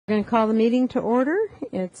We're going to call the meeting to order.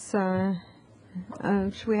 It's,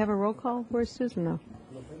 should we have a roll call? Where's Susan? No.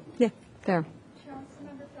 Yeah, there.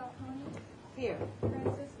 Councilmember Falcone. Here.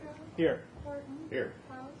 Francisco. Here. Horton. Here.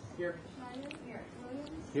 House. Here. Schneider. Here.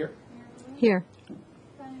 Williams. Here. Mayor Bloom. Here.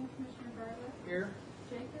 Planning Commissioner Bartlett. Here.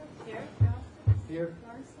 Jacobs. Here. Johnson. Here.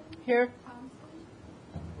 Larson. Here. Thompson.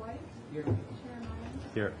 White. Here. Chair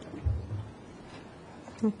Myers. Here.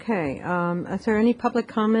 Okay. Is there any public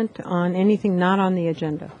comment on anything not on the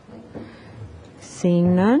agenda?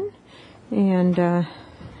 Seeing none. And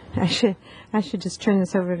I should just turn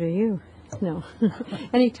this over to you. No.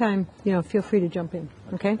 Anytime, feel free to jump in.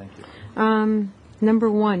 Okay? Thank you.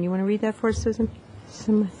 Number 1, you want to read that for us, Susan?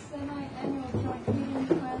 Semi-annual joint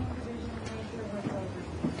meeting, planning division, major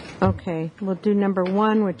workload. Okay. We'll do number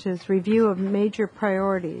 1, which is review of major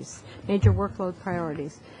priorities, major workload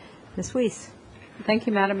priorities. Ms. Weiss. Thank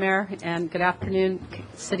you, Madam Mayor, and good afternoon,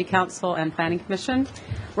 City Council and Planning Commission.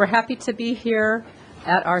 We're happy to be here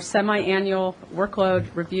at our semi-annual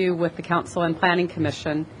workload review with the Council and Planning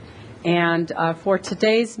Commission. And for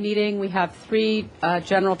today's meeting, we have 3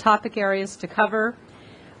 general topic areas to cover.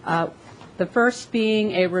 The first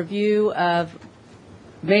being a review of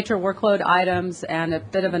major workload items and a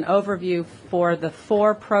bit of an overview for the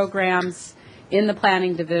 4 programs in the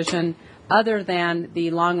Planning Division other than the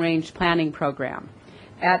long-range planning program.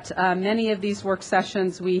 At many of these work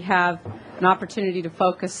sessions, we have an opportunity to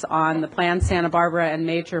focus on the Plan Santa Barbara and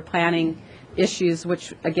major planning issues,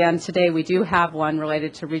 which, again, today we do have one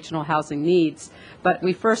related to regional housing needs. But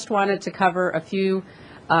we first wanted to cover a few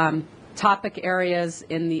topic areas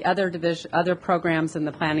in the other programs in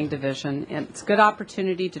the Planning Division. And it's a good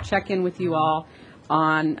opportunity to check in with you all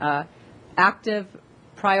on active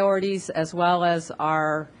priorities as well as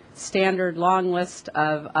our standard long list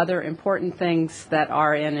of other important things that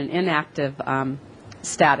are in an inactive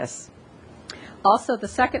status. Also, the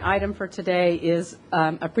second item for today is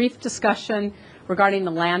a brief discussion regarding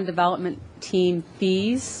the land development team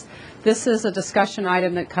fees. This is a discussion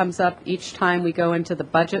item that comes up each time we go into the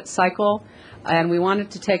budget cycle, and we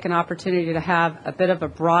wanted to take an opportunity to have a bit of a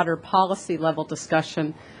broader policy level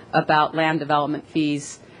discussion about land development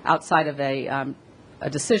fees outside of a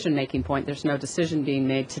decision-making point. There's no decision being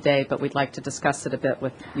made today, but we'd like to discuss it a bit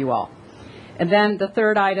with you all. And then the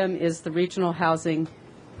third item is the regional housing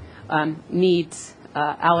needs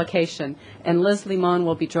allocation. And Liz Limon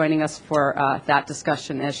will be joining us for that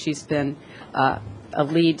discussion, as she's been a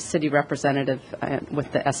lead city representative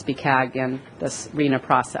with the SBCAG and this RENA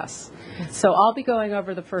process. So I'll be going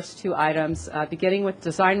over the first 2 items, beginning with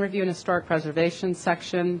design review and historic preservation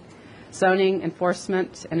section, zoning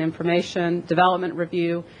enforcement and information, development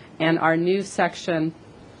review, and our new section,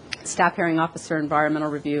 staff hearing officer, environmental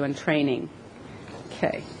review and training.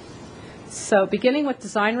 Okay. So beginning with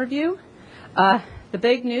design review, the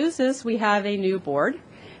big news is we have a new board.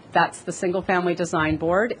 That's the Single Family Design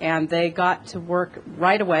Board, and they got to work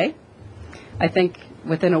right away. I think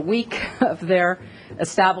within a week of their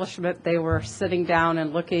establishment, they were sitting down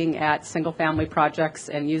and looking at single-family projects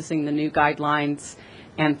and using the new guidelines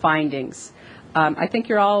and findings. I think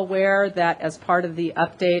you're all aware that as part of the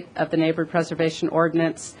update of the Neighborhood Preservation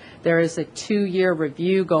Ordinance, there is a 2-year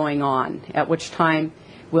review going on, at which time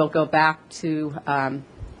we'll go back to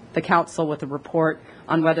the council with a report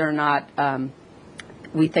on whether or not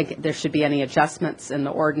we think there should be any adjustments in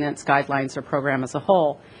the ordinance, guidelines, or program as a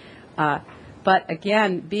whole. But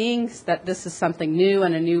again, being that this is something new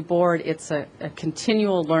and a new board, it's a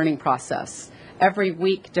continual learning process. Every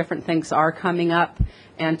week, different things are coming up,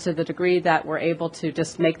 and to the degree that we're able to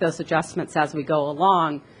just make those adjustments as we go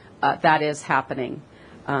along, that is happening.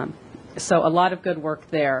 So a lot of good work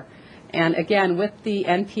there. And again, with the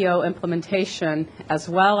NPO implementation, as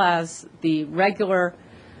well as the regular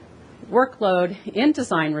workload in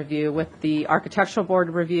design review with the Architectural Board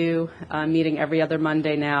review meeting every other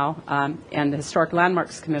Monday now, and the Historic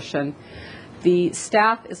Landmarks Commission, the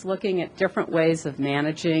staff is looking at different ways of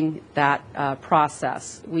managing that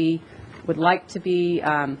process. We would like to be,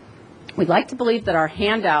 we'd like to believe that our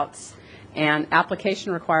handouts and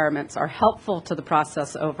application requirements are helpful to the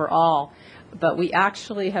process overall, but we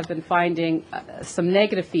actually have been finding some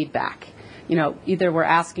negative feedback. Either we're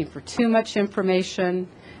asking for too much information,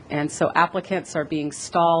 and so applicants are being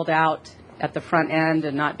stalled out at the front end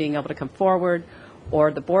and not being able to come forward,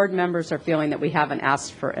 or the board members are feeling that we haven't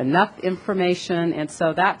asked for enough information, and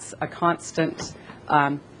so that's a constant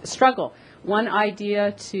struggle. One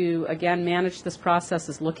idea to, again, manage this process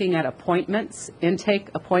is looking at appointments, intake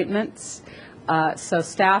appointments. So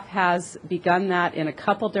staff has begun that in a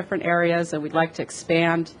couple different areas, and we'd like to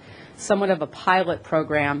expand somewhat of a pilot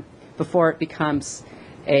program before it becomes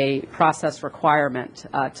a process requirement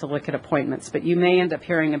to look at appointments. But you may end up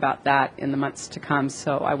hearing about that in the months to come,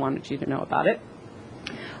 so I wanted you to know about it.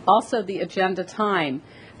 Also, the agenda time.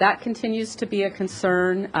 That continues to be a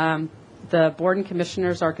concern. The board and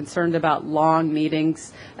commissioners are concerned about long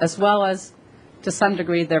meetings, as well as, to some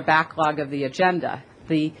degree, their backlog of the agenda.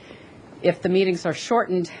 If the meetings are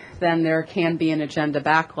shortened, then there can be an agenda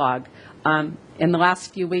backlog. In the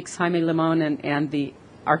last few weeks, Jaime Limon and the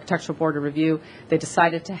Architectural Board of Review, they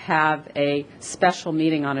decided to have a special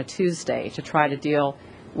meeting on a Tuesday to try to deal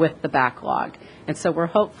with the backlog. And so we're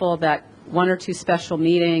hopeful that one or two special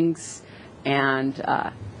meetings and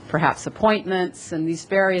perhaps appointments and these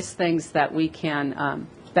various things that we can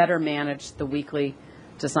better manage the weekly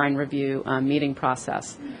design review meeting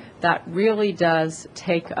process. That really does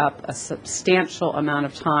take up a substantial amount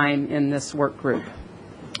of time in this work group.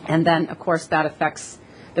 And then, of course, that affects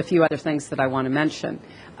the few other things that I want to mention.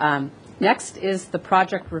 Next is the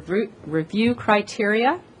project review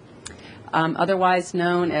criteria, otherwise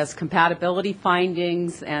known as compatibility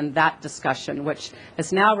findings, and that discussion, which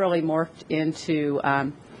has now really morphed into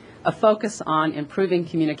a focus on improving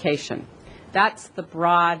communication. That's the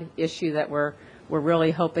broad issue that we're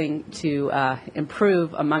really hoping to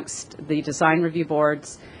improve amongst the design review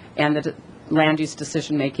boards and the land use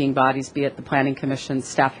decision-making bodies, be it the Planning Commission,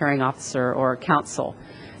 Staff Hearing Officer, or Council.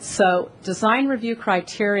 So design review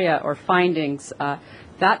criteria or findings,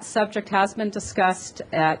 that subject has been discussed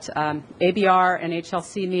at ABR and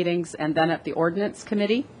HLC meetings and then at the Ordinance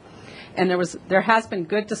Committee. And there has been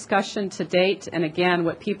good discussion to date, and again,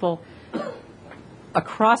 what people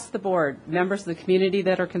across the board, members of the community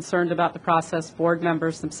that are concerned about the process, board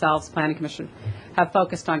members themselves, Planning Commission, have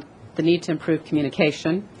focused on the need to improve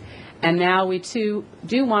communication. And now we too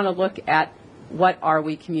do want to look at what are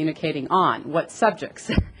we communicating on, what subjects.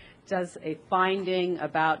 Does a finding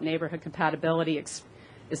about neighborhood compatibility,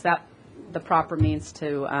 is that the proper means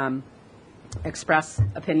to express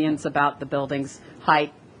opinions about the building's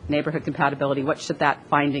height, neighborhood compatibility? What should that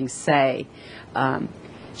finding say?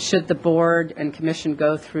 Should the board and commission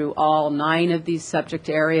go through all 9 of these subject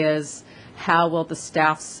areas? How will the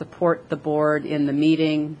staff support the board in the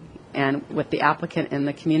meeting and with the applicant and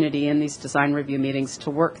the community in these design review meetings to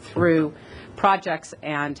work through projects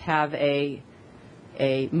and have a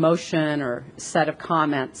motion or set of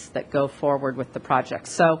comments that go forward with the project?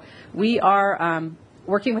 So we are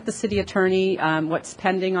working with the city attorney. What's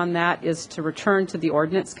pending on that is to return to the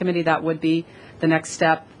Ordinance Committee. That would be the next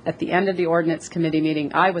step. At the end of the Ordinance Committee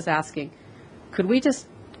meeting, I was asking, could we just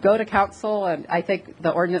go to council? And I think the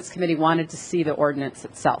Ordinance Committee wanted to see the ordinance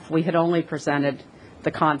itself. We had only presented the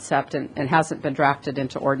concept and hasn't been drafted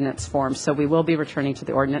into ordinance form. So we will be returning to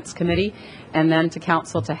the Ordinance Committee and then to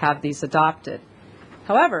council to have these adopted.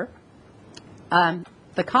 However,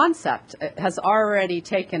 the concept has already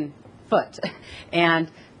taken foot, and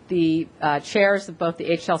the chairs of both the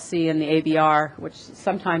HLC and the ABR, which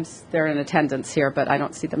sometimes they're in attendance here, but I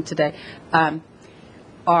don't see them today,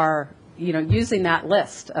 are using that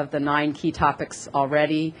list of the 9 key topics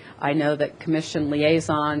already. I know that commission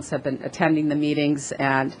liaisons have been attending the meetings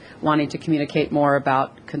and wanting to communicate more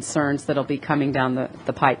about concerns that will be coming down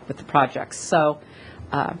the pipe with the projects. So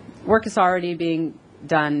work is already being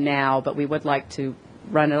done now, but we would like to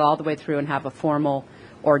run it all the way through and have a formal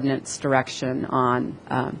ordinance direction on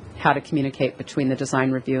how to communicate between the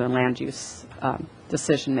design review and land use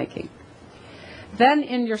decision making. Then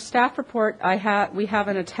in your staff report, we have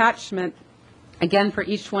an attachment, again, for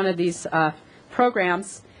each one of these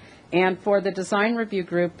programs. And for the design review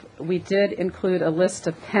group, we did include a list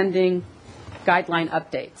of pending guideline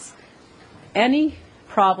updates. Any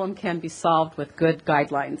problem can be solved with good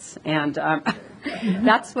guidelines. And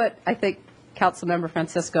that's what I think Councilmember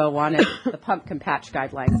Francisco wanted, the pumpkin patch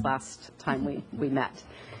guidelines last time we met.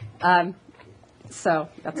 So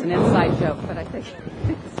that's an inside joke, but I think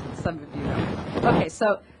some of you know. Okay,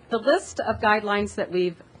 so the list of guidelines that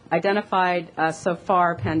we've identified so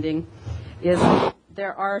far pending is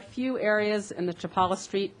there are a few areas in the Chapala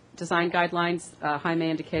Street design guidelines. Jaime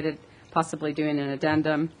indicated possibly doing an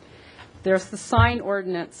addendum. There's the sign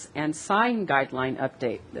ordinance and sign guideline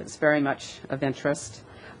update that's very much of interest.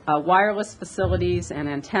 Wireless facilities and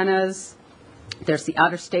antennas. There's the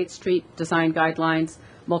Outer State Street design guidelines,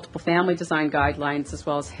 multiple family design guidelines, as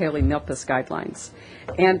well as Haley-Milpas guidelines.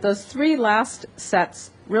 And those 3 last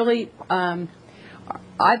sets really,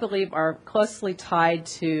 I believe, are closely tied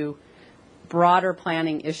to broader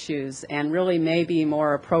planning issues and really may be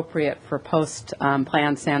more appropriate for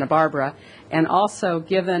post-plan Santa Barbara. And also,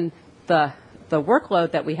 given the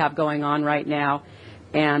workload that we have going on right now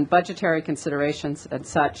and budgetary considerations and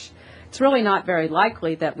such, it's really not very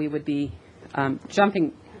likely that we would be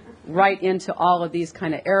jumping right into all of these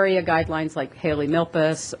kind of area guidelines like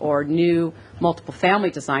Haley-Milpas or new multiple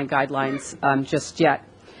family design guidelines just yet.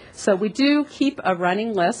 So we do keep a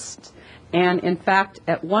running list, and in fact,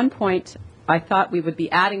 at one point, I thought we would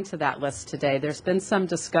be adding to that list today. There's been some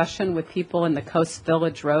discussion with people in the Coast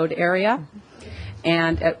Village Road area,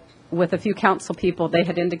 and with a few council people, they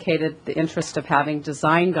had indicated the interest of having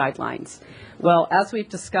design guidelines. Well, as we've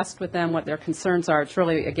discussed with them what their concerns are, it's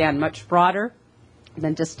really, again, much broader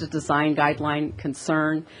than just a design guideline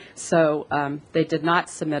concern. So they did not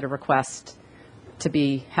submit a request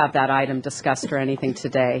to have that item discussed or anything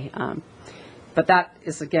today. But that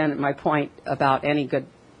is, again, my point about any good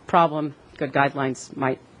problem, good guidelines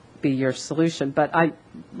might be your solution. But I'm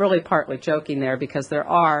really partly joking there because there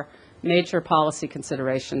are major policy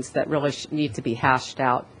considerations that really need to be hashed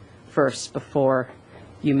out first before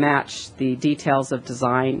you match the details of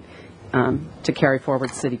design to carry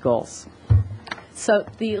forward city goals. So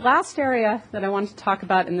the last area that I want to talk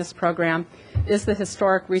about in this program is the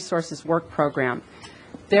Historic Resources Work Program.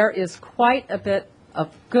 There is quite a bit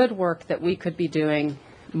of good work that we could be doing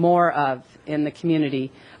more of in the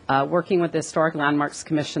community, working with the Historic Landmarks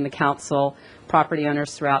Commission, the council, property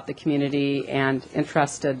owners throughout the community, and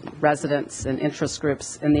interested residents and interest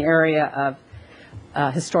groups in the area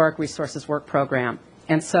of Historic Resources Work Program.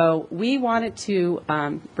 And so we wanted to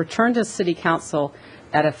return to City Council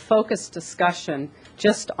at a focused discussion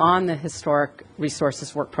just on the Historic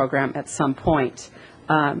Resources Work Program at some point.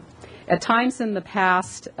 At times in the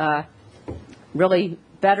past, really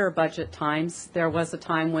better budget times, there was a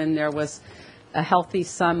time when there was a healthy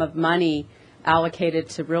sum of money allocated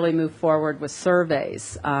to really move forward with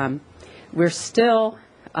surveys. We're still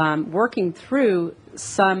working through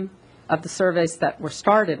some of the surveys that were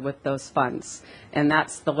started with those funds, and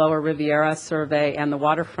that's the Lower Riviera survey and the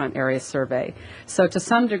Waterfront Area survey. So to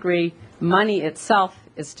some degree, money itself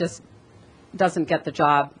is just doesn't get the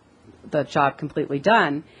job completely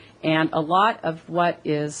done, and a lot of what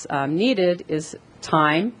is needed is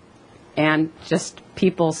time and just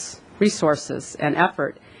people's resources and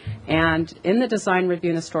effort. And in the Design Review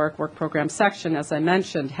and Historic Work Program section, as I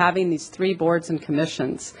mentioned, having these 3 boards and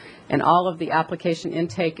commissions and all of the application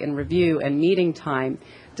intake and review and meeting time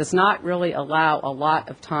does not really allow a lot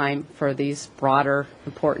of time for these broader,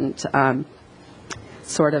 important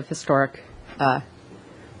sort of historic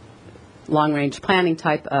long-range planning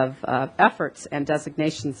type of efforts and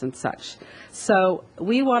designations and such. So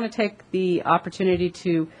we want to take the opportunity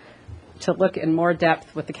to look in more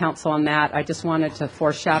depth with the council on that. I just wanted to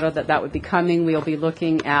foreshadow that that would be coming. We'll be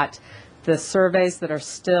looking at the surveys that are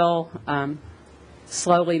still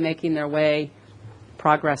slowly making their way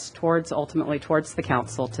progress ultimately towards the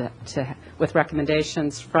council with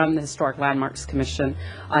recommendations from the Historic Landmarks Commission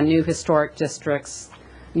on new historic districts,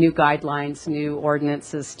 new guidelines, new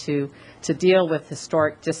ordinances to deal with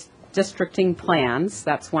historic districting plans.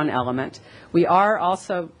 That's one element. We are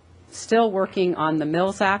also still working on the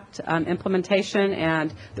Mills Act implementation,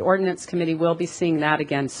 and the Ordinance Committee will be seeing that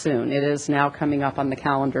again soon. It is now coming up on the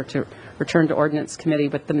calendar to return to Ordinance Committee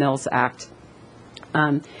with the Mills Act.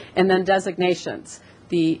 And then designations.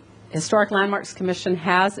 The Historic Landmarks Commission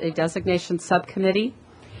has a designation subcommittee,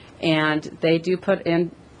 and they do put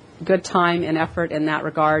in good time and effort in that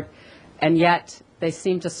regard, and yet they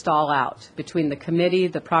seem to stall out. Between the committee,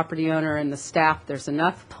 the property owner, and the staff, there's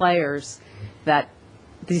enough players that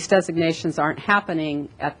these designations aren't happening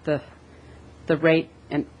at the rate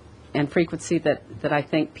and frequency that I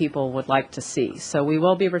think people would like to see. So we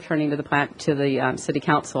will be returning to the City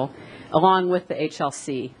Council along with the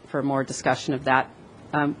HLC for more discussion of that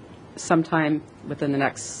sometime within the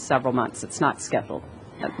next several months. It's not scheduled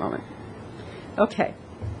at the moment. Okay.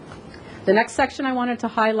 The next section I wanted to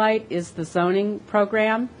highlight is the zoning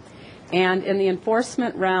program. And in the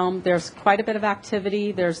enforcement realm, there's quite a bit of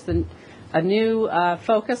activity. There's a new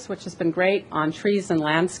focus, which has been great, on trees and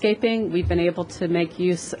landscaping. We've been able to make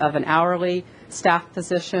use of an hourly staff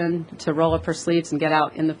position to roll up her sleeves and get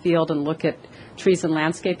out in the field and look at trees and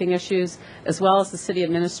landscaping issues, as well as the city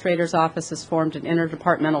administrator's office has formed an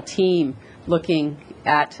interdepartmental team looking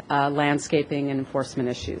at landscaping and enforcement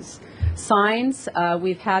issues. Signs,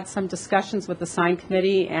 we've had some discussions with the sign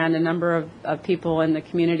committee and a number of people in the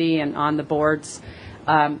community and on the boards,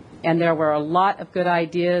 and there were a lot of good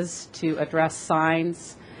ideas to address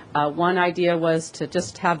signs. One idea was to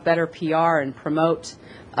just have better PR and promote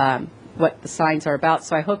what the signs are about.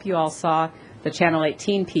 So I hope you all saw the Channel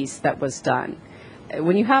 18 piece that was done.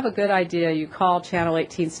 When you have a good idea, you call Channel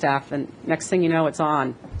 18 staff, and next thing you know, it's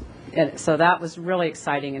on. And so that was really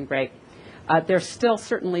exciting and great. There's still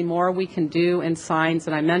certainly more we can do in signs,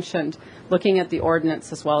 and I mentioned looking at the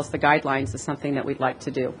ordinance as well as the guidelines is something that we'd like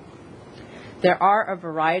to do. There are a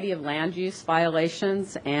variety of land use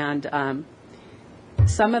violations, and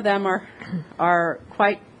some of them are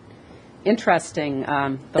quite interesting.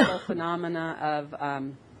 The whole phenomena of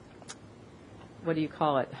what do you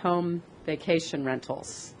call it? Home vacation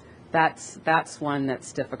rentals. That's one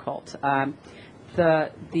that's difficult.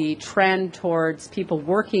 The trend towards people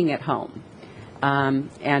working at home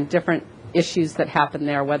and different issues that happen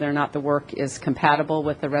there, whether or not the work is compatible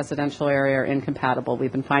with the residential area or incompatible.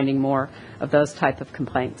 We've been finding more of those type of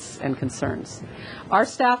complaints and concerns. Our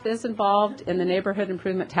staff is involved in the Neighborhood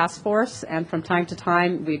Improvement Task Force, and from time to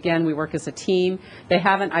time, we work as a team. They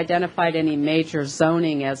haven't identified any major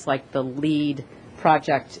zoning as like the lead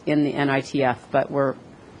project in the NITF, but we're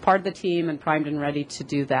part of the team and primed and ready to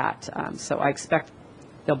do that. So I expect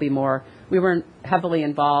there'll be more. We were heavily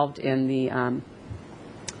involved in the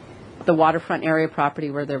waterfront area property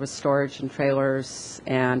where there was storage and trailers,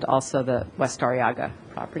 and also the West Arriaga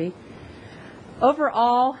property.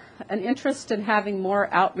 Overall, an interest in having more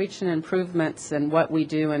outreach and improvements in what we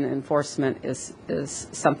do in enforcement is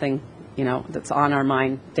something, that's on our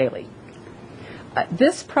mind daily.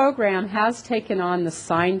 This program has taken on the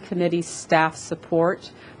sign committee staff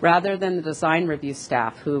support rather than the design review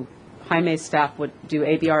staff, who Jaime's staff would do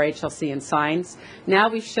ABR, HLC, and signs. Now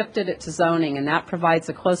we've shifted it to zoning, and that provides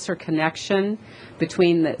a closer connection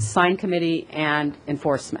between the sign committee and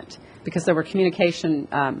enforcement, because there were communication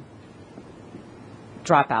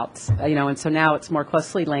dropouts, and so now it's more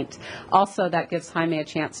closely linked. Also, that gives Jaime a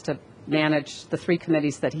chance to manage the 3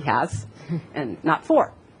 committees that he has, and not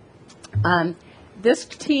 4. This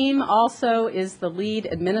team also is the lead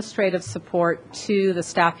administrative support to the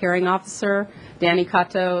staff hearing officer. Danny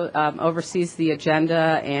Cato oversees the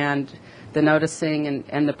agenda and the noticing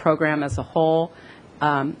and the program as a whole.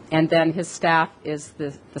 And then his staff is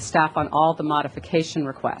the staff on all the modification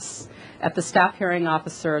requests. At the staff hearing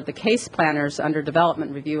officer, the case planners under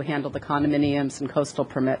development review handle the condominiums and coastal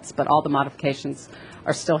permits, but all the modifications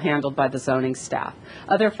are still handled by the zoning staff.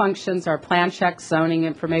 Other functions are plan checks, zoning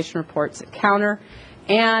information reports at counter,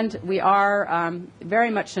 and we are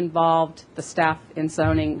very much involved, the staff in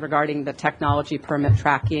zoning, regarding the technology permit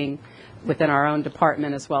tracking within our own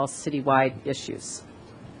department as well as citywide issues.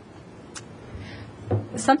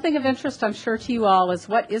 Something of interest, I'm sure, to you all is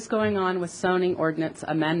what is going on with zoning ordinance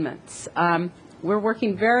amendments. We're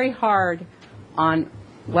working very hard on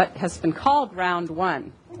what has been called round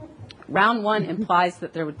 1. Round 1 implies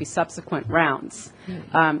that there would be subsequent rounds.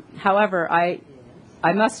 However, I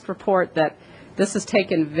must report that this has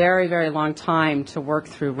taken very, very long time to work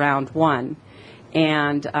through round 1.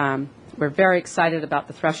 And we're very excited about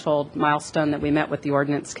the threshold milestone that we met with the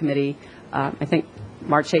ordinance committee, I think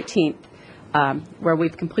March 18th. Where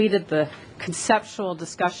we've completed the conceptual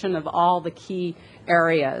discussion of all the key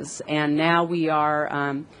areas, and now we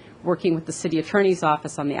are working with the city attorney's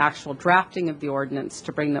office on the actual drafting of the ordinance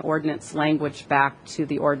to bring the ordinance language back to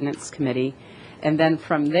the ordinance committee, and then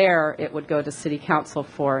from there it would go to city council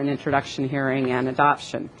for an introduction hearing and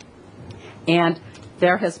adoption. And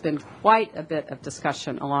there has been quite a bit of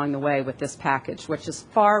discussion along the way with this package, which is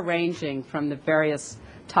far-ranging from the various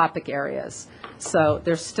topic areas. So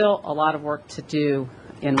there's still a lot of work to do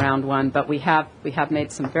in round 1, but we have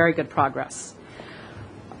made some very good progress.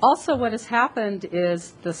 Also, what has happened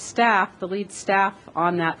is the staff, the lead staff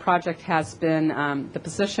on that project has been, the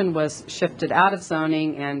position was shifted out of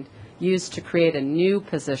zoning and used to create a new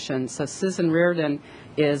position. So Susan Reardon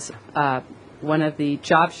is one of the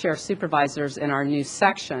job share supervisors in our new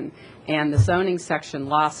section, and the zoning section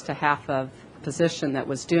lost a half of position that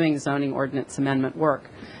was doing zoning ordinance amendment work.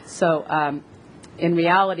 So in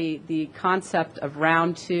reality, the concept of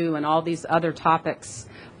round 2 and all these other topics,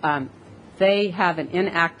 they have an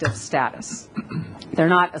inactive status. They're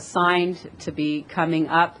not assigned to be coming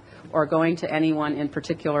up or going to anyone in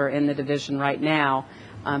particular in the division right now.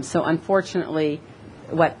 So unfortunately,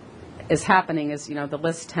 what is happening is, the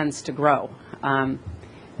list tends to grow.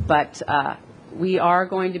 But we are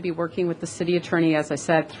going to be working with the city attorney, as I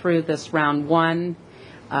said, through this round 1.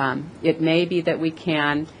 It may be that we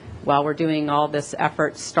can, while we're doing all this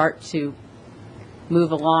effort, start to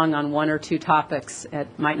move along on 1 or 2 topics. It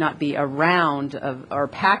might not be a round of or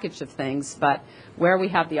package of things, but where we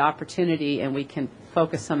have the opportunity and we can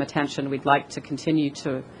focus some attention, we'd like to continue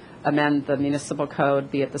to amend the municipal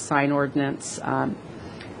code, be it the sign ordinance,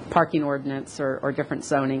 parking ordinance, or different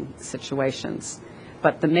zoning situations.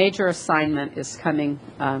 But the major assignment is coming,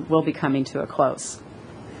 will be coming to a close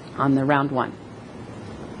on the round 1.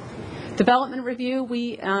 Development review,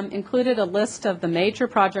 we included a list of the major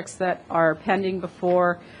projects that are pending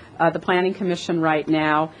before the Planning Commission right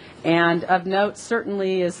now. And of note,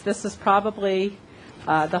 certainly, is this is probably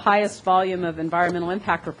the highest volume of environmental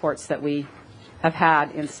impact reports that we have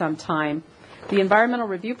had in some time. The environmental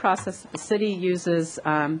review process that the city uses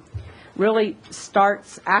really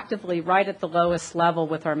starts actively right at the lowest level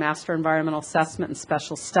with our master environmental assessment and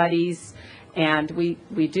special studies. And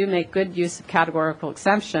we do make good use of categorical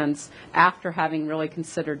exemptions after having really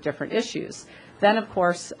considered different issues. Then, of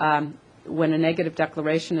course, when a negative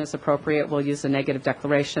declaration is appropriate, we'll use a negative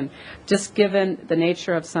declaration. Just given the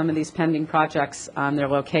nature of some of these pending projects, their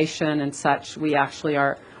location and such, we actually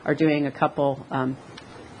are doing a couple,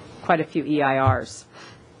 quite a few EIRs.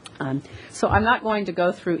 So I'm not going to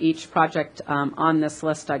go through each project on this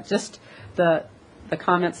list. The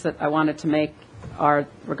comments that I wanted to make are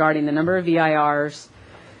regarding the number of EIRs,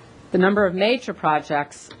 the number of major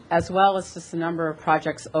projects, as well as just the number of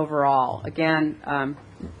projects overall. Again,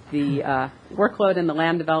 the workload in the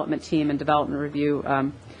land development team and development review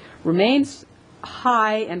remains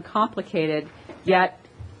high and complicated, yet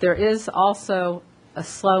there is also a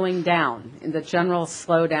slowing down, in the general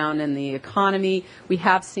slowdown in the economy. We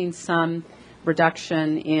have seen some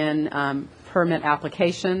reduction in permit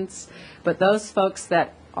applications, but those folks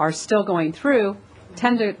that are still going through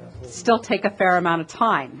tend to still take a fair amount of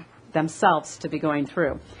time themselves to be going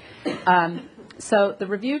through. So the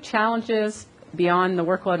review challenges beyond the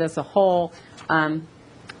workload as a whole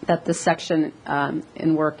that this section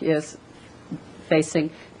in work is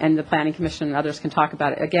facing, and the Planning Commission and others can talk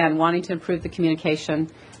about it. Again, wanting to improve the communication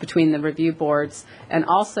between the review boards, and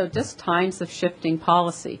also just times of shifting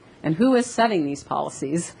policy. And who is setting these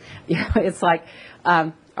policies? It's like,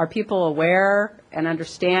 are people aware and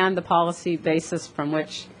understand the policy basis from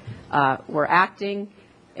which we're acting?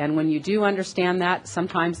 And when you do understand that,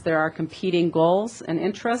 sometimes there are competing goals and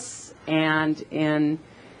interests, and in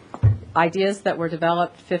ideas that were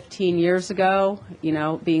developed 15 years ago,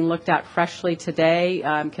 being looked at freshly today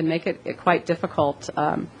can make it quite difficult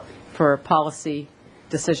for policy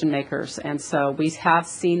decision makers. And so we have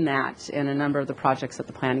seen that in a number of the projects at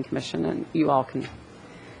the Planning Commission, and you all can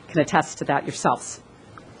attest to that yourselves.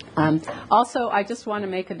 Also, I just want to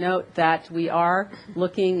make a note that we are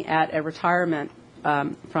looking at a retirement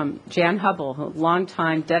from Jan Hubble, a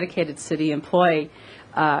longtime dedicated city employee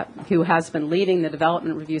who has been leading the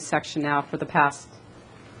development review section now for the past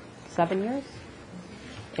 7 years,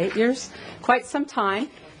 8 years, quite some time.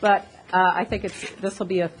 But I think this will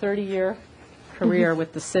be a 30-year career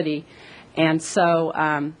with the city, and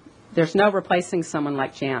so there's no replacing someone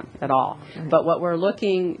like Jan at all. Right. But what we're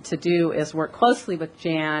looking to do is work closely with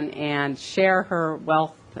Jan and share her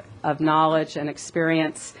wealth of knowledge and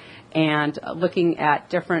experience, and looking at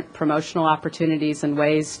different promotional opportunities and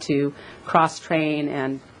ways to cross-train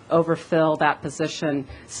and overfill that position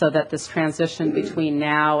so that this transition between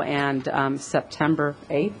now and September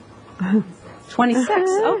 8th? 26th.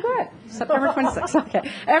 Oh, good. September 26th. Okay.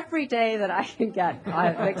 Every day that I can get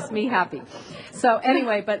makes me happy. So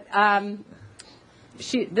anyway, but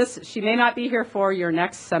she may not be here for your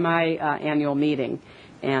next semi-annual meeting,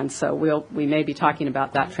 and so we may be talking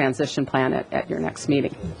about that transition plan at your next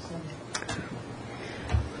meeting.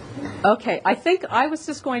 Okay, I think I was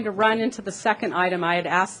just going to run into the second item. I had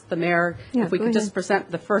asked the mayor if we could just present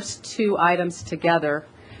the first two items together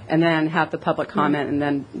and then have the public comment, and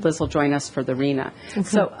then Liz will join us for the RENA. Okay.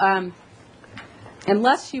 So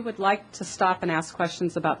unless you would like to stop and ask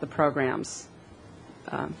questions about the programs,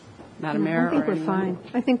 Madam Mayor? I think we're fine.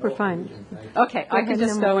 I think we're fine. Okay, I can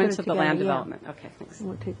just go into the land development. Okay, thanks. It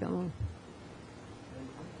won't take that long.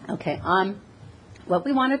 Okay, what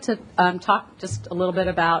we wanted to talk just a little bit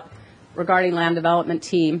about regarding land development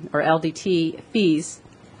team, or LDT fees,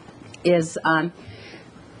 is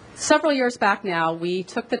several years back now, we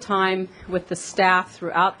took the time with the staff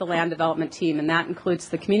throughout the land development team, and that includes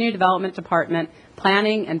the community development department,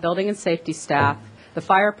 planning and building and safety staff, the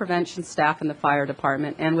fire prevention staff in the fire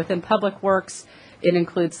department, and within public works, it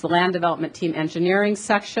includes the land development team engineering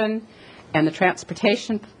section and the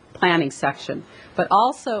transportation planning section, but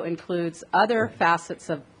also includes other facets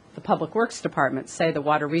of the public works department, say the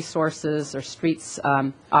water resources or streets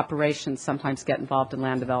operations sometimes get involved in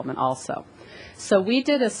land development also. So we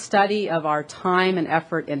did a study of our time and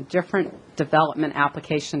effort in different development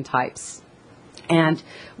application types. And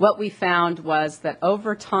what we found was that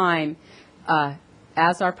over time,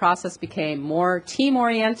 as our process became more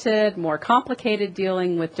team-oriented, more complicated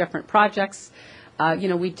dealing with different projects,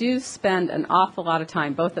 we do spend an awful lot of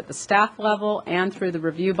time, both at the staff level and through the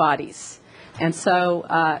review bodies. And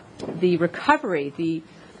so the recovery, the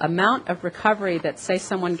amount of recovery that, say,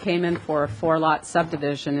 someone came in for a 4-lot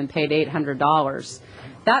subdivision and paid $800,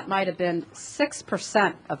 that might have been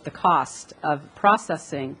 6% of the cost of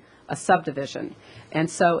processing a subdivision. And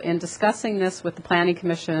so in discussing this with the Planning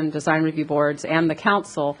Commission, Design Review Boards, and the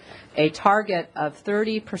Council, a target of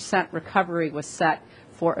 30% recovery was set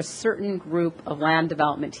for a certain group of land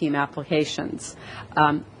development team applications.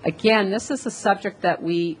 Again, this is a subject that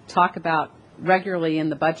we talk about regularly in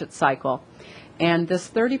the budget cycle. And this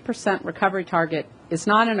 30% recovery target is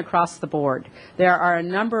not an across the board. There are a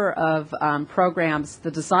number of programs.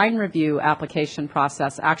 The design review application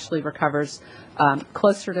process actually recovers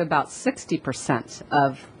closer to about 60%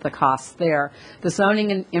 of the costs there. The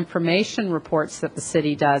zoning and information reports that the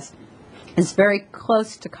city does is very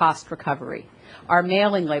close to cost recovery. Our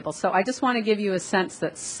mailing label. So I just want to give you a sense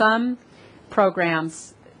that some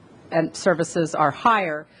programs and services are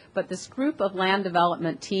higher, but this group of land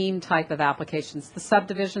development team type of applications, the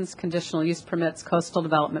subdivisions, conditional use permits, coastal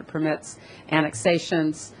development permits,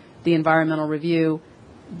 annexations, the environmental review,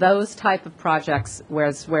 those type of projects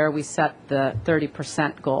where we set the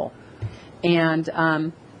 30% goal. And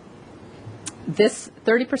this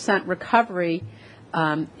 30% recovery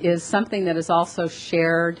is something that is also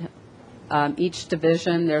shared. Each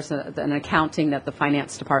division, there's an accounting that the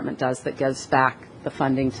finance department does that gives back the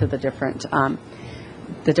funding to the different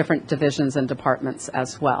divisions and departments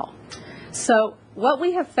as well. So what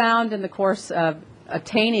we have found in the course of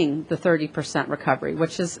attaining the 30% recovery,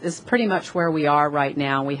 which is pretty much where we are right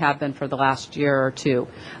now, we have been for the last year or two,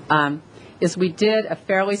 is we did a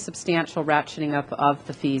fairly substantial ratcheting up of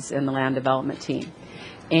the fees in the land development team.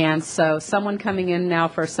 And so someone coming in now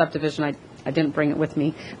for a subdivision, I didn't bring it with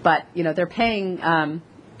me, but they're paying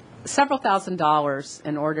several $1,000s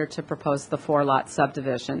in order to propose the 4-lot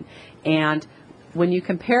subdivision. And when you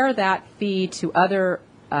compare that fee to other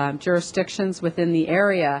jurisdictions within the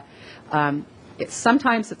area,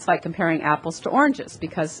 sometimes it's like comparing apples to oranges,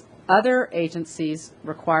 because other agencies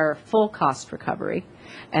require full cost recovery,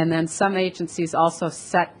 and then some agencies also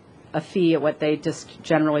set a fee at what they just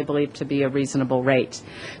generally believe to be a reasonable rate.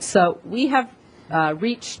 So we have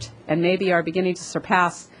reached and maybe are beginning to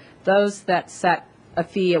surpass those that set a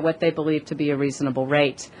fee at what they believe to be a reasonable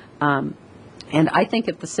rate. And I think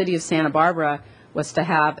if the city of Santa Barbara was to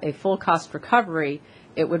have a full cost recovery,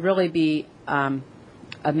 it would really be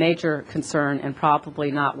a major concern and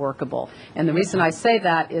probably not workable. And the reason I say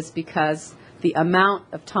that is because the amount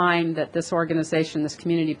of time that this organization, this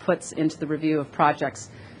community puts into the review of projects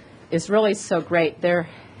is really so great. The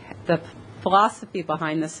philosophy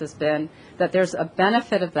behind this has been that there's a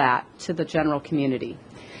benefit of that to the general community.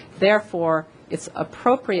 Therefore, it's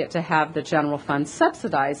appropriate to have the general fund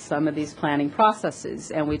subsidize some of these planning processes,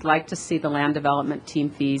 and we'd like to see the land development team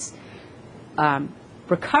fees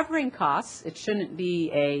recovering costs. It shouldn't be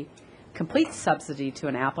a complete subsidy to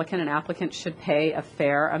an applicant. An applicant should pay a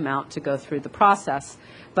fair amount to go through the process,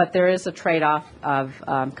 but there is a trade-off of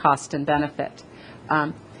cost and benefit.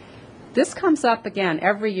 This comes up again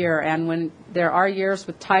every year, and when there are years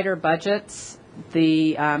with tighter budgets,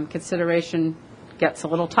 the consideration gets a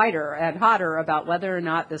little tighter and hotter about whether or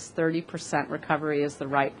not this 30% recovery is the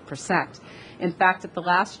right percent. In fact, at the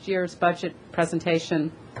last year's budget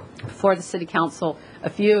presentation for the City Council, a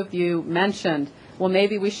few of you mentioned, well,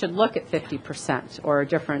 maybe we should look at 50% or a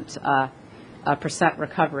different percent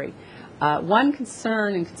recovery. One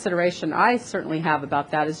concern and consideration I certainly have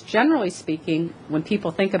about that is, generally speaking, when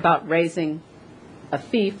people think about raising a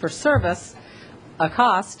fee for service, a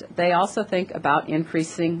cost, they also think about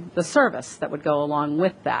increasing the service that would go along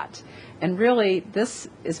with that. And really, this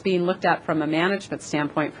is being looked at from a management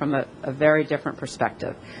standpoint from a very different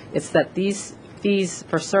perspective. It's that these fees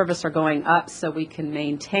for service are going up so we can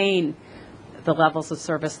maintain the levels of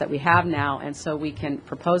service that we have now, and so we can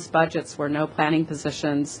propose budgets where no planning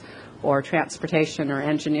positions or transportation or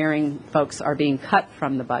engineering folks are being cut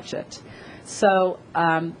from the budget. So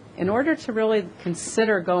in order to really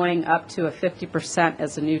consider going up to a 50%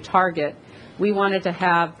 as a new target, we wanted to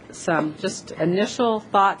have some just initial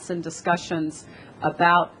thoughts and discussions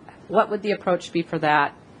about what would the approach be for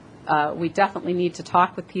that. We definitely need to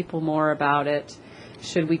talk with people more about it.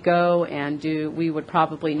 Should we go and we would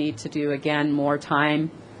probably need to do, again, more time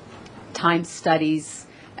studies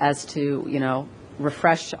as to,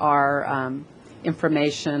 refresh our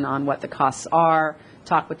information on what the costs are,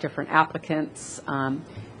 talk with different applicants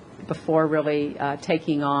before really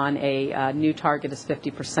taking on a new target as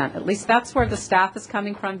 50%. At least that's where the staff is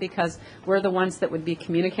coming from, because we're the ones that would be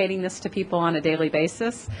communicating this to people on a daily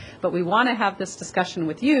basis. But we want to have this discussion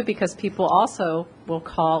with you because people also will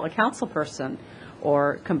call a council person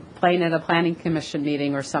or complain at a planning commission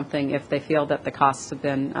meeting or something if they feel that the costs have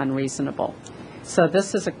been unreasonable. So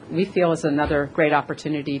this is, we feel, is another great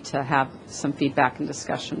opportunity to have some feedback and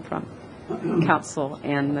discussion from council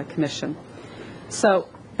and the commission. So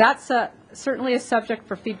that's certainly a subject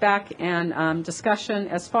for feedback and discussion.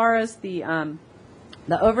 As far as the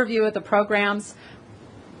overview of the programs,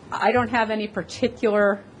 I don't have any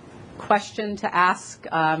particular question to ask.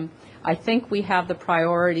 I think we have the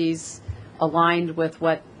priorities aligned with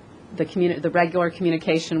what the regular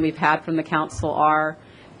communication we've had from the council are,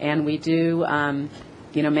 and we do,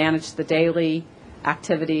 manage the daily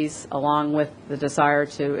activities along with the desire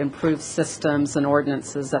to improve systems and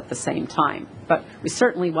ordinances at the same time. But we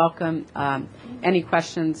certainly welcome any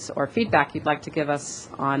questions or feedback you'd like to give us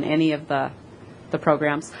on any of the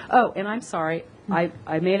programs. Oh, and I'm sorry,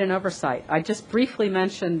 I made an oversight. I just briefly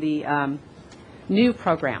mentioned the new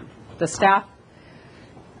program, the staff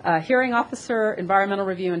hearing officer environmental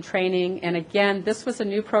review and training. And again, this was a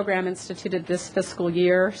new program instituted this fiscal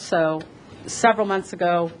year. So several months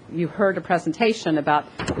ago, you heard a presentation about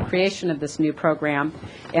the creation of this new program.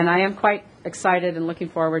 And I am quite excited and looking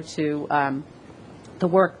forward to the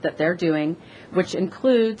work that they're doing, which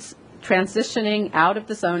includes transitioning out of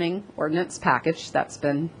the zoning ordinance package. That's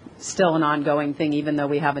been still an ongoing thing. Even though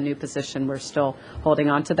we have a new position, we're still holding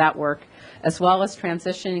on to that work, as well as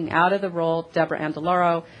transitioning out of the role. Deborah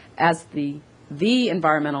Andaloro, as the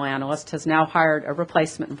environmental analyst, has now hired a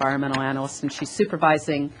replacement environmental analyst, and she's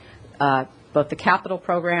supervising both the capital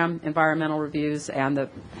program environmental reviews and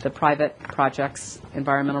the private projects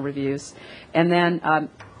environmental reviews. And then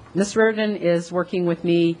Ms. Reardon is working with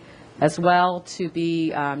me as well to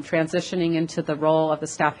be transitioning into the role of the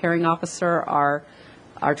staff hearing officer. Our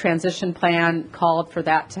transition plan called for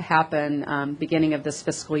that to happen beginning of this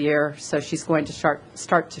fiscal year. So she's going to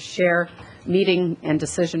start to share meeting and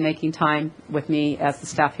decision-making time with me as the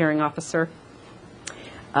staff hearing officer.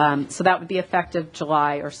 So that would be effective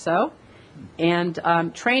July or so. And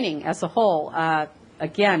training as a whole,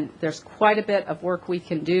 again, there's quite a bit of work we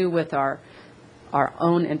can do with our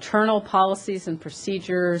own internal policies and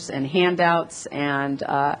procedures and handouts, and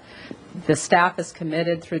the staff is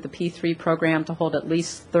committed through the P3 program to hold at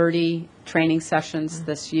least 30 training sessions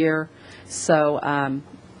this year. So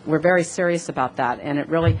we're very serious about that, and it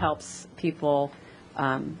really helps people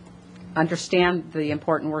understand the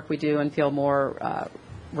important work we do and feel more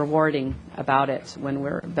rewarding about it when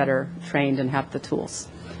we're better trained and have the tools.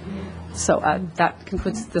 So that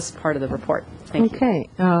concludes this part of the report. Thank you. Okay.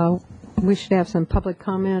 We should have some public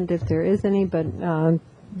comment if there is any, but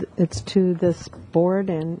it's to this board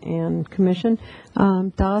and commission.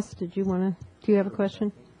 Das, do you have a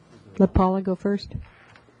question? Let Paula go first.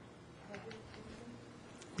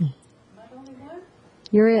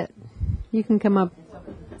 You're it. You can come up.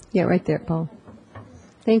 Yeah, right there, Paula.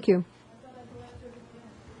 Thank you.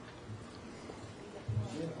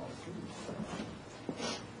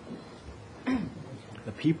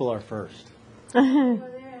 The people are first. Thank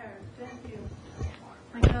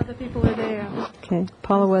God the people are there. Okay,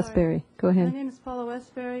 Paula Westbury, go My ahead. name is Paula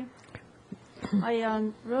Westbury.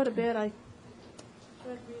 I wrote a bit. I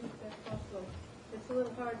tried to read as best possible. It's a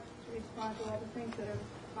little hard to respond to all the things that are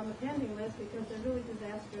on the pending list because they're really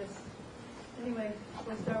disastrous. Anyway,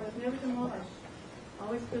 we'll start with never demolish,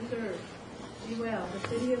 always preserve, be well. The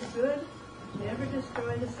city is good, never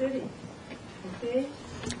destroy the city. Okay?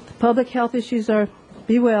 Public health issues are,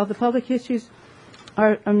 be well. The public issues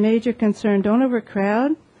are a major concern. Don't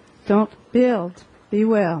overcrowd. Don't build. Be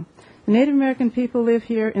well. The Native American people live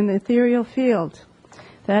here in the ethereal field.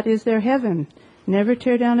 That is their heaven. Never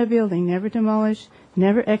tear down a building. Never demolish.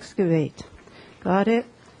 Never excavate. Got it?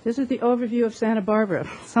 This is the overview of Santa Barbara.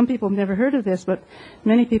 Some people have never heard of this, but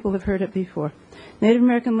many people have heard it before. Native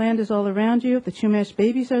American land is all around you. The Chumash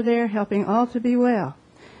babies are there, helping all to be well.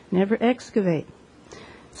 Never excavate.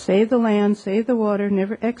 Save the land, save the water,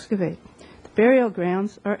 never excavate. The burial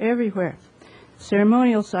grounds are everywhere.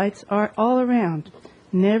 Ceremonial sites are all around.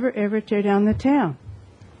 Never ever tear down the town.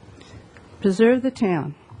 Preserve the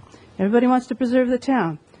town. Everybody wants to preserve the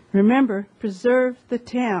town. Remember, preserve the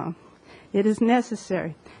town. It is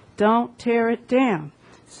necessary. Don't tear it down.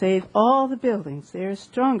 Save all the buildings. They are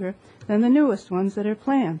stronger than the newest ones that are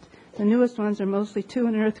planned. The newest ones are mostly to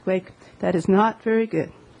an earthquake. That is not very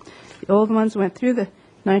good. The old ones went through the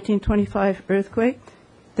 1925 earthquake.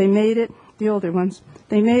 They made it, the older ones,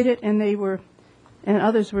 they made it, and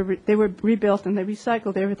others were rebuilt, and they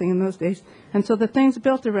recycled everything in those days. And so the things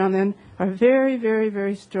built around then are very, very,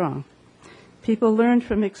 very strong. People learned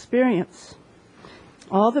from experience.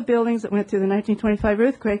 All the buildings that went through the 1925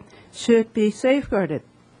 earthquake should be safeguarded.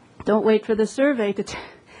 Don't wait for the survey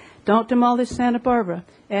don't demolish Santa Barbara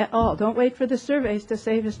at all. Don't wait for the surveys to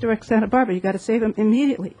save historic Santa Barbara. You've got to save them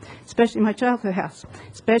immediately, especially my childhood house,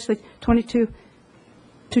 especially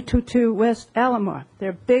 2222 West Alomar.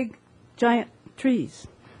 They're big, giant trees,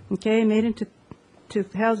 okay, made into to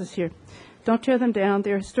houses here. Don't tear them down.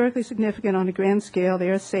 They're historically significant on a grand scale. They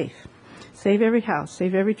are safe. Save every house.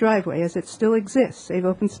 Save every driveway as it still exists. Save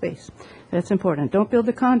open space. That's important. Don't build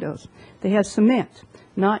the condos. They have cement,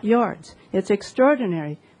 not yards. It's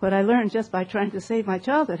extraordinary what I learned just by trying to save my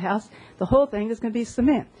childhood house. The whole thing is going to be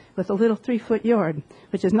cement with a little 3-foot yard,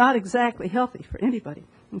 which is not exactly healthy for anybody.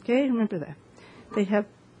 Okay? Remember that. They have,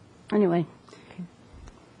 anyway,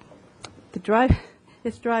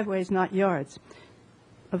 it's driveways, not yards.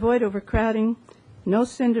 Avoid overcrowding. No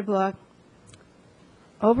cinder block.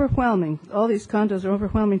 Overwhelming. All these condos are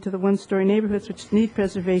overwhelming to the one-story neighborhoods which need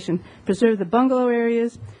preservation. Preserve the bungalow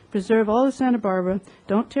areas. Preserve all of Santa Barbara.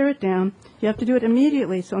 Don't tear it down. You have to do it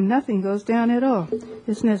immediately so nothing goes down at all.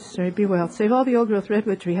 It's necessary. Be well. Save all the old-growth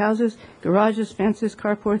redwood tree houses, garages, fences,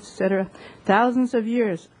 carports, etc. Thousands of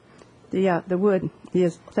years. The wood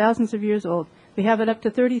is thousands of years old. We have it up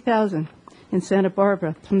to 30,000 in Santa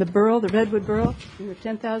Barbara. From the burl, the redwood burl, the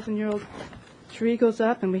 10,000-year-old tree goes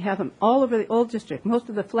up, and we have them all over the old district. Most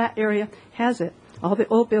of the flat area has it. All the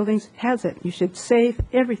old buildings has it. You should save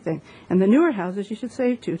everything. And the newer houses you should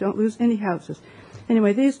save too. Don't lose any houses.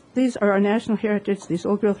 Anyway, these are our national heritage, these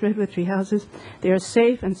old-growth redwood tree houses. They are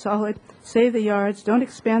safe and solid. Save the yards. Don't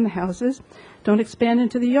expand the houses. Don't expand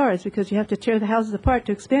into the yards because you have to tear the houses apart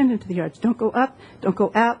to expand into the yards. Don't go up. Don't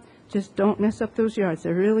go out. Just don't mess up those yards.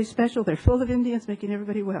 They're really special. They're full of Indians making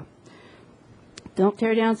everybody well. Don't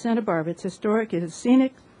tear down Santa Barbara. It's historic. It is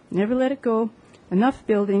scenic. Never let it go. Enough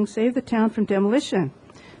buildings. Save the town from demolition.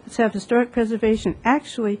 Let's have historic preservation.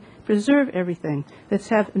 Actually preserve everything. Let's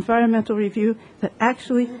have environmental review that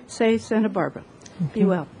actually saves Santa Barbara. Be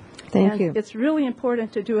well. Thank you. It's really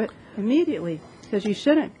important to do it immediately because you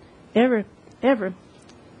shouldn't ever, ever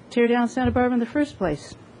tear down Santa Barbara in the first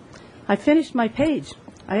place. I finished my page.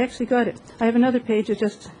 I actually got it. I have another page of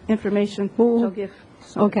just information which I'll give.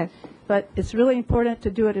 Okay. But it's really important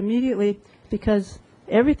to do it immediately because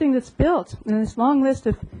everything that's built in this long list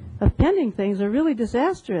of pending things are really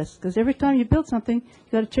disastrous because every time you build something,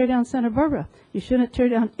 you got to tear down Santa Barbara. You shouldn't tear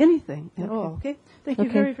down anything at all, okay? Thank you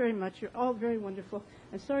very, very much. You're all very wonderful.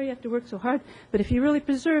 I'm sorry you have to work so hard, but if you really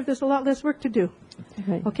preserve, there's a lot less work to do,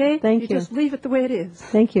 okay? Thank you. You just leave it the way it is.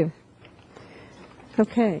 Thank you.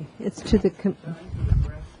 Okay, it's to the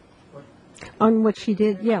on what she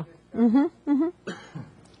did. Yeah.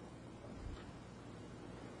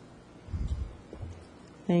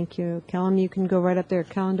 Thank you, Callum. You can go right up there,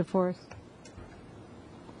 calendar for us.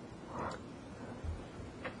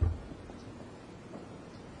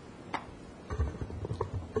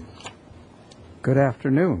 Good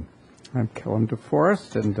afternoon. I'm Kellum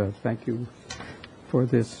DeForest, and thank you for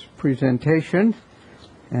this presentation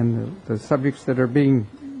and the subjects that are being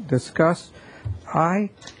discussed. I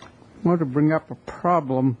want to bring up a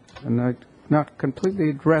problem, and not completely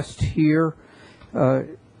addressed here,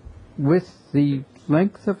 with the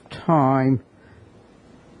length of time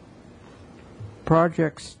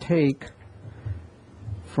projects take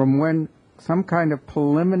from when some kind of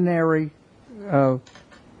preliminary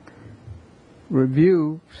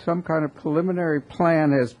review, some kind of preliminary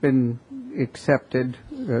plan has been accepted,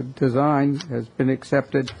 design has been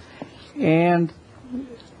accepted, and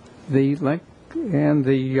the length and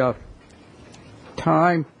the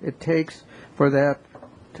time it takes for that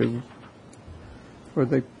for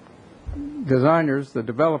the designers, the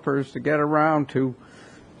developers, to get around to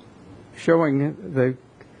showing the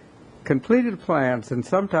completed plans. And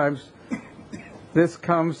sometimes this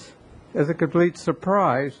comes as a complete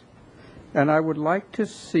surprise, and I would like to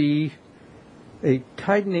see a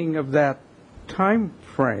tightening of that time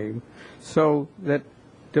frame so that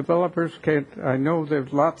developers can't, I know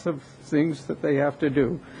there's lots of things that they have to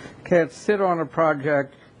do, can't sit on a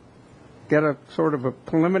project, get a sort of a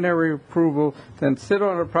preliminary approval, then sit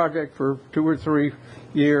on a project for 2 or 3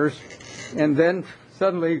 years, and then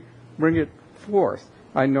suddenly bring it forth.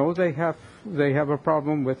 I know they have a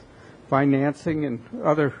problem with financing and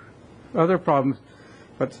other problems,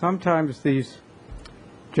 but sometimes these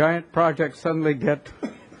giant projects suddenly get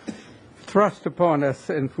thrust upon us,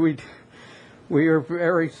 and we are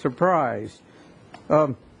very surprised.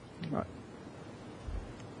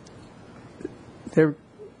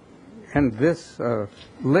 And this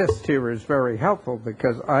list here is very helpful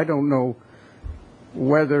because I don't know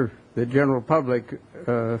whether the general public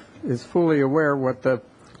is fully aware what the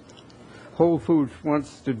Whole Foods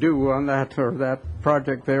wants to do on that or that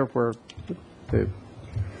project there where the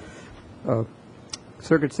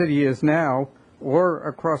Circuit City is now, or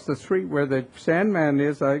across the street where the Sandman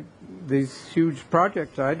is. These huge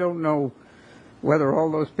projects, I don't know whether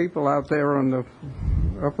all those people out there on the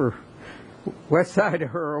upper west side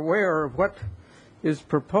are aware of what is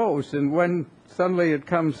proposed, and when suddenly it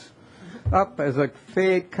comes up as a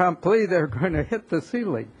fait accompli, they're going to hit the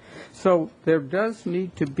ceiling. So there does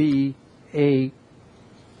need to be a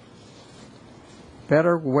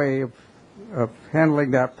better way of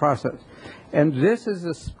handling that process. And this is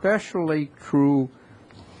especially true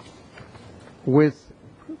with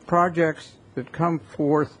projects that come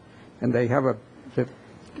forth and they have the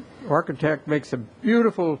architect makes a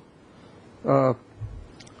beautiful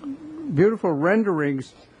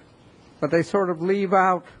renderings, but they sort of leave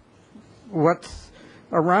out what's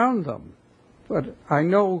around them. But I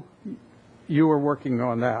know you are working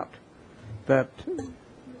on that. But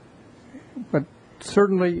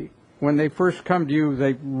certainly when they first come to you,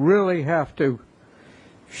 they really have to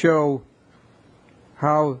show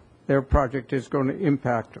how their project is going to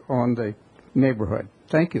impact on the neighborhood.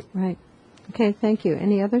 Thank you. Right. Okay, thank you.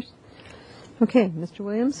 Any others? Okay, Mr.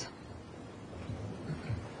 Williams?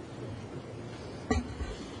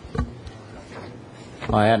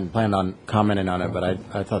 Well, I hadn't planned on commenting on it, but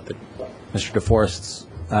I thought that Mr. DeForest's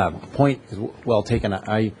point is well taken.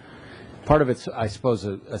 Part of it's, I suppose,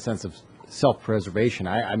 a sense of self-preservation.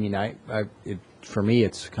 For me,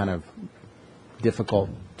 it's kind of difficult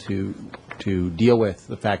to deal with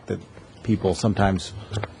the fact that people sometimes,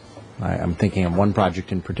 I'm thinking of one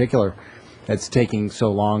project in particular, that's taking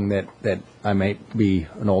so long that I might be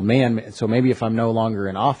an old man. So maybe if I'm no longer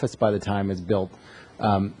in office by the time it's built,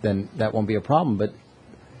 then that won't be a problem. But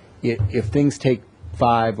if things take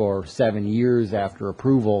 5 or 7 years after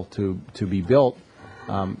approval to be built,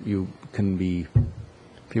 you can be,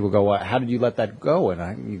 people go, well, how did you let that go?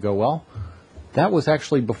 And you go, well, that was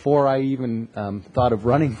actually before I even thought of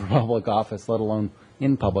running for public office, let alone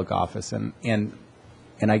in public office. And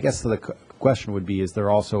I guess the question would be, is there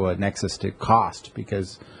also a nexus to cost?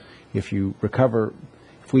 Because if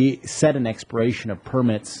we set an expiration of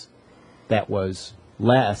permits that was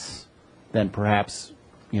less than perhaps,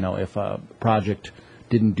 if a project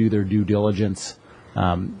didn't do their due diligence,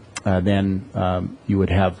 then you would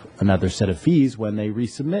have another set of fees when they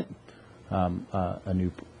resubmit a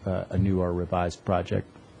new or revised project.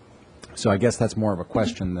 So I guess that's more of a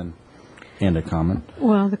question and a comment.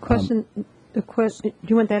 Well, the question, do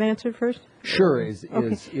you want that answered first? Sure.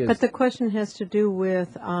 But the question has to do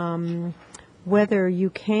with whether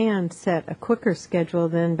you can set a quicker schedule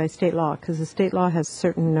than by state law, because the state law has a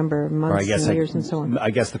certain number of months and years and so on.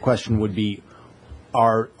 I guess the question would be,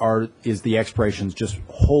 is the expirations just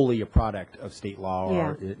wholly a product of state law,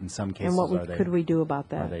 or in some cases and what could we do about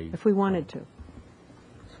that if we wanted to?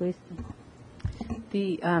 Sweet.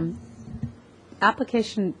 The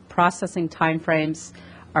application processing timeframes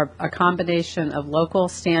are a combination of local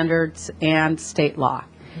standards and state law.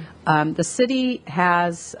 The city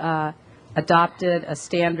has adopted a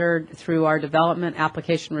standard through our development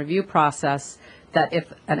application review process that if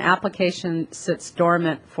an application sits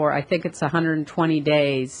dormant for, I think it's 120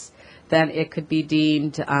 days, then it could be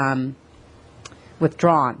deemed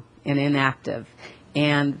withdrawn and inactive,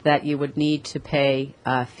 and that you would need to pay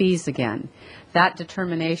fees again. That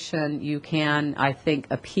determination you can, I think,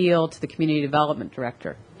 appeal to the community development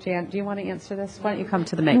director. Jan, do you want to answer this? Why don't you come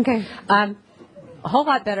to the mic? Okay. A whole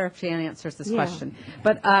lot better if Jan answers this question.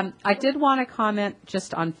 But I did want to comment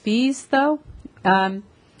just on fees, though. Well,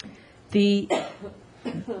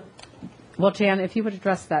 Jan, if you would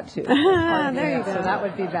address that too. There you go. So that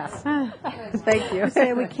would be best. Thank you.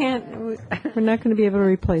 Say we're not going to be able to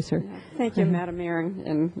replace her. Thank you, Madam Mayor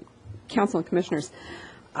and Council and Commissioners.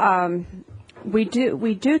 We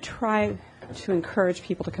do try to encourage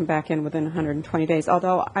people to come back in within 120 days,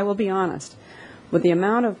 although I will be honest, with the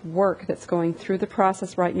amount of work that's going through the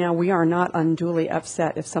process right now, we are not unduly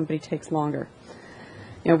upset if somebody takes longer.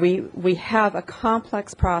 We have a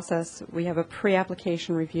complex process. We have a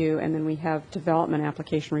pre-application review, and then we have development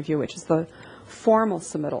application review, which is the formal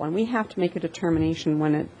submittal. And we have to make a determination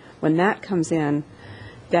when that comes in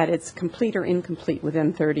that it's complete or incomplete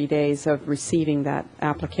within 30 days of receiving that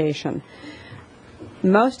application.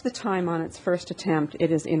 Most of the time on its first attempt,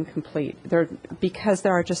 it is incomplete because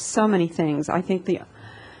there are just so many things. I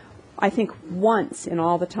think once in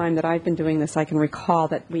all the time that I've been doing this, I can recall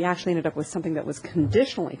that we actually ended up with something that was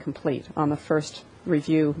conditionally complete on the first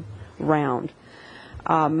review round.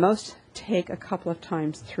 Most take a couple of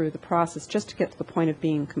times through the process just to get to the point of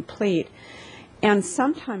being complete. And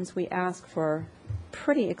sometimes we ask for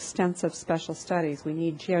pretty extensive special studies. We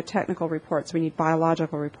need geotechnical reports. We need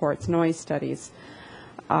biological reports, noise studies,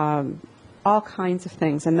 all kinds of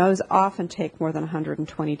things, and those often take more than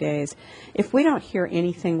 120 days. If we don't hear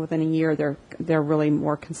anything within a year, they're really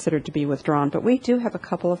more considered to be withdrawn. But we do have a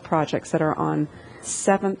couple of projects that are on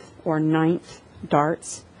 7th or 9th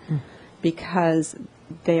darts, because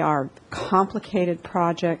they are complicated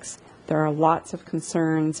projects. There are lots of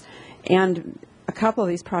concerns, and a couple of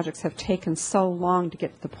these projects have taken so long to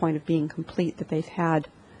get to the point of being complete that they've had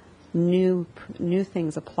new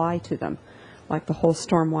things apply to them, like the whole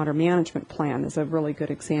stormwater management plan is a really good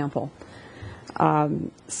example.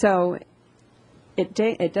 So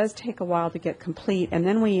it does take a while to get complete, and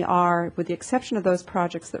then we are, with the exception of those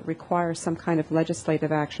projects that require some kind of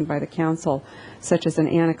legislative action by the council, such as an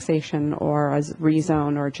annexation or a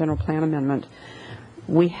rezone or a general plan amendment,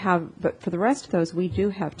 we have, but for the rest of those, we do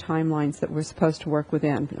have timelines that we're supposed to work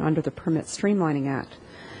within under the Permit Streamlining Act.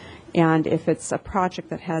 And if it's a project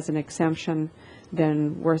that has an exemption,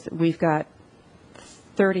 then we've got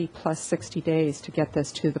 30 plus 60 days to get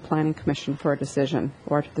this to the Planning Commission for a decision,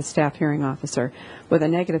 or to the staff hearing officer. With a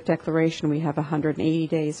negative declaration, we have 180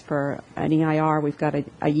 days for an EIR. We've got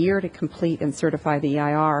a year to complete and certify the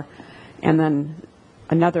EIR, and then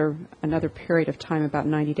another period of time, about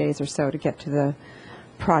 90 days or so, to get to the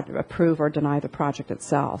approve or deny the project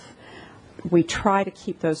itself. We try to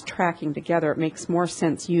keep those tracking together. It makes more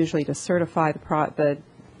sense usually to certify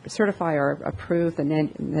certify or approve the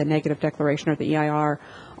negative declaration or the EIR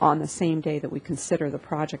on the same day that we consider the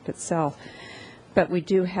project itself. But we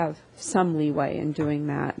do have some leeway in doing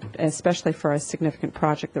that, especially for a significant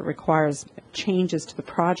project that requires changes to the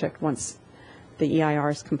project once the EIR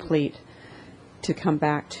is complete, to come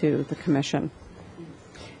back to the commission.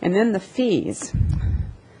 And then the fees.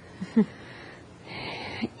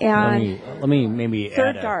 And let me maybe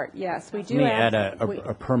third add dart, yes, we do Let me add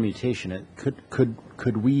a permutation.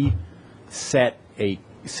 Could we set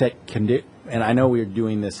and I know we're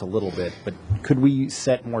doing this a little bit, but could we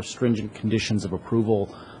set more stringent conditions of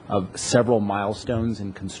approval of several milestones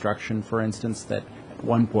in construction, for instance, that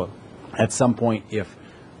at some point, if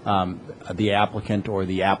the applicant or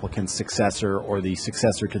the applicant's successor or the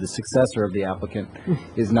successor to the successor of the applicant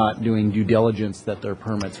is not doing due diligence, that their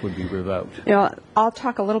permits would be revoked? You know, I'll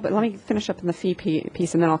talk a little bit. Let me finish up in the fee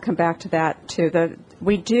piece, and then I'll come back to that too.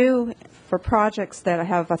 We do, for projects that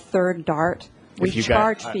have a third dart, we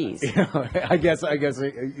charge fees. I guess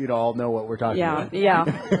all know what we're talking about.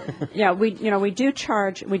 Yeah. We do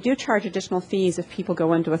charge additional fees if people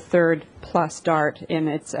go into a third plus dart, and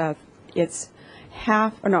it's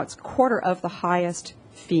quarter of the highest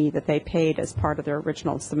fee that they paid as part of their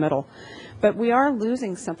original submittal. But we are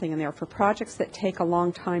losing something in there. For projects that take a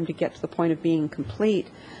long time to get to the point of being complete,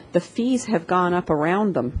 the fees have gone up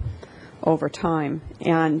around them over time,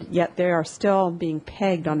 and yet they are still being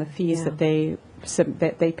pegged on the fees that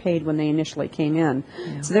they paid when they initially came in.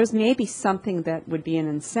 Yeah. So there's maybe something that would be an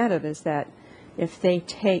incentive, is that if they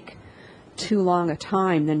take too long a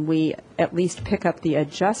time, then we at least pick up the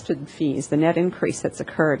adjusted fees, the net increase that's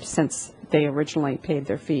occurred since they originally paid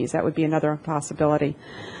their fees. That would be another possibility.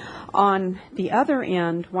 On the other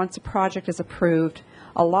end, once a project is approved,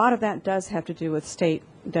 a lot of that does have to do with state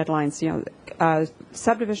deadlines.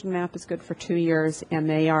 Subdivision map is good for 2 years, and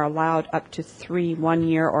they are allowed up to 3 1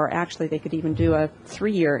 year, or actually they could even do a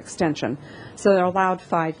 3-year extension. So they're allowed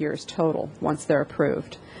 5 years total once they're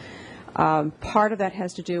approved. Part of that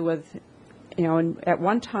has to do with, at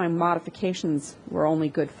one time modifications were only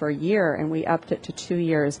good for a year, and we upped it to 2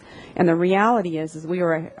 years. And the reality is we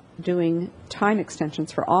were doing time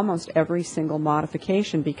extensions for almost every single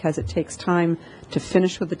modification, because it takes time to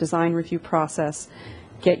finish with the design review process,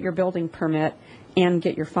 get your building permit, and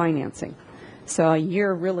get your financing. So a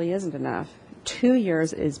year really isn't enough. 2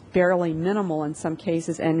 years is barely minimal in some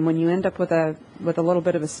cases, and when you end up with a little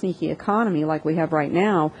bit of a sneaky economy like we have right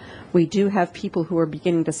now, we do have people who are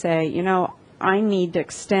beginning to say, I need to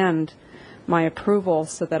extend my approval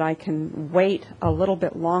so that I can wait a little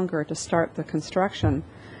bit longer to start the construction,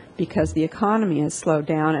 because the economy has slowed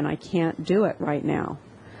down and I can't do it right now.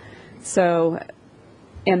 So,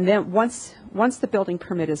 and then once the building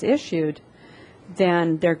permit is issued,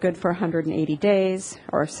 then they're good for 180 days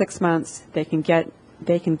or 6 months. They can get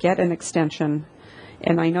an extension,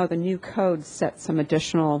 and I know the new code sets some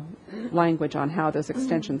additional language on how those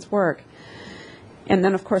extensions work. And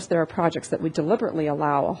then, of course, there are projects that we deliberately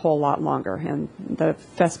allow a whole lot longer, and the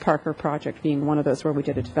Fess Parker project being one of those, where we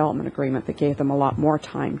did a development agreement that gave them a lot more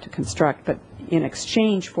time to construct, but in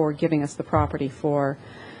exchange for giving us the property for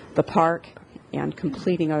the park and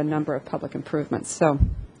completing a number of public improvements. So,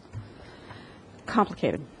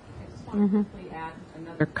 complicated. I just want to quickly add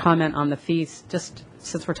another comment on the fees, just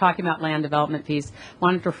since we're talking about land development fees.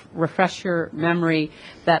 Wanted to refresh your memory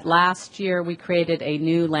that last year we created a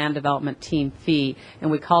new land development team fee, and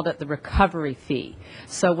we called it the recovery fee.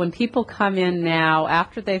 So when people come in now,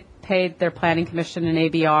 after they've paid their planning commission and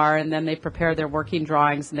ABR, and then they prepare their working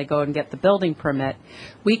drawings and they go and get the building permit,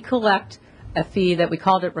 we collect a fee that we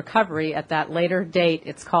called it recovery. At that later date,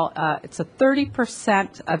 it's called it's a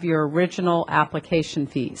 30% of your original application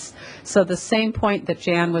fees. So the same point that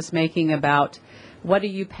Jan was making about what are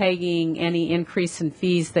you paying any increase in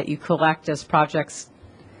fees that you collect as projects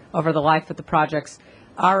over the life of the projects.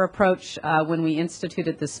 Our approach when we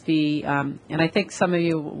instituted this fee, and I think some of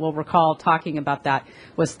you will recall talking about that,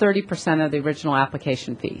 was 30% of the original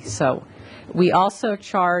application fee. So we also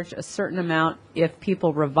charge a certain amount if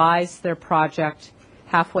people revise their project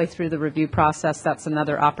halfway through the review process. That's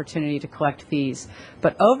another opportunity to collect fees.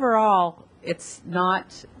 But overall, it's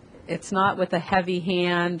not with a heavy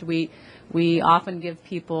hand. We often give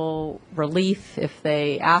people relief if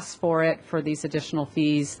they ask for it for these additional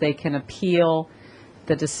fees. They can appeal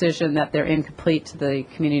the decision that they're incomplete to the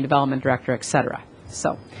community development director, et cetera.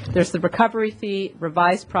 So there's the recovery fee,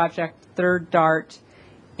 revised project, third DART,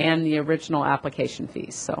 and the original application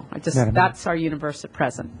fees. So that's our universe at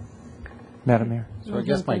present. Madam Mayor. So I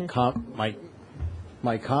guess my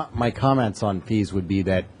comments on fees would be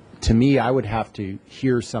that, to me, I would have to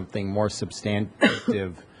hear something more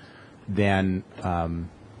substantive than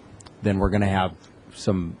we're going to have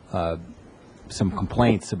some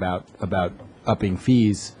complaints about upping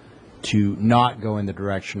fees to not go in the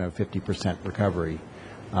direction of 50% recovery.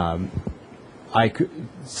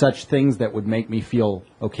 Such things that would make me feel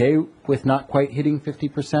okay with not quite hitting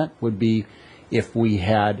 50% would be if we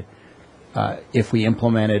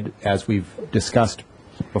implemented, as we've discussed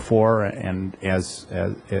before, and as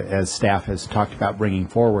staff has talked about bringing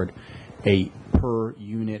forward, a per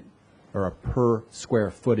unit or a per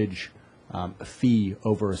square footage fee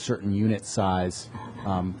over a certain unit size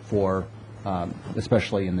for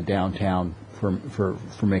especially in the downtown for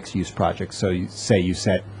mixed use projects. So you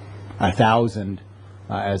set 1,000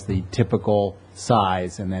 as the typical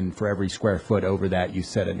size, and then for every square foot over that, you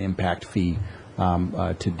set an impact fee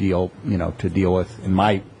to deal with.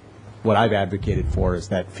 What I've advocated for is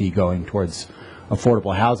that fee going towards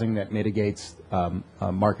affordable housing that mitigates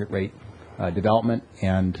market rate development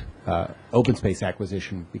and open space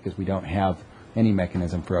acquisition, because we don't have any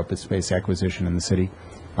mechanism for open space acquisition in the city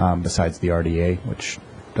besides the RDA, which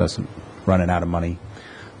doesn't run out of money.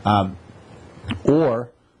 Or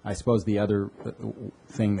I suppose the other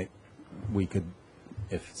thing that we could,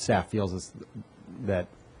 if staff feels, is that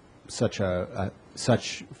such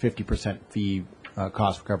 50% fee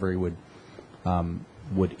cost recovery would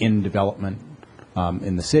end development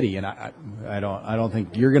in the city, and I don't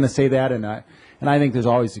think you're going to say that, and I think there's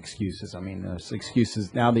always excuses. I mean, there's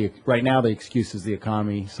excuses now. Right now the excuse is the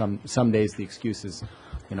economy. Some days the excuse is,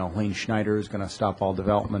 Lane Schneider is going to stop all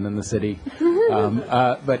development in the city.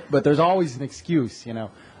 But there's always an excuse, and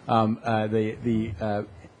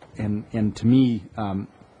to me,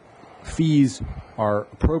 fees are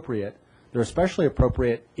appropriate. They're especially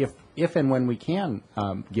appropriate if and when we can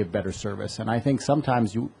give better service. And I think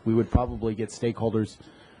sometimes we would probably get stakeholders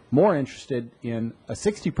more interested in a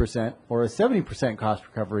 60% or a 70% cost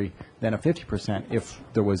recovery than a 50% if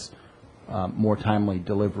there was more timely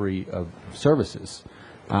delivery of services.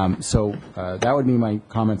 So that would be my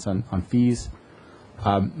comments on fees.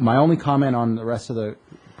 My only comment on the rest of the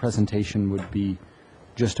presentation would be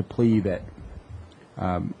just a plea that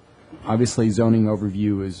obviously zoning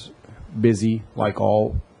overview is busy, like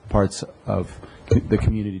all parts of the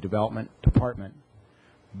community development department,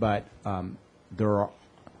 but there are,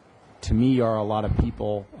 to me, are a lot of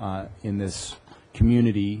people in this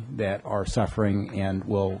community that are suffering and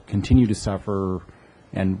will continue to suffer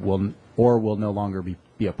and will no longer be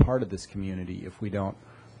a part of this community if we don't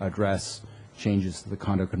address changes to the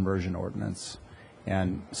condo conversion ordinance.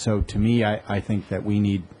 And so to me, I think that we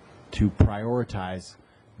need to prioritize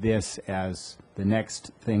this as the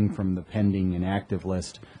next thing from the pending and active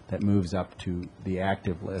list that moves up to the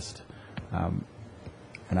active list. And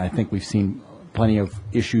I think we've seen plenty of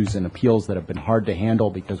issues and appeals that have been hard to handle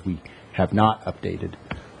because we have not updated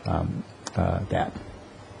that.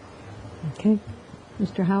 Okay.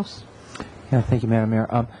 Mr. House? Yeah, thank you, Madam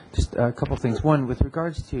Mayor. Just a couple of things. One, with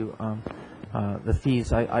regards to the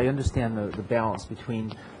fees, I understand the balance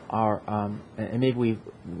between our, and maybe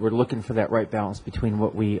we're looking for that right balance between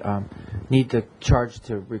what we need to charge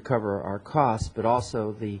to recover our costs, but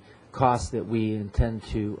also the costs that we intend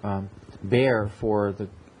to bear for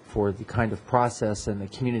for the kind of process and the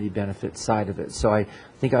community benefit side of it. So I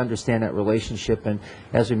think I understand that relationship, and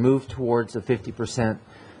as we move towards a 50%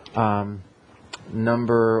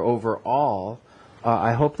 number overall,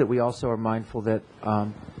 I hope that we also are mindful that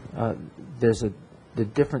the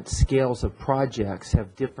different scales of projects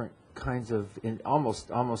have different kinds of, almost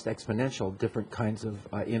exponential, different kinds of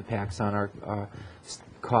impacts on our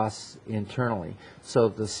costs internally. So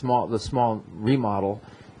the small remodel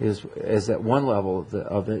is at one level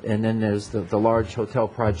of it, and then there's the large hotel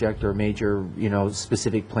project or major,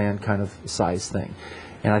 specific plan kind of size thing.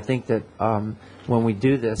 And I think that when we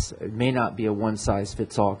do this, it may not be a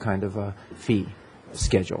one-size-fits-all kind of a fee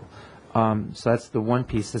schedule. So that's the one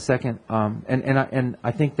piece. The second, and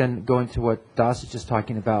I think then going to what Das is just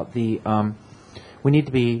talking about, we need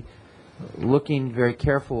to be looking very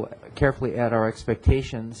carefully at our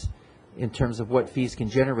expectations in terms of what fees can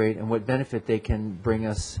generate and what benefit they can bring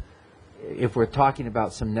us if we're talking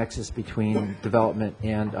about some nexus between development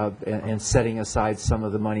and setting aside some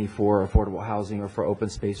of the money for affordable housing or for open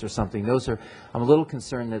space or something. I'm a little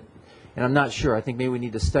concerned that, and I'm not sure, I think maybe we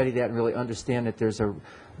need to study that and really understand that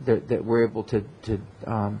that we're able to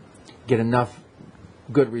get enough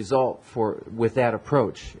good result with that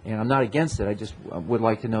approach. And I'm not against it, I just would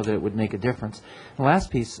like to know that it would make a difference. And the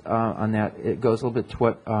last piece on that, it goes a little bit to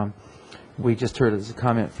what we just heard as a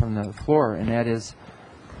comment from the floor, and that is,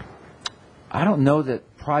 I don't know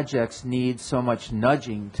that projects need so much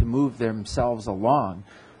nudging to move themselves along.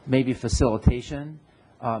 Maybe facilitation,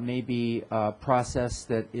 maybe a process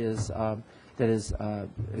that is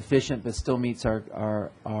efficient but still meets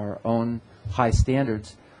our own high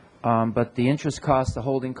standards. But the interest costs, the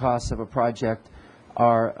holding costs of a project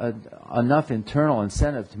are enough internal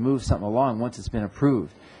incentive to move something along once it's been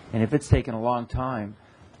approved. And if it's taken a long time,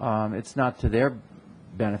 it's not to their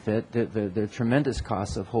benefit, the tremendous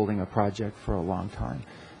costs of holding a project for a long time.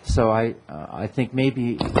 So I think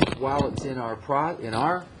maybe while it's in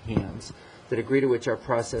our hands, the degree to which our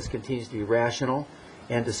process continues to be rational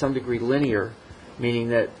and to some degree linear, meaning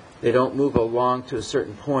that they don't move along to a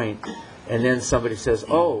certain point and then somebody says,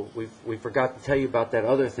 oh, we forgot to tell you about that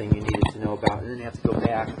other thing you needed to know about, and then you have to go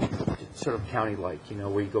back, sort of county-like,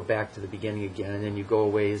 where you go back to the beginning again, and then you go a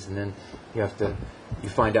ways, and then you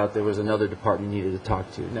find out there was another department you needed to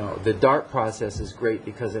talk to. No, the DART process is great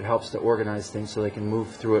because it helps to organize things so they can move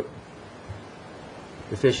through it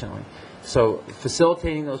efficiently. So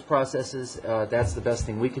facilitating those processes, that's the best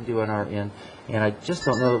thing we can do on our end, and I just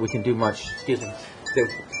don't know that we can do much,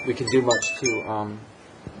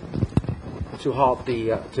 to halt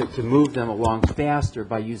to move them along faster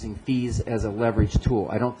by using fees as a leverage tool.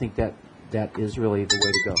 I don't think that is really the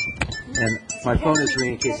way to go. And my phone is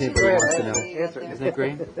ringing in case anybody wants to know. Isn't that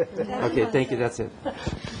great? Okay, thank you. That's it.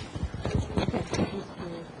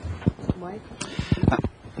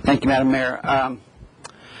 Thank you, Madam Mayor.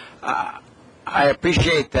 I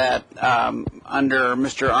appreciate that under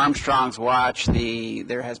Mr. Armstrong's watch,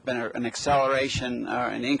 there has been an acceleration,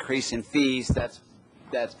 an increase in fees that's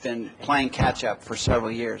been playing catch-up for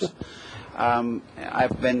several years.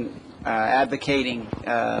 I've been advocating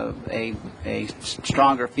a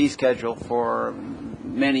stronger fee schedule for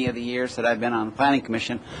many of the years that I've been on the Planning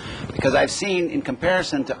Commission, because I've seen, in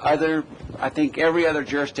comparison to I think every other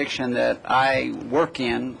jurisdiction that I work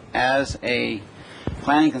in as a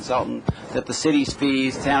planning consultant, that the city's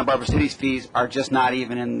fees, Santa Barbara City's fees, are just not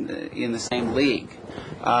even in the same league.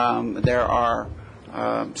 There are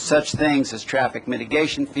such things as traffic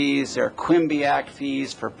mitigation fees, there are Quimby Act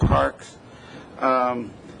fees for parks,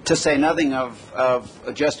 to say nothing of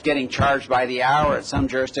just getting charged by the hour at some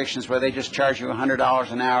jurisdictions where they just charge you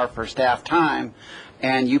 $100 an hour for staff time,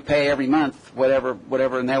 and you pay every month whatever,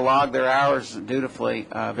 and they log their hours dutifully,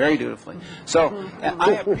 very dutifully. So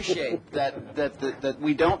I appreciate that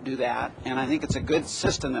we don't do that, and I think it's a good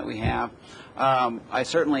system that we have. I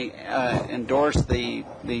certainly endorse the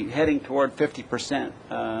heading toward 50%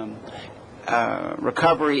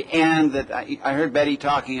 recovery, and that I heard Betty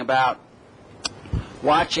talking about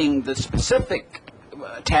watching the specific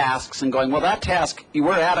tasks and going, well, that task,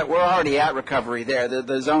 we're already at recovery there,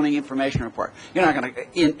 the zoning information report. You're not going to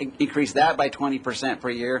increase that by 20% per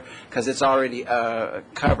year because it's already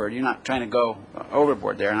covered. You're not trying to go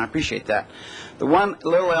overboard there, and I appreciate that. The one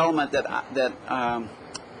little element that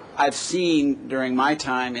I've seen during my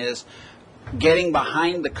time is getting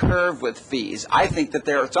behind the curve with fees. I think that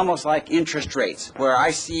it's almost like interest rates, where I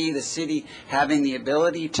see the city having the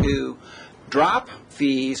ability to drop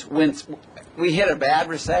fees when we hit a bad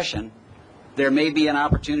recession. There may be an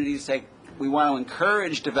opportunity to say, we want to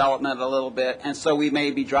encourage development a little bit, and so we may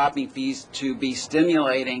be dropping fees to be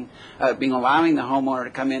stimulating, allowing the homeowner to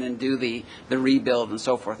come in and do the rebuild and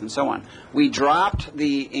so forth and so on. We dropped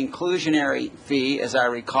the inclusionary fee, as I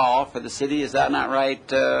recall, for the city. Is that not right?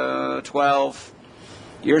 12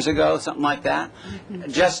 years ago, something like that.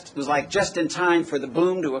 It was like just in time for the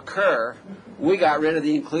boom to occur, we got rid of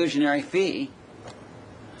the inclusionary fee,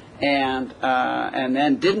 and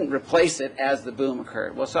then didn't replace it as the boom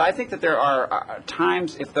occurred. Well, so I think that there are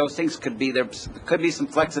times, if those things could be, there could be some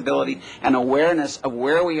flexibility and awareness of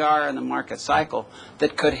where we are in the market cycle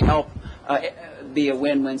that could help be a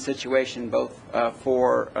win-win situation, both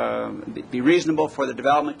be reasonable for the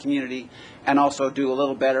development community and also do a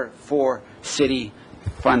little better for city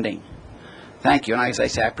funding. Thank you. And as I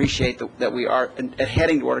say, I appreciate that we are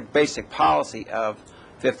heading toward a basic policy of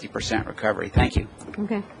 50% recovery. Thank you.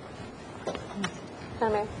 Okay.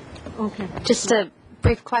 Okay. Just a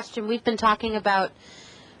brief question. We've been talking about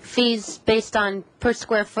fees based on per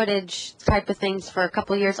square footage type of things for a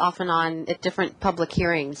couple of years off and on at different public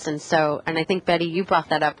hearings. And I think, Betty, you brought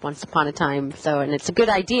that up once upon a time. And it's a good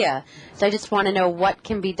idea. So I just want to know what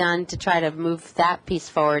can be done to try to move that piece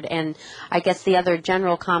forward. And I guess the other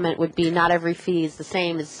general comment would be not every fee is the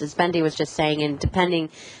same, as Bendy was just saying. And depending,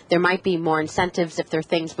 there might be more incentives if there are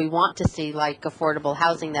things we want to see, like affordable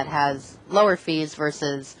housing that has lower fees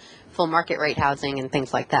versus full market rate housing and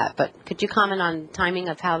things like that. But could you comment on timing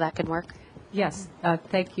of how that could work? Yes,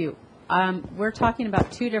 thank you. We're talking about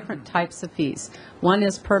two different types of fees. One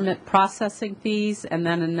is permit processing fees, and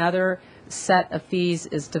then another set of fees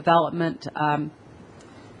is development.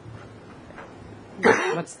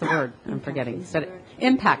 What's the word? I'm forgetting.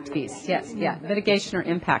 Impact fees. Yes, yeah, mitigation or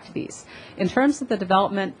impact fees. In terms of the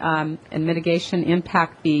development and mitigation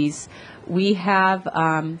impact fees, we have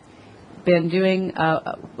been doing,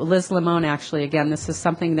 Liz Limon actually, again, this is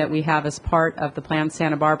something that we have as part of the Plan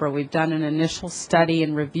Santa Barbara. We've done an initial study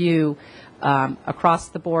and review across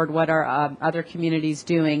the board. What are other communities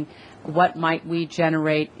doing? What might we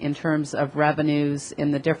generate in terms of revenues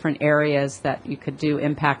in the different areas that you could do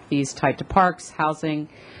impact fees tied to parks, housing,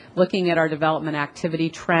 looking at our development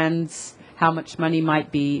activity trends, how much money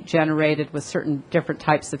might be generated with certain different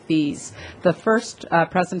types of fees. The first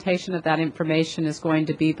presentation of that information is going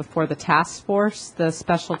to be before the task force, the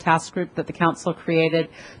special task group that the council created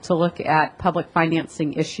to look at public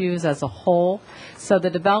financing issues as a whole. So the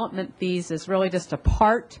development fees is really just a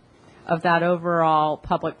part of that overall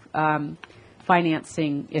public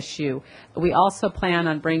financing issue. We also plan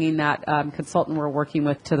on bringing that consultant we're working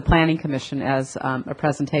with to the Planning Commission as a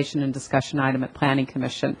presentation and discussion item at Planning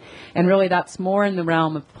Commission. And really that's more in the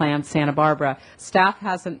realm of Plan Santa Barbara. Staff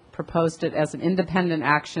hasn't proposed it as an independent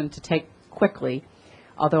action to take quickly,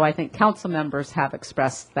 although I think council members have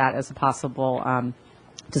expressed that as a possible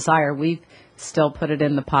desire. We've still put it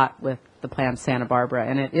in the pot with the Plan Santa Barbara,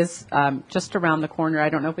 and it is just around the corner. I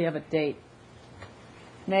don't know if we have a date.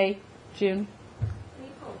 May? June?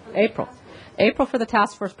 April for the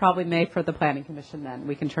task force, probably May for the Planning Commission then.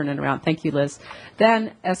 We can turn it around. Thank you, Liz.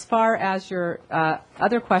 Then as far as your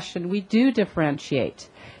other question, we do differentiate.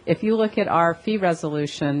 If you look at our fee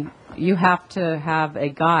resolution, you have to have a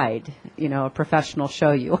guide, a professional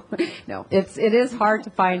show you. No, it is hard to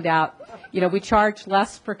find out. We charge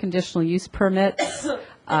less for conditional use permits,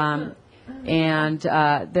 and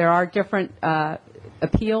there are different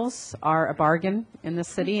appeals are a bargain in the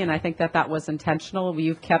city, and I think that was intentional.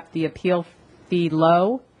 We've kept the appeal fee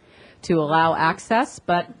low to allow access,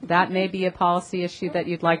 but that may be a policy issue that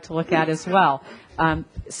you'd like to look at as well.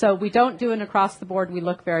 So we don't do an across the board. We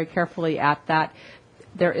look very carefully at that.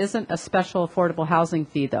 There isn't a special affordable housing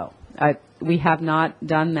fee, though. We have not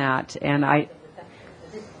done that, and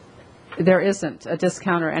there isn't a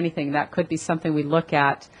discount or anything. That could be something we look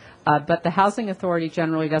at, but the Housing Authority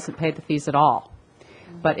generally doesn't pay the fees at all.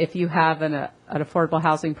 But if you have an affordable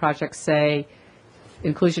housing project, say,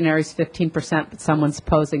 inclusionary is 15%, but someone's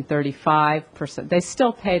proposing 35%, they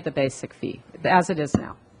still pay the basic fee, as it is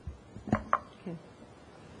now.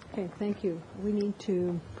 Okay, thank you. We need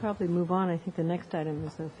to probably move on. I think the next item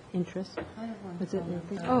is of interest. Was it?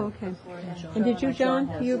 Oh, okay. And did you, John?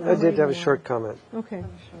 I did have a short comment. Okay.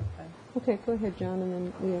 Okay, go ahead, John, and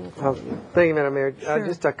then we Thank you, Madam Mayor. Sure.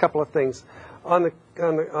 Just a couple of things. On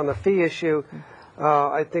the fee issue,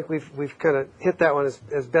 I think we've kind of hit that one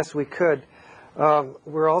as best we could.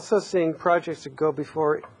 We're also seeing projects that go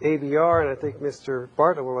before ABR, and I think Mr.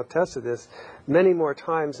 Bartlett will attest to this, many more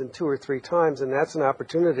times than 2 or 3 times, and that's an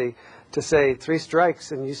opportunity to say 3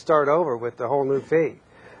 strikes and you start over with the whole new fee.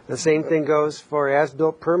 The same thing goes for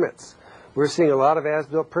as-built permits. We're seeing a lot of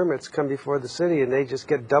as-built permits come before the city, and they just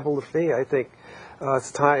get double the fee. I think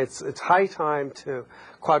It's high time to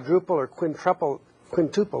quadruple or quintuple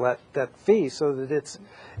that fee so that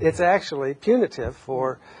it's actually punitive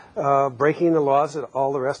for breaking the laws that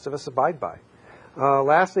all the rest of us abide by.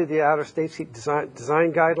 Lastly, the outer state street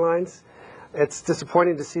design guidelines. It's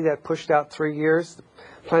disappointing to see that pushed out 3 years. The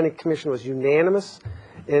Planning Commission was unanimous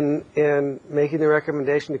in making the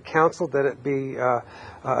recommendation to council that it be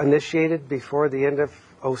initiated before the end of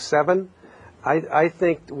 '07. I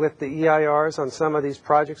think with the EIRs on some of these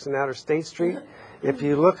projects in Outer State Street, if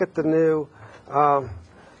you look at the new,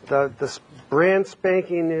 the brand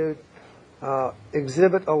spanking new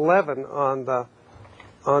Exhibit 11 on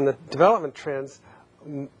the development trends,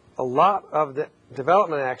 a lot of the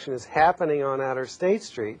development action is happening on Outer State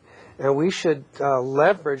Street, and we should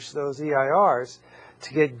leverage those EIRs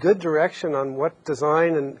to get good direction on what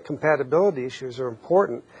design and compatibility issues are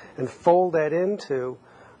important and fold that into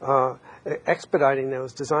expediting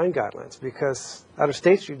those design guidelines, because Outer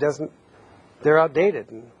State Street they're outdated.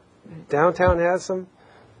 And downtown has them,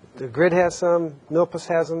 the grid has some, Milpas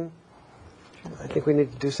has them. I think we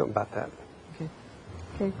need to do something about that.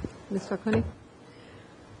 Okay. Ms. Falcone?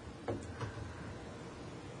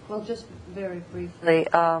 Well, just very briefly,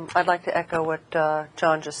 I'd like to echo what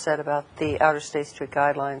John just said about the Outer State Street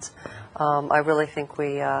guidelines. I really think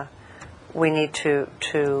we need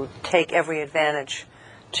to take every advantage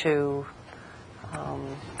to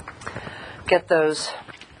get those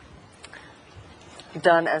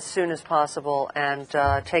done as soon as possible and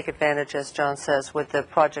take advantage, as John says, with the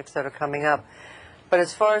projects that are coming up. But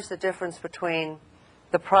as far as the difference between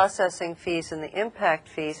the processing fees and the impact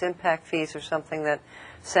fees are something that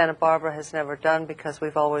Santa Barbara has never done because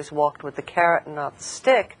we've always walked with the carrot and not the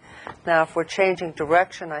stick. Now, if we're changing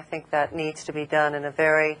direction, I think that needs to be done in a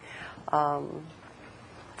very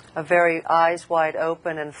eyes wide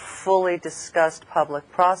open and fully discussed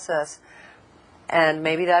public process. And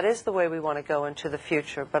maybe that is the way we want to go into the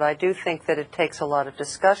future. But I do think that it takes a lot of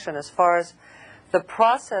discussion. As far as the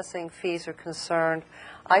processing fees are concerned,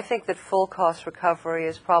 I think that full cost recovery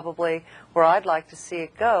is probably where I'd like to see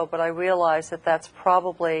it go, but I realize that that's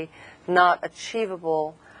probably not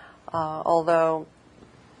achievable, although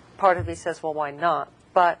part of me says, well, why not?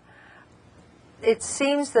 But it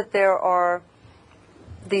seems that there are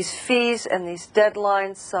these fees and these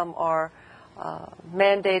deadlines. Some are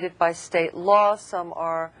mandated by state law, some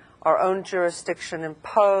are our own jurisdiction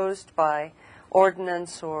imposed by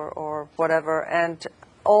ordinance or whatever. And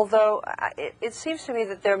although it seems to me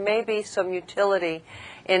that there may be some utility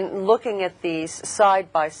in looking at these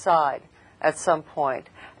side by side at some point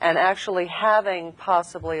and actually having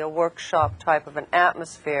possibly a workshop type of an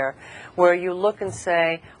atmosphere where you look and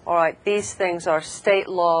say, all right, these things are state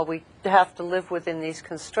law, we have to live within these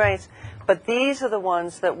constraints, but these are the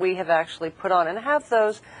ones that we have actually put on, and have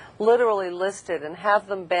those literally listed and have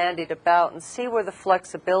them bandied about and see where the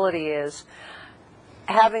flexibility is.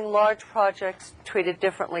 Having large projects treated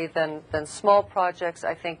differently than small projects,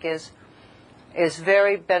 I think, is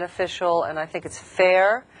very beneficial, and I think it's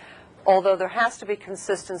fair, although there has to be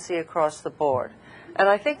consistency across the board. And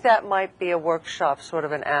I think that might be a workshop, sort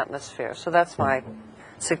of an atmosphere. So that's my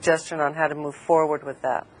suggestion on how to move forward with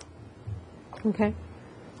that. Okay.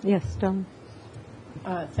 Yes, Dawn.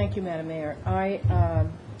 Thank you, Madam Mayor. I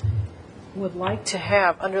would like to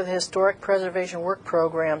have, under the Historic Preservation Work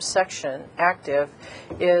Program section, active,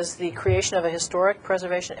 is the creation of a historic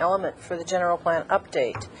preservation element for the general plan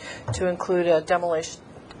update to include a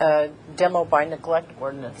demo by neglect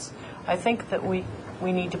ordinance. I think that we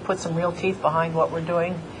need to put some real teeth behind what we're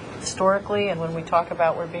doing historically, and when we talk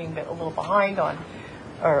about we're being a little behind on,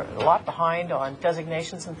 or a lot behind on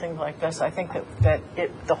designations and things like this, I think that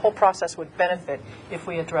the whole process would benefit if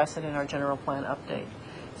we address it in our general plan update.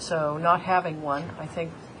 So not having one, I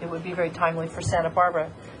think it would be very timely for Santa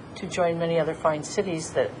Barbara to join many other fine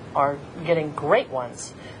cities that are getting great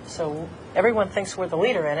ones. So everyone thinks we're the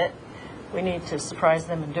leader in it. We need to surprise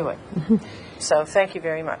them and do it. So thank you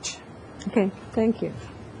very much. Okay, thank you.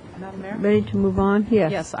 Madam Mayor? Ready to move on?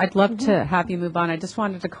 Yes. Yes, I'd love to have you move on. I just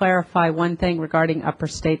wanted to clarify one thing regarding Upper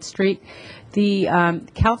State Street. The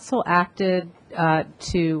council acted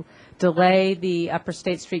to delay the Upper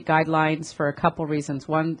State Street guidelines for a couple reasons.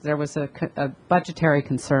 One, there was a budgetary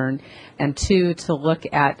concern, and two, to look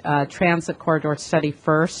at transit corridor study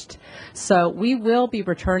first. So we will be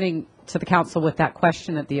returning to the council with that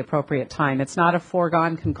question at the appropriate time. It's not a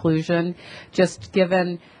foregone conclusion, just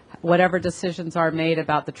given whatever decisions are made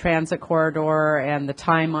about the transit corridor and the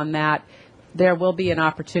time on that, there will be an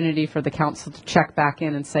opportunity for the council to check back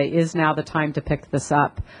in and say, is now the time to pick this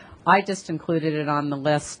up? I just included it on the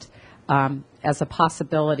list as a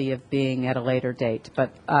possibility of being at a later date.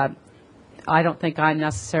 But I don't think I'm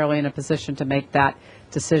necessarily in a position to make that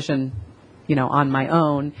decision, on my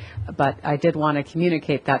own, but I did want to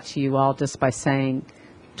communicate that to you all just by saying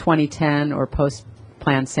 2010 or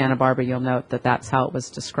post-Plan Santa Barbara. You'll note that that's how it was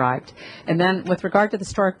described. And then with regard to the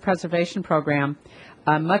Historic Preservation Program,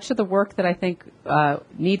 much of the work that I think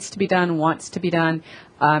needs to be done, wants to be done,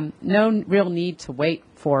 no real need to wait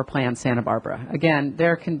for Plan Santa Barbara. Again,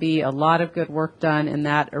 there can be a lot of good work done in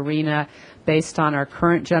that arena based on our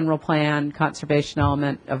current general plan, conservation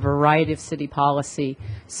element, a variety of city policy.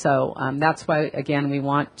 So that's why, again, we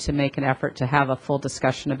want to make an effort to have a full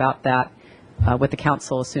discussion about that with the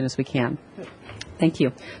council as soon as we can. Thank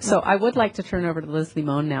you. So I would like to turn over to Liz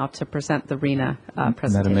Limon now to present the RENA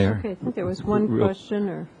presentation. Madam Mayor? Okay, I think there was one question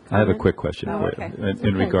or I have a comment. quick question for okay. you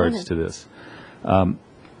in regards to this.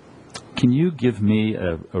 Can you give me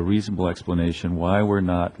a reasonable explanation why we're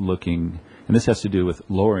not looking, and this has to do with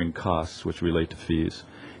lowering costs which relate to fees,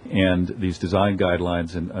 and these design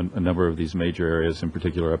guidelines in a number of these major areas, in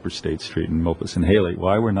particular Upper State Street and Milpas and Haley,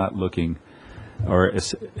 why we're not looking, or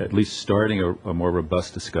at least starting a more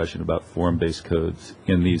robust discussion about form-based codes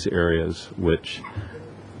in these areas which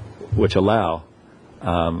allow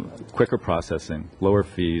quicker processing, lower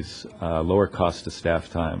fees, lower cost to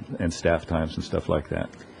staff time and staff times and stuff like that.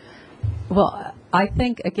 Well, I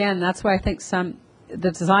think, again, that's why I think the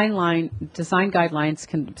design guidelines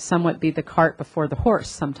can somewhat be the cart before the horse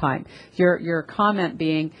sometime. Your comment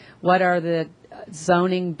being, what are the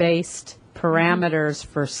zoning-based parameters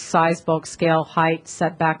for size, bulk, scale, height,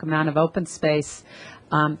 setback, amount of open space?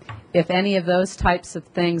 If any of those types of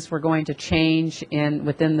things were going to change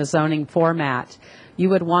within the zoning format, you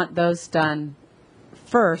would want those done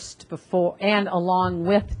first before and along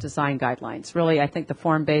with design guidelines. Really, I think the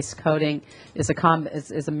form-based coding is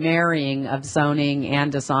a marrying of zoning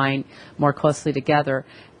and design more closely together.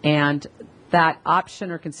 And that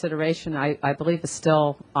option or consideration, I believe, is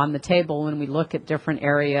still on the table when we look at different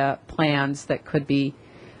area plans that could be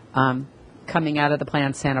coming out of the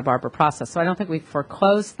Plan Santa Barbara process. So I don't think we've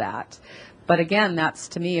foreclosed that. But again, that's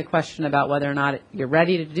to me a question about whether or not you're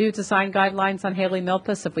ready to do design guidelines on Haley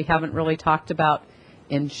Milpas if we haven't really talked about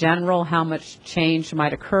in general how much change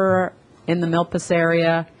might occur in the Milpas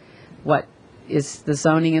area. What is the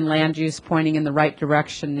zoning and land use pointing in the right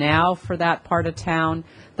direction now for that part of town?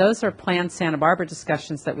 Those are Plan Santa Barbara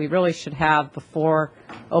discussions that we really should have before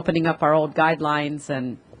opening up our old guidelines,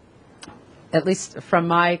 and at least from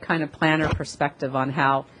my kind of planner perspective on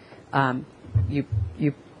how you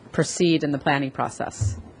proceed in the planning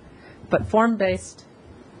process. But form-based,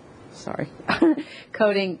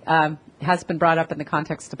 coding has been brought up in the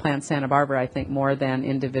context of Plan Santa Barbara, I think, more than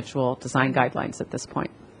individual design guidelines at this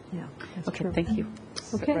point. Yeah. Okay, thank you.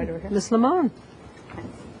 Okay, Right over here. Ms. Limon.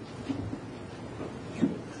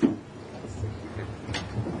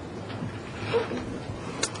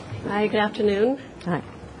 Hi, good afternoon. Hi.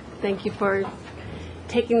 Thank you for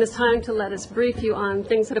taking this time to let us brief you on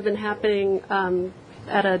things that have been happening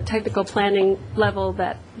at a technical planning level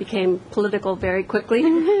that became political very quickly.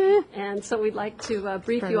 And so we'd like to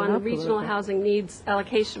brief you on the regional housing needs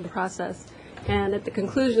allocation process. And at the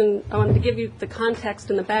conclusion, I wanted to give you the context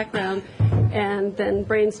and the background and then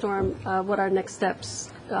brainstorm what our next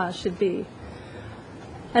steps should be.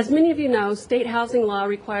 As many of you know, state housing law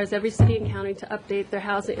requires every city and county to update their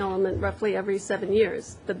housing element roughly every 7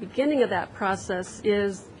 years. The beginning of that process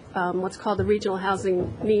is what's called the regional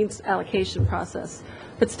housing needs allocation process.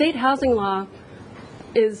 But state housing law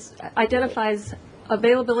identifies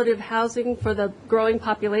availability of housing for the growing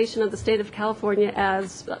population of the state of California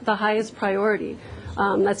as the highest priority.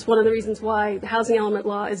 That's one of the reasons why the housing element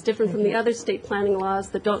law is different from the other state planning laws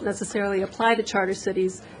that don't necessarily apply to charter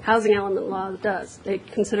cities. Housing element law does. They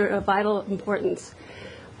consider it of vital importance.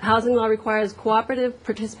 Housing law requires cooperative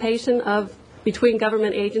participation between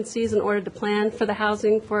government agencies in order to plan for the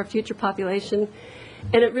housing for a future population.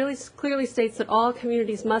 And it really clearly states that all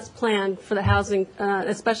communities must plan for the housing,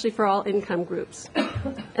 especially for all income groups.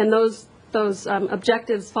 And those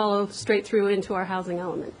objectives follow straight through into our housing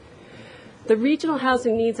element. The regional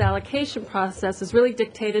housing needs allocation process is really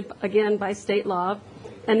dictated, again, by state law.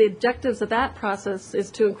 And the objectives of that process is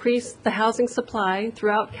to increase the housing supply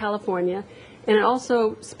throughout California. And it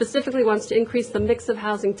also specifically wants to increase the mix of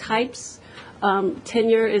housing types.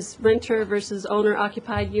 Tenure is renter versus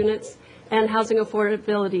owner-occupied units, and housing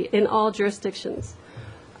affordability in all jurisdictions.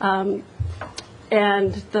 And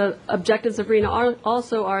the objectives of RENA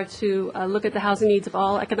also are to look at the housing needs of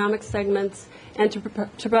all economic segments and to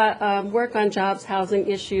work on jobs, housing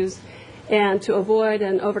issues, and to avoid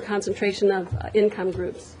an overconcentration of income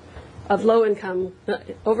groups,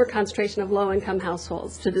 overconcentration of low-income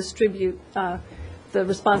households, to distribute the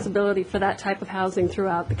responsibility for that type of housing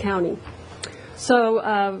throughout the county.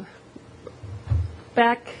 So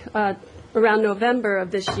back around November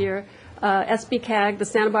of this year, SBCAG, the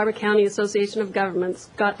Santa Barbara County Association of Governments,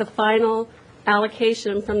 got the final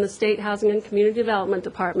allocation from the State Housing and Community Development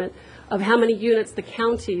Department of how many units the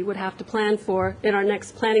county would have to plan for in our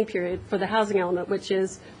next planning period for the housing element, which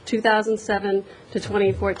is 2007 to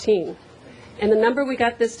 2014. And the number we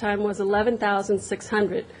got this time was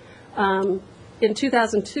 11,600. In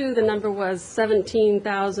 2002, the number was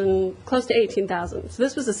 17,000, close to 18,000. So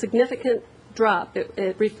this was a significant drop.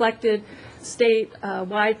 It reflected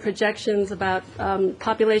state-wide projections about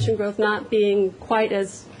population growth not being quite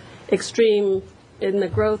as extreme in the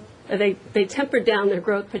growth. They tempered down their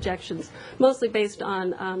growth projections, mostly based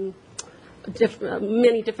on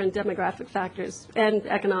many different demographic factors and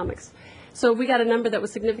economics. So we got a number that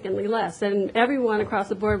was significantly less, and everyone across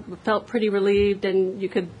the board felt pretty relieved, and you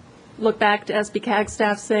could look back to SBCAG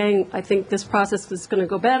staff saying, I think this process is going to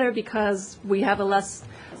go better because we have a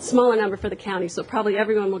smaller number for the county, so probably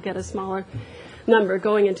everyone will get a smaller number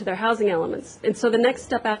going into their housing elements. And so the next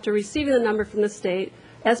step after receiving the number from the state,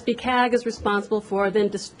 SBCAG is responsible for then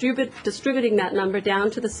distributing that number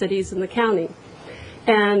down to the cities and the county.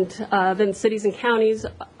 And then cities and counties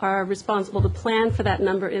are responsible to plan for that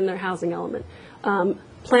number in their housing element.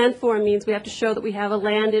 Plan for means we have to show that we have a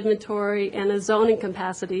land inventory and a zoning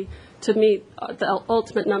capacity to meet the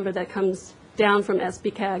ultimate number that comes down from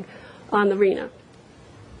SBCAG on the RHNA.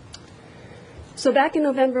 So back in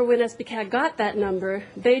November when SBCAG got that number,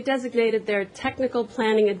 they designated their Technical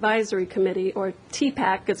Planning Advisory Committee, or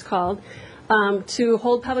TPAC it's called, to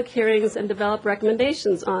hold public hearings and develop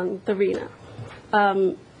recommendations on the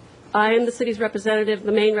RHNA. I am the city's representative,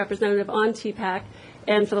 the main representative on TPAC,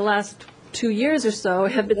 and for the last 2 years or so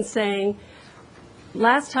have been saying,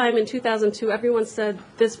 last time in 2002, everyone said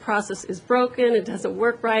this process is broken, it doesn't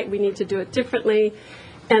work right, we need to do it differently.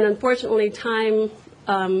 And unfortunately, time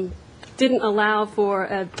didn't allow for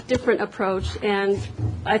a different approach. And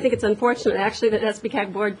I think it's unfortunate, actually, that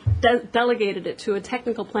SBCAG board delegated it to a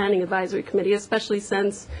technical planning advisory committee, especially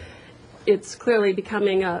since it's clearly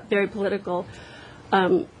becoming a very political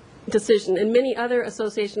decision. And many other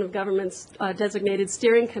association of governments designated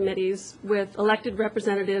steering committees with elected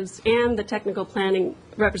representatives and the technical planning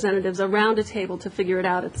representatives around a table to figure it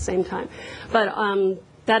out at the same time. But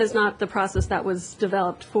that is not the process that was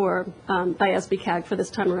developed for by SBCAG for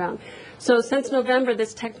this time around. So since November,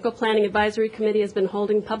 this technical planning advisory committee has been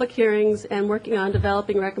holding public hearings and working on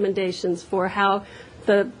developing recommendations for how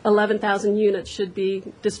the 11,000 units should be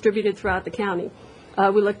distributed throughout the county.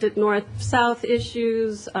 We looked at north-south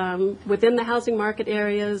issues within the housing market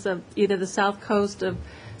areas of either the south coast of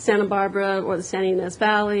Santa Barbara or the Santa Ynez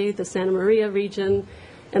Valley, the Santa Maria region,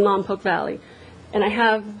 and Lompoc Valley. And I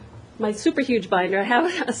have my super huge binder. I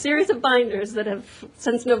have a series of binders that have,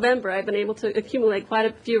 since November, I've been able to accumulate quite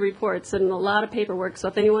a few reports and a lot of paperwork. So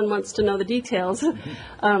if anyone wants to know the details,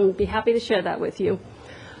 be happy to share that with you.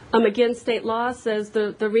 Again, state law says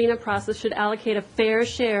the RHNA process should allocate a fair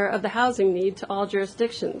share of the housing need to all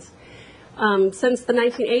jurisdictions. Since the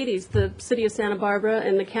 1980s, the city of Santa Barbara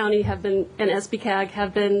and the county have been, and SBCAG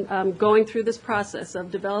have been going through this process of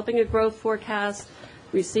developing a growth forecast,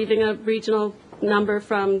 receiving a regional number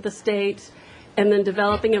from the state, and then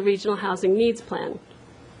developing a regional housing needs plan.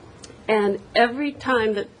 And every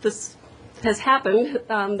time that this has happened,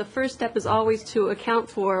 the first step is always to account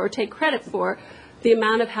for or take credit for the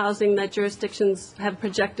amount of housing that jurisdictions have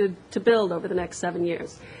projected to build over the next 7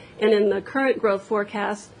 years. And in the current growth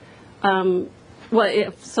forecast, so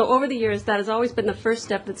over the years, that has always been the first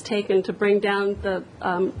step that's taken to bring down the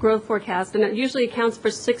growth forecast, and it usually accounts for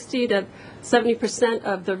 60 to 70%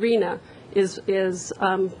 of the RHNA is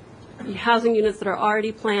housing units that are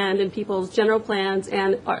already planned in people's general plans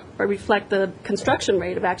and reflect the construction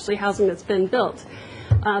rate of actually housing that's been built.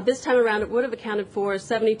 This time around, it would have accounted for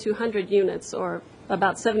 7,200 units, or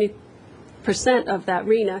about 70% of that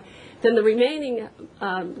RHNA. Then the remaining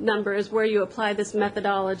number is where you apply this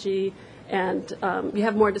methodology, and you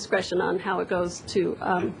have more discretion on how it goes to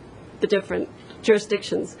the different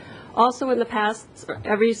jurisdictions. Also in the past,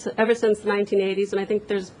 ever since the 1980s, and I think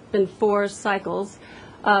there's been 4 cycles,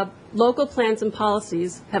 local plans and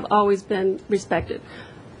policies have always been respected.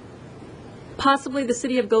 Possibly the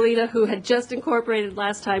city of Goleta, who had just incorporated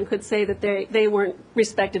last time, could say that they weren't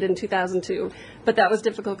respected in 2002, but that was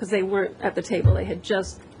difficult because they weren't at the table. They had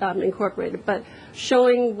just incorporated. But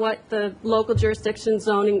showing what the local jurisdiction,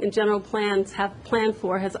 zoning, and general plans have planned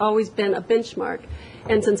for has always been a benchmark.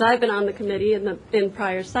 And since I've been on the committee in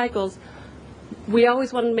prior cycles, we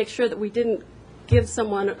always wanted to make sure that we didn't give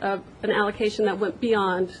someone an allocation that went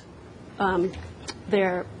beyond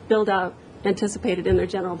their build-out anticipated in their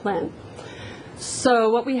general plan. So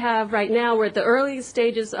what we have right now, we're at the early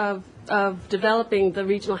stages of developing the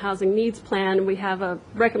Regional Housing Needs Plan. We have a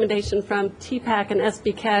recommendation from TPAC and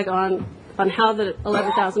SBCAG on how the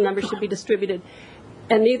 11,000 numbers should be distributed,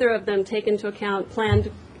 and neither of them take into account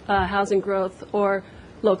planned housing growth or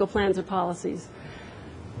local plans or policies.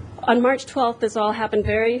 On March 12th, this all happened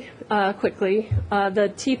very quickly.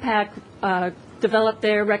 The TPAC developed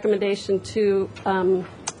their recommendation to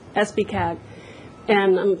SBCAG,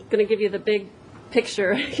 and I'm going to give you the big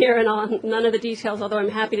picture here and on none of the details, although I'm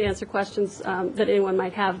happy to answer questions that anyone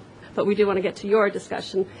might have, but we do want to get to your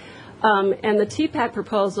discussion. And the TPAC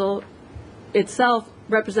proposal itself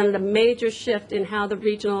represented a major shift in how the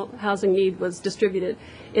regional housing need was distributed.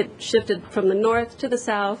 It shifted from the north to the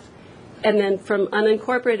south, and then from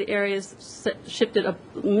unincorporated areas shifted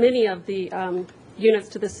many of the units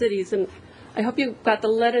to the cities. And I hope you got the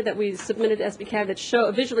letter that we submitted to SBCAG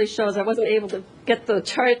that visually shows. I wasn't able to get the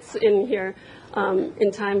charts in here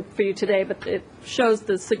in time for you today, but it shows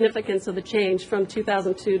the significance of the change from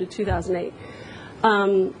 2002 to 2008.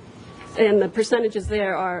 And the percentages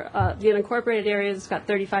there are the unincorporated areas got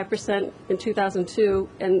 35% in 2002,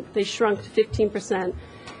 and they shrunk to 15%,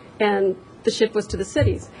 and the shift was to the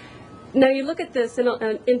cities. Now you look at this,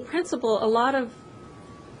 and in principle, a lot of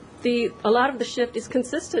the shift is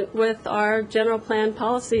consistent with our general plan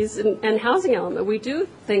policies and housing element. We do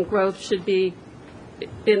think growth should be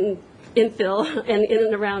in infill and in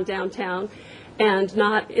and around downtown, and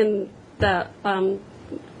not in the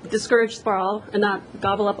discourage sprawl and not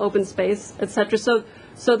gobble up open space, et cetera.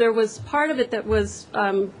 So there was part of it that was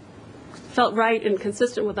felt right and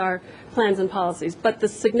consistent with our plans and policies, but the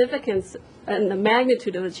significance and the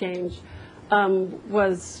magnitude of the change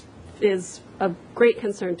is a great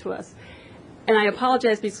concern to us. And I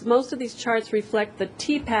apologize because most of these charts reflect the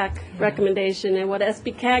TPAC recommendation, and what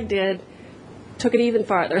SBCAG did took it even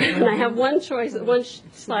farther. And I have one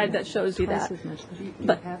slide that shows you that.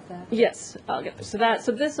 But yes, I'll get there.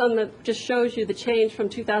 So this just shows you the change from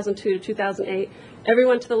 2002 to 2008.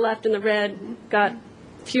 Everyone to the left in the red got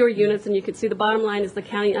fewer units, and you can see the bottom line is the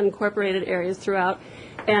county unincorporated areas throughout,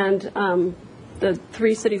 and the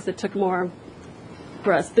three cities that took more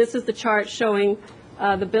for us. This is the chart showing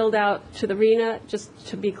the build out to the RHNA. Just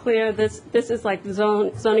to be clear, this is like the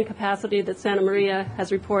zoning capacity that Santa Maria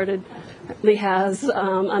has reported. Lee has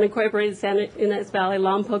unincorporated Santa Ynez Valley,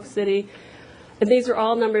 Lompoc City, and these are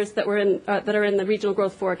all numbers that are in the regional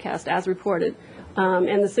growth forecast as reported.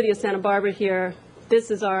 And the city of Santa Barbara here,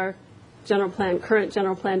 this is our current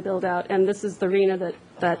general plan build out, and this is the RHNA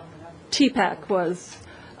that TPAC was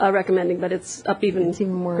recommending, but it's up even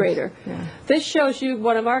greater. Yeah. This shows you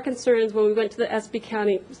one of our concerns when we went to the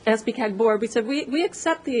SBCAG board. We said we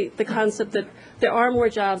accept the concept that there are more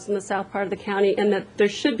jobs in the south part of the county and that there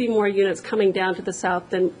should be more units coming down to the south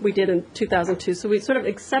than we did in 2002. So we sort of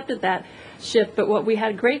accepted that shift, but what we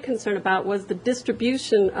had great concern about was the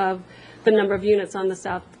distribution of the number of units on the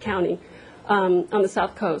south county, on the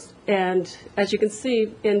south coast. And as you can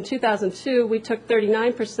see, in 2002, we took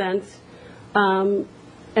 39%,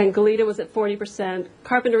 and Goleta was at 40%,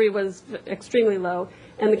 Carpentry was extremely low,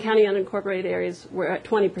 and the county unincorporated areas were at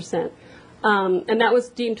 20%. And that was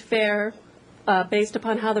deemed fair based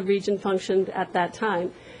upon how the region functioned at that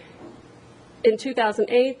time. In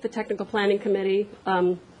 2008, the Technical Planning Committee,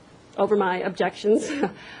 over my objections,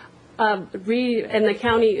 and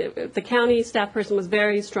the county staff person was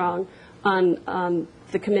very strong on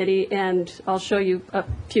the committee, and I'll show you a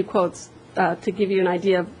few quotes to give you an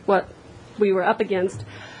idea of what we were up against.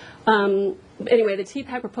 Anyway, the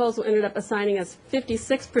TPAC proposal ended up assigning us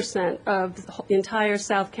 56% of the entire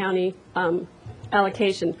South County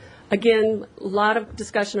allocation. Again, a lot of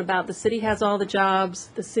discussion about the city has all the jobs,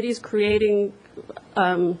 the city's creating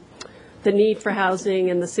the need for housing,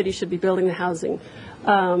 and the city should be building the housing.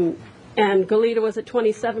 And Goleta was at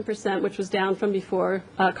 27%, which was down from before.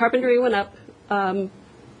 Carpentry went up, and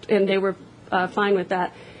they were fine with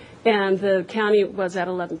that. And the county was at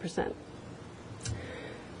 11%.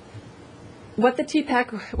 What the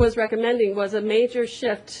TPAC was recommending was a major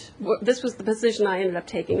shift. This was the position I ended up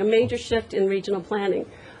taking, a major shift in regional planning.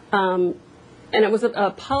 And it was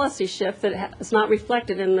a policy shift that is not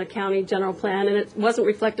reflected in the county general plan, and it wasn't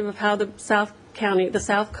reflective of how the South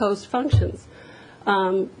Coast functions.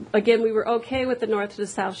 Again, we were okay with the north to the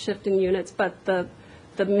south shift in units, but the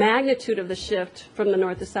magnitude of the shift from the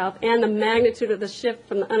north to south and the magnitude of the shift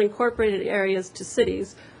from the unincorporated areas to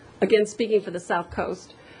cities, again speaking for the South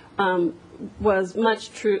Coast, was much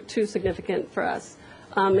too significant for us.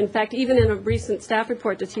 In fact, even in a recent staff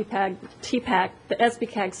report to TPAC, the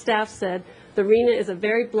SBCAG staff said The RENA is a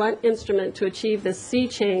very blunt instrument to achieve this sea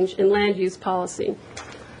change in land use policy.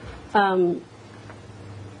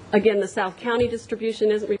 Again, the South County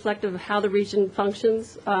distribution isn't reflective of how the region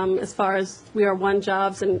functions as far as we are one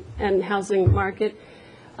jobs and housing market.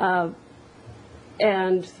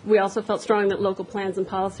 And we also felt strongly that local plans and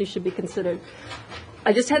policies should be considered.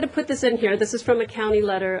 I just had to put this in here. This is from a county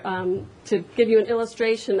letter to give you an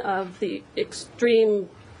illustration of the extreme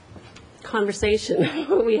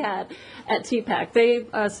conversation we had at TPAC. They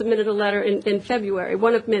submitted a letter in February,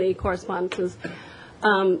 one of many correspondences,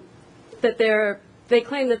 that they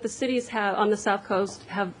claim that the cities on the South Coast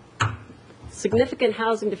have significant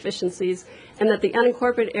housing deficiencies and that the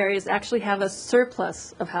unincorporated areas actually have a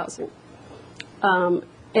surplus of housing.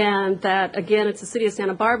 And that, again, it's the city of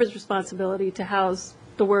Santa Barbara's responsibility to house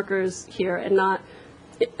the workers here and not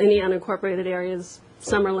any unincorporated areas,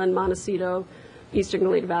 Summerlin, Montecito, Eastern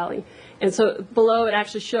Goleta Valley. And so below it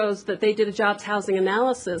actually shows that they did a jobs housing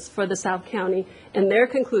analysis for the South County, and their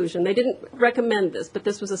conclusion, they didn't recommend this, but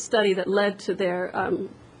this was a study that led to their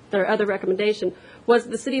other recommendation, was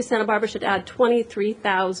the city of Santa Barbara should add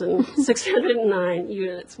 23,609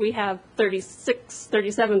 units. We have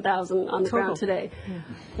 37,000 on the ground today. Yeah.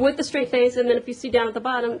 With the straight phase, and then if you see down at the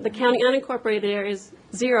bottom, the county unincorporated area is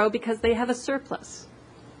 0 because they have a surplus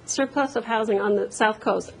of housing on the South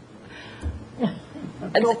Coast.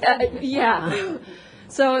 Yeah.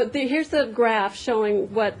 So here's the graph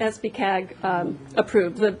showing what SBCAG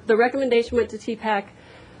approved. The recommendation went to TPAC,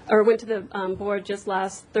 or went to the board just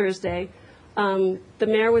last Thursday. The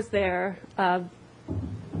mayor was there,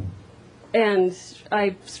 and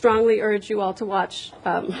I strongly urge you all to watch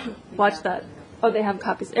that. Oh, they have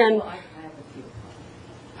copies. And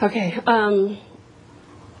okay.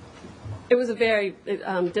 It was a very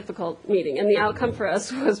difficult meeting, and the outcome for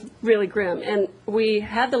us was really grim. And we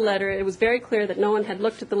had the letter. It was very clear that no one had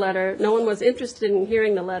looked at the letter. No one was interested in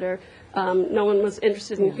hearing the letter. No one was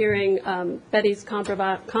interested in hearing Betty's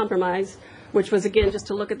compromise, which was, again, just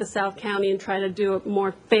to look at the South County and try to do a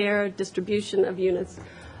more fair distribution of units.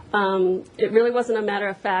 It really wasn't a matter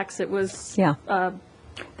of facts. It was... Yeah.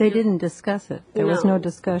 They didn't discuss it. There was no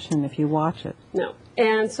discussion if you watch it. No.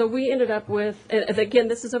 And so we ended up with, again,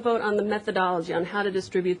 this is a vote on the methodology, on how to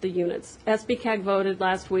distribute the units. SBCAG voted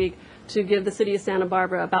last week to give the city of Santa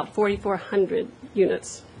Barbara about 4,400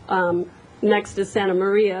 units. Next is Santa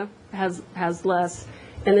Maria, has less.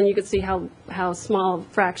 And then you can see how small a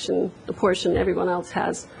fraction, the portion everyone else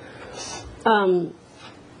has. And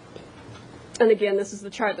again, this is the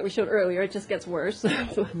chart that we showed earlier. It just gets worse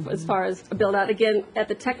as far as a build out. Again, at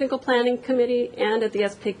the Technical Planning Committee and at the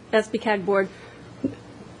SBCAG board,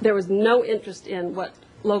 there was no interest in what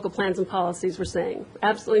local plans and policies were saying.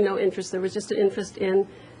 Absolutely no interest. There was just an interest in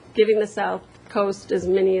giving the South Coast as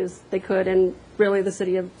many as they could, and really the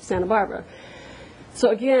city of Santa Barbara. So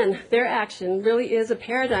again, their action really is a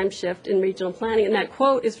paradigm shift in regional planning. And that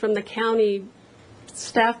quote is from the county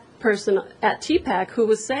staff person at TPAC who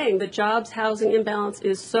was saying the jobs housing imbalance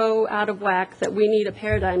is so out of whack that we need a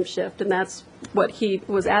paradigm shift, and that's what he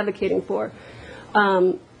was advocating for.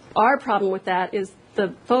 Our problem with that is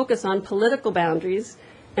the focus on political boundaries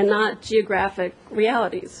and not geographic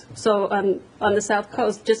realities. So on the South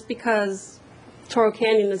Coast, just because Toro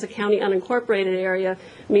Canyon is a county unincorporated area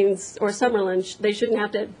means, or Summerlin, they shouldn't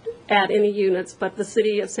have to add any units, but the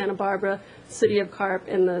city of Santa Barbara, city of Carp,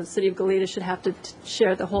 and the city of Goleta should have to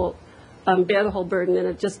share the whole, bear the whole burden, and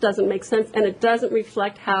it just doesn't make sense, and it doesn't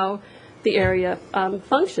reflect how the area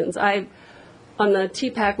functions. On the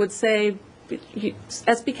TPAC would say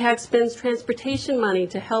SBCAG spends transportation money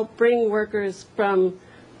to help bring workers from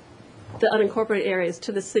the unincorporated areas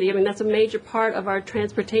to the city. I mean, that's a major part of our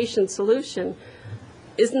transportation solution.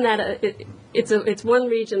 Isn't that it's one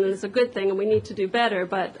region and it's a good thing and we need to do better,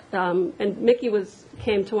 but and Mickey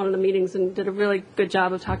came to one of the meetings and did a really good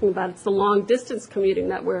job of talking about it's the long distance commuting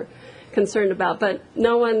that we're concerned about, but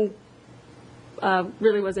no one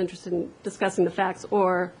really was interested in discussing the facts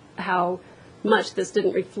or how much this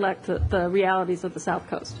didn't reflect the realities of the South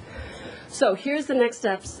Coast. So here's the next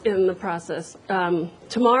steps in the process.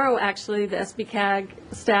 Tomorrow, actually, the SBCAG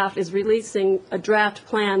staff is releasing a draft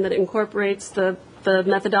plan that incorporates the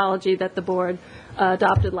methodology that the board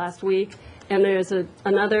adopted last week. And there's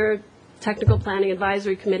another technical planning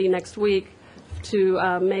advisory committee next week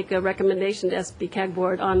to make a recommendation to SBCAG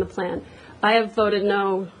board on the plan. I have voted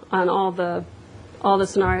no on all the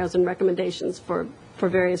scenarios and recommendations for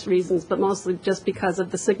various reasons, but mostly just because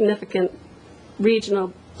of the significant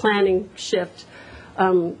regional planning shift,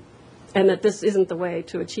 and that this isn't the way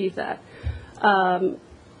to achieve that.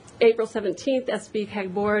 April 17th,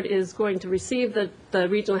 SBCAG board is going to receive the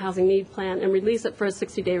regional housing need plan and release it for a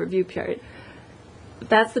 60-day review period.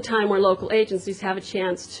 that's the time where local agencies have a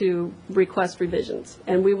chance to request revisions.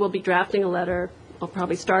 And we will be drafting a letter. I'll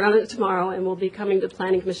probably start on it tomorrow, and we'll be coming to the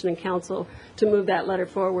Planning Commission and Council to move that letter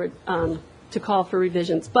forward to call for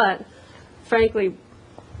revisions. But frankly,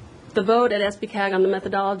 the vote at SBCAG on the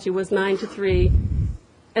methodology was 9-3,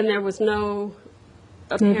 and there was no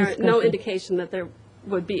indication that there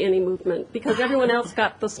would be any movement, because everyone else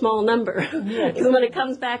got the small number. Because when it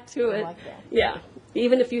comes back to it, yeah,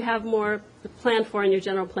 even if you have more planned for in your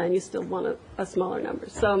general plan, you still want a smaller number.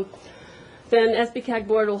 So then SBCAG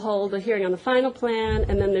board will hold a hearing on the final plan,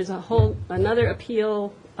 and then there's another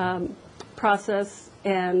appeal process,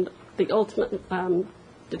 and the ultimate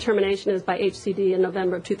determination is by HCD in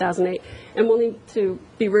November of 2008. And we'll need to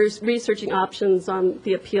be researching options on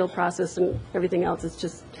the appeal process, and everything else is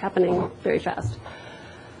just happening very fast.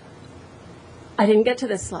 I didn't get to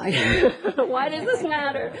this slide. Why does this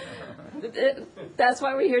matter? That's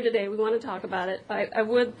why we're here today. We want to talk about it. I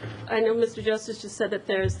know Mr. Justice just said that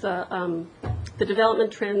there's the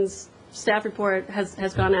development trends staff report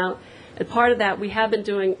has gone out. And part of that, we have been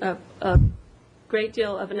doing a great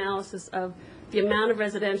deal of analysis of the amount of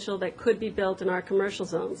residential that could be built in our commercial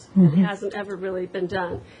zones. It hasn't ever really been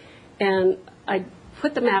done. And I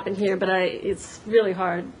put the map in here, but it's really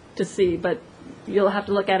hard to see, but you'll have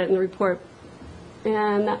to look at it in the report.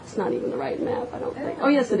 And that's not even the right map, I don't think. Oh,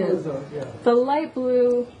 yes, it is. The light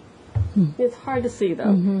blue, it's hard to see,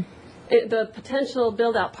 though. The potential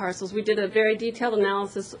build-out parcels, we did a very detailed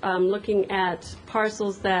analysis looking at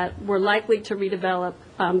parcels that were likely to redevelop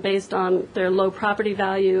based on their low property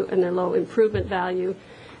value and their low improvement value,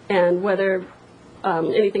 and whether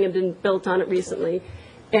anything had been built on it recently.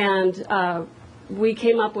 And we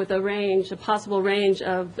came up with a possible range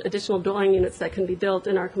of additional dwelling units that can be built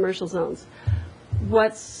in our commercial zones.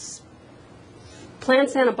 Plan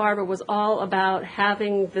Santa Barbara was all about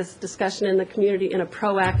having this discussion in the community in a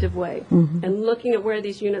proactive way and looking at where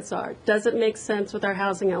these units are. Does it make sense with our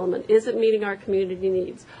housing element? Is it meeting our community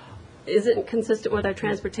needs? Is it consistent with our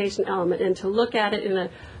transportation element? And to look at it in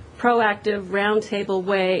a proactive, roundtable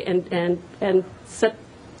way and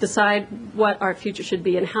decide what our future should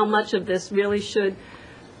be and how much of this really should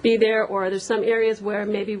be there, or there's some areas where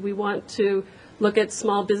maybe we want to look at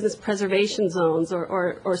small business preservation zones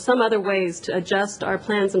or some other ways to adjust our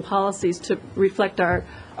plans and policies to reflect our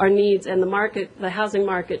needs and the housing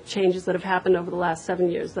market changes that have happened over the last 7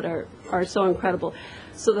 years that are so incredible.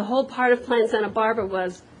 So the whole part of Plan Santa Barbara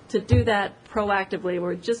was to do that proactively.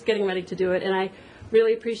 We're just getting ready to do it, and I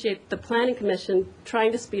really appreciate the Planning Commission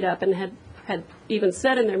trying to speed up and had even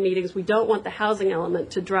said in their meetings, we don't want the housing element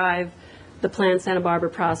to drive the Plan Santa Barbara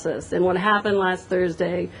process. And what happened last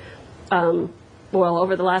Thursday,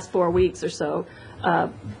 over the last 4 weeks or so,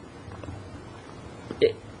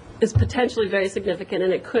 it is potentially very significant,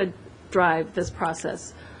 and it could drive this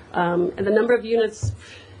process. And the number of units,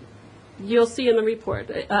 you'll see in the report.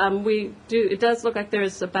 It does look like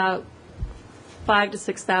there's about 5,000 to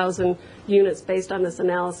 6,000 units based on this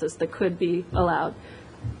analysis that could be allowed,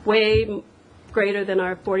 way greater than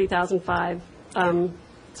our 40,005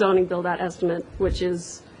 zoning build-out estimate, which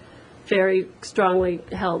is very strongly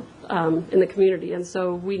held in the community. And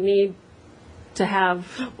so we need to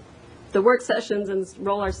have the work sessions and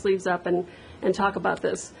roll our sleeves up and talk about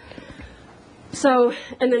this. So,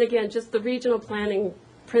 and then again, just the regional planning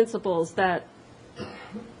principles that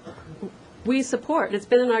we support. It's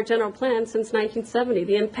been in our general plan since 1970.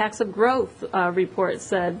 The impacts of growth report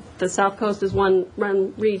said the South Coast is one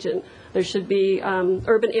region. There should be,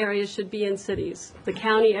 urban areas should be in cities. The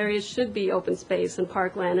county areas should be open space and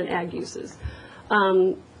parkland and ag uses.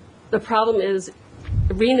 The problem is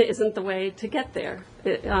RHNA isn't the way to get there.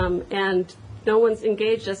 And no one's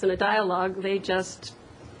engaged us in a dialogue. They just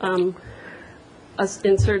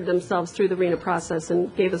inserted themselves through the RHNA process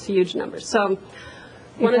and gave us huge numbers. So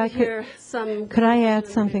wanted to hear some. Could I add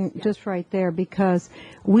something just right there? Because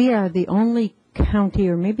we are the only county,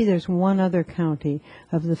 or maybe there's one other county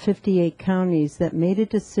of the 58 counties that made a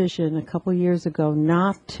decision a couple years ago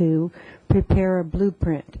not to prepare a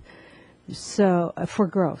blueprint for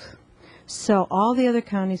growth. So all the other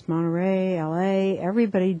counties, Monterey, LA,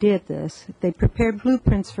 everybody did this. They prepared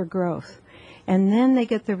blueprints for growth. And then they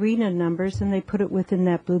get the RHNA numbers and they put it within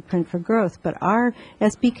that blueprint for growth. But our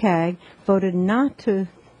SBCAG voted not to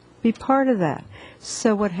be part of that.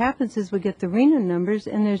 So what happens is we get the RHNA numbers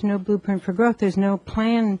and there's no blueprint for growth. There's no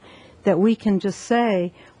plan that we can just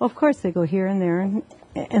say, well, of course they go here and there.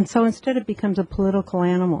 And so instead it becomes a political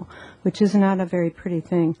animal, which is not a very pretty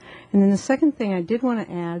thing. And then the second thing I did want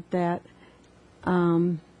to add that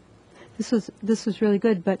this was really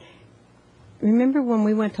good, but remember when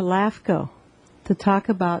we went to LAFCO, to talk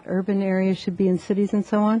about urban areas should be in cities and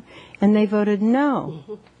so on, and they voted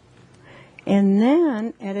no. And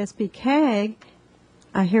then at SBCAG,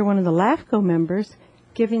 I hear one of the LAFCO members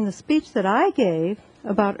giving the speech that I gave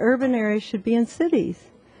about urban areas should be in cities.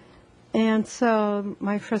 And so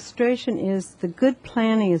my frustration is the good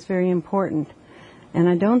planning is very important. And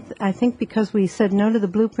I think because we said no to the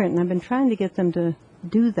blueprint, and I've been trying to get them to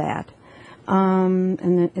do that,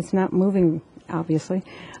 and it's not moving, obviously.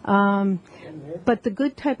 But the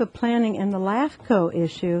good type of planning and the LAFCO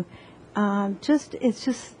issue,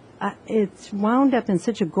 it's wound up in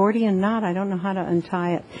such a Gordian knot, I don't know how to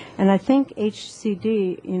untie it. And I think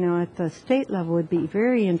HCD, at the state level would be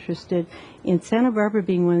very interested in Santa Barbara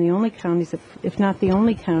being one of the only counties, if not the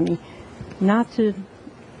only county, not to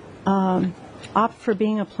opt for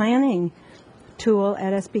being a planning tool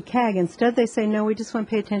at SBCAG. Instead, they say, no, we just want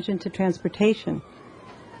to pay attention to transportation,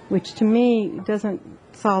 which to me doesn't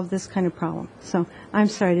solve this kind of problem. So I'm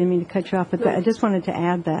sorry, I didn't mean to cut you off, but I just wanted to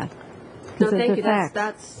add that. No, thank you.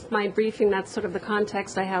 That's my briefing. That's sort of the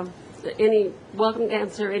context. I have welcome to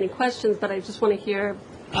answer any questions, but I just want to hear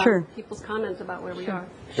people's comments about where we are.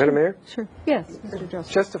 Madam Mayor? Sure. Yes, Mr.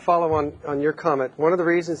 Joseph. Just to follow on your comment, one of the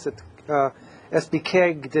reasons that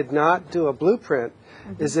SBCAG did not do a blueprint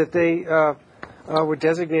is that they were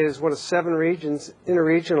designated as one of 7 regions,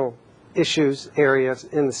 interregional areas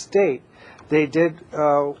in the state. They did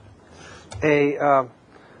a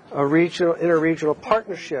interregional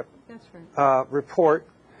partnership report,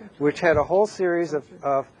 which had a whole series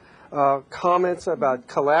of comments about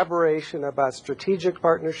collaboration, about strategic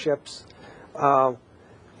partnerships,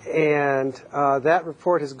 and that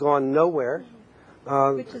report has gone nowhere.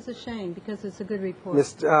 Which is a shame, because it's a good report.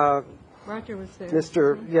 Roger was there.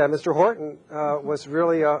 Mr. Horton was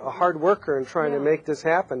really a hard worker in trying to make this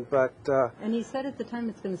happen, but and he said at the time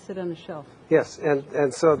it's going to sit on the shelf. Yes,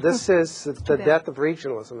 and so this is the death of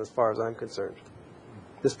regionalism, as far as I'm concerned.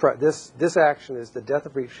 This action is the death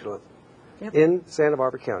of regionalism in Santa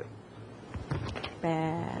Barbara County.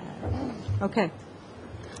 Bad. Okay.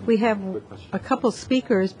 We have a couple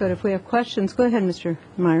speakers, but if we have questions, go ahead, Mr.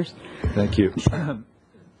 Myers. Thank you.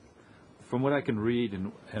 From what I can read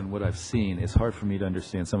and what I've seen, it's hard for me to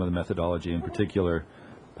understand some of the methodology, in particular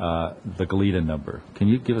the Goleta number. Can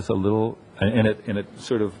you give us a little, and it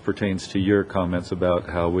sort of pertains to your comments about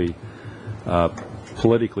how we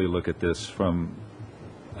politically look at this from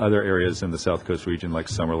other areas in the South Coast region like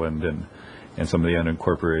Summerlin and some of the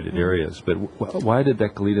unincorporated areas. But why did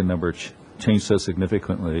that Goleta number change so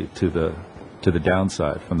significantly to the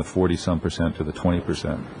downside, from the 40-some% to the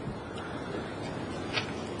 20%?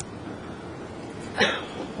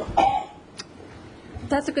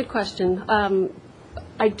 That's a good question.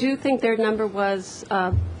 I do think their number was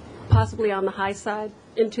possibly on the high side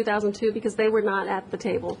in 2002 because they were not at the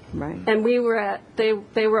table. Right. And we were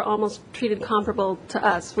they were almost treated comparable to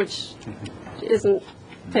us, which isn't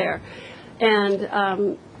fair.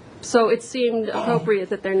 And so it seemed appropriate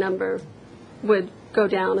that their number would go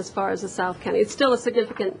down as far as the South County. It's still a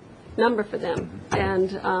significant number for them.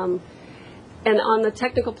 And on the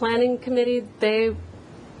technical planning committee, the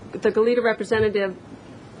Goleta representative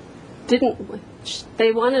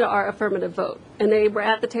they wanted our affirmative vote. And they were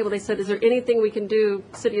at the table. They said, is there anything we can do,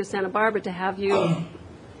 City of Santa Barbara, to have you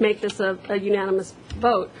make this a unanimous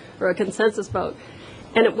vote or a consensus vote?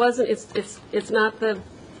 And it wasn't, it's not the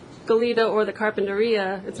Goleta or the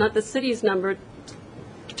Carpinteria, it's not the city's number.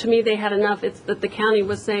 To me, they had enough. It's that the county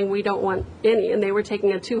was saying we don't want any, and they were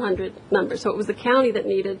taking a 200 number. So it was the county that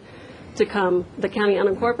needed to come, the county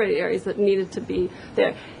unincorporated areas that needed to be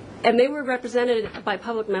there. And they were represented by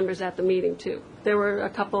public members at the meeting, too. There were a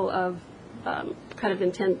couple of kind of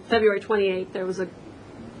intent. February 28th, there was a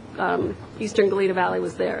Eastern Goleta Valley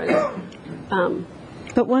was there. And,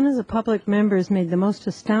 but one of the public members made the most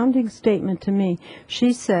astounding statement to me.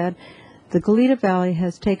 She said, the Goleta Valley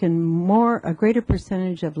has taken a greater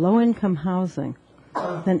percentage of low-income housing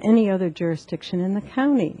than any other jurisdiction in the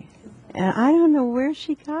county. And I don't know where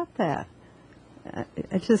she got that.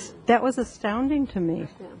 That was astounding to me.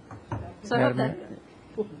 yeah. So I hope that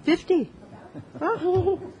 50.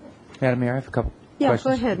 Oh. Madam Mayor, I have a couple questions.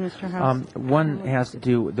 Go ahead, Mr. House. One has to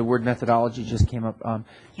do, the word methodology just came up.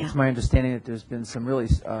 It's my understanding that there's been some really,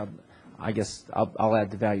 I guess I'll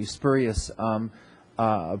add the value, spurious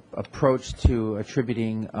approach to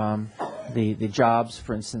attributing the jobs,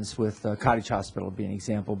 for instance, with Cottage Hospital being an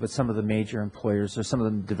example, but some of the major employers or some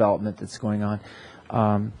of the development that's going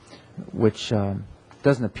on, which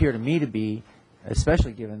doesn't appear to me to be,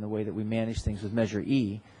 especially given the way that we manage things with Measure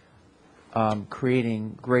E,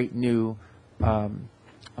 creating great new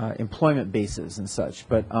employment bases and such.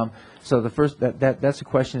 But so the first that's a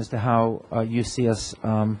question as to how you see us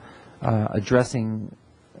addressing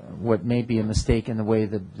what may be a mistake in the way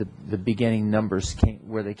the beginning numbers came,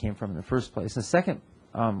 where they came from in the first place. The second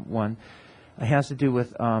one has to do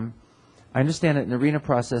with, I understand that in the RENA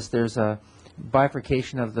process there's a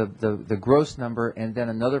bifurcation of the gross number and then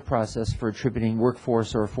another process for attributing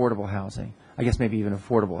workforce or affordable housing. I guess maybe even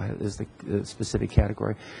affordable is the specific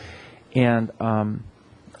category. And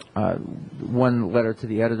one letter to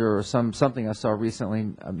the editor or something I saw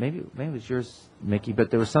recently, maybe it was yours, Mickey, but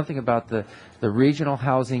there was something about the regional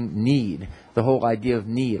housing need, the whole idea of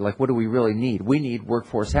need, like what do we really need? We need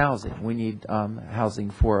workforce housing. We need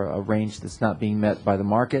housing for a range that's not being met by the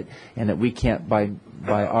market, and that we can't, by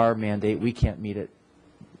our mandate, we can't meet it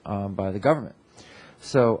by the government.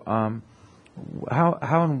 So how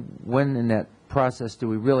and when in that process do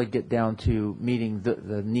we really get down to meeting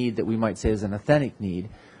the need that we might say is an authentic need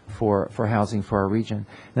for housing for our region? And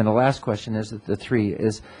then the last question is, the three,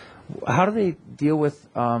 is how do they deal with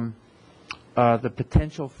the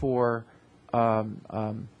potential for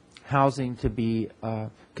housing to be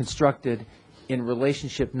constructed in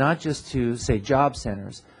relationship not just to, say, job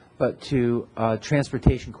centers, but to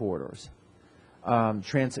transportation corridors,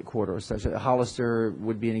 transit corridors, such as Hollister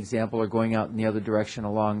would be an example, or going out in the other direction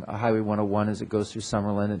along Highway 101 as it goes through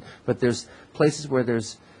Summerlin. But there's places where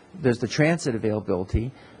there's the transit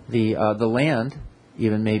availability, the land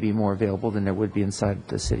even may be more available than there would be inside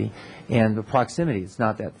the city, and the proximity, it's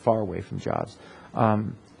not that far away from jobs.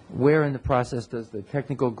 Where in the process does the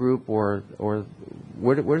technical group or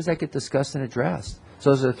where does that get discussed and addressed? So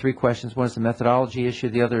those are the three questions. One is the methodology issue,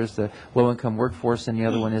 the other is the low-income workforce, and the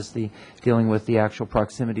other one is the dealing with the actual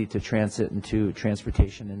proximity to transit and to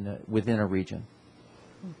transportation within a region.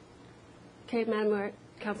 Okay, Madam Mayor,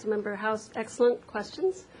 Councilmember House, excellent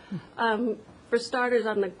questions. For starters,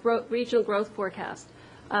 on the regional growth forecast,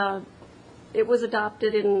 it was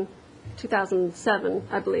adopted in 2007,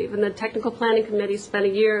 I believe, and the Technical Planning Committee spent a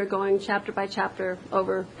year going chapter by chapter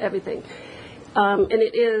over everything. And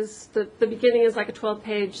it is, the beginning is like a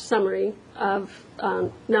 12-page summary of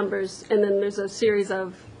numbers, and then there's a series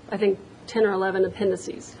of, I think, 10 or 11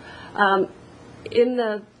 appendices. In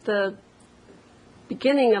the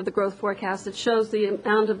beginning of the growth forecast, it shows the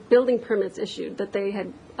amount of building permits issued that they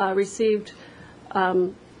had received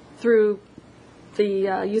through the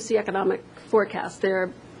UC Economic Forecast,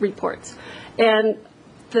 their reports. And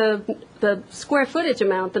the square footage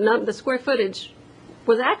amount, the square footage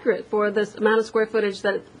was accurate for this amount of square footage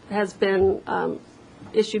that has been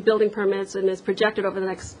issued building permits and is projected over the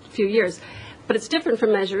next few years. But it's different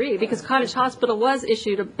from Measure E, because Cottage Hospital was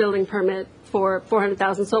issued a building permit for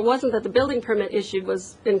 400,000. So it wasn't that the building permit issued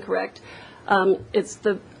was incorrect. It's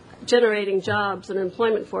the generating jobs and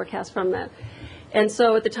employment forecast from that. And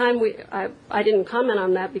so at the time, I didn't comment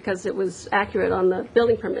on that because it was accurate on the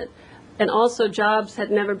building permit. And also, jobs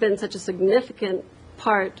had never been such a significant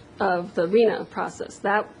part of the RENA process.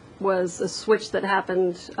 That was a switch that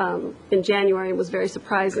happened in January, and was very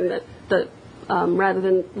surprising that rather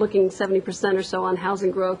than looking 70% or so on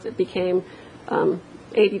housing growth, it became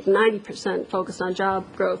 80 to 90% focused on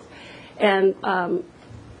job growth.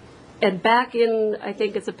 And back in, I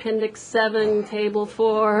think it's Appendix 7, Table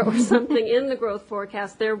 4, or something in the growth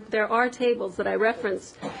forecast, there are tables that I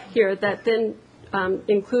reference here that then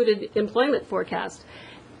included employment forecast.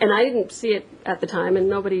 And I didn't see it at the time, and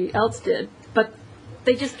nobody else did, but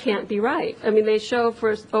they just can't be right. I mean, they show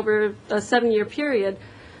for over a 7-year period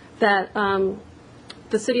that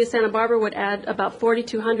the city of Santa Barbara would add about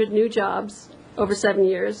 4,200 new jobs over 7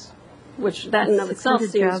 years, which that in of itself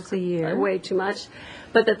seems way too much.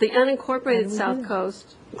 But that the unincorporated South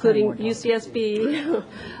Coast, including UCSB,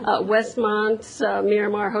 Westmont,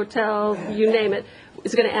 Miramar Hotel, you name it,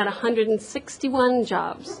 is going to add 161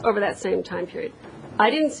 jobs over that same time period. I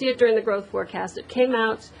didn't see it during the growth forecast. It came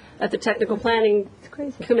out at the Technical Planning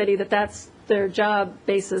Committee that that's their job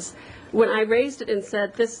basis. When I raised it and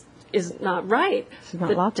said, this is not right,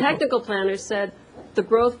 the technical planners said, the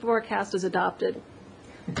growth forecast is adopted.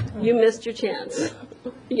 You missed your chance.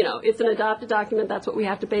 You know, it's an adopted document. That's what we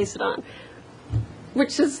have to base it on,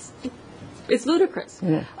 which is, it's ludicrous.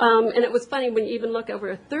 Yeah. And it was funny when you even look over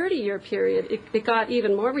a 30-year period, it got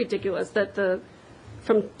even more ridiculous that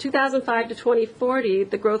from 2005 to 2040,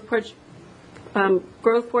 the growth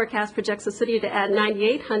forecast projects the city to add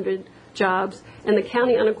 9,800 jobs and the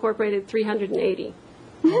county unincorporated 380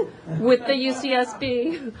 with the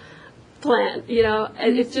UCSB plan, you know,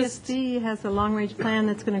 and it's just UCSB has a long-range plan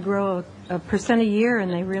that's going to grow a percent a year,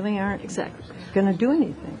 and they really aren't going to do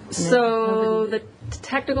anything. So the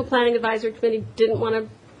Technical Planning Advisory Committee didn't want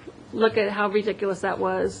to look at how ridiculous that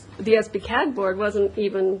was. The SB-CAG board wasn't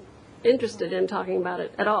even interested in talking about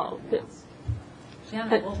it at all.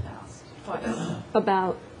 Janet Wolf asked twice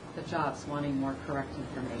About, the jobs wanting more correct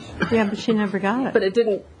information. Yeah, but she never got it. but it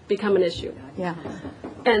didn't become an issue. Yeah.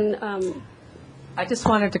 And I just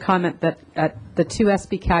wanted to comment that at the 2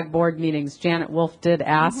 SB-CAG board meetings, Janet Wolf did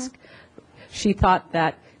ask. She thought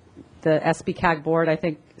that the SB-CAG board, I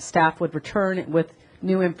think staff would return with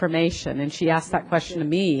new information, and she asked that question to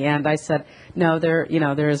me, and I said, no, there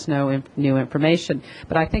is no new information.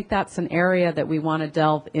 But I think that's an area that we want to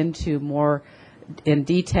delve into more in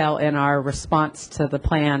detail in our response to the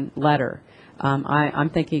plan letter. I'm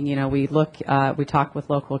thinking, we talk with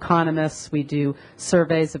local economists, we do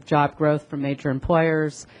surveys of job growth from major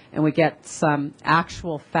employers, and we get some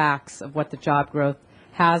actual facts of what the job growth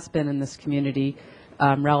has been in this community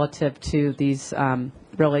relative to these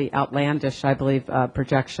really outlandish, I believe,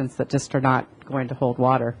 projections that just are not going to hold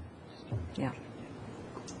water. Yeah.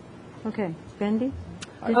 Okay. Bendy?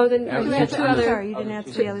 Oh, then we have two other. Sorry, you didn't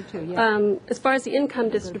answer the other two. Yeah. As far as the income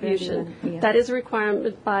distribution, that is a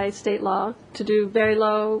requirement by state law to do very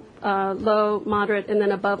low, low, moderate, and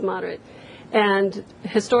then above moderate. And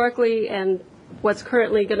historically, and what's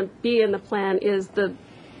currently going to be in the plan is the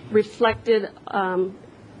reflected,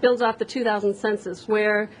 builds off the 2000 census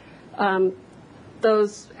where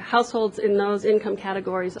those households in those income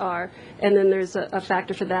categories are, and then there's a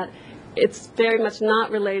factor for that. It's very much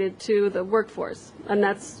not related to the workforce, and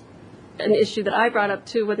that's an issue that I brought up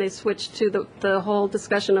too when they switched to the whole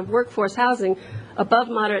discussion of workforce housing. Above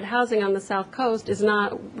moderate housing on the South Coast is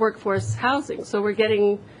not workforce housing, so we're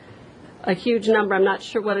getting a huge number. I'm not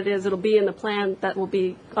sure what it is. It'll be in the plan that will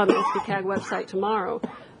be on the SB-CAG website tomorrow,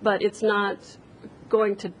 but it's not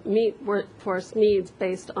going to meet workforce needs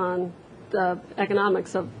based on the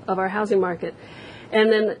economics of our housing market. And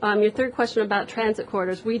then your third question about transit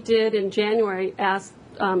corridors, we did in January ask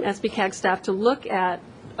SB-CAG staff to look at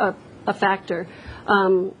a factor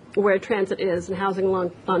where transit is and housing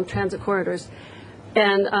on transit corridors.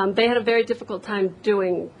 And they had a very difficult time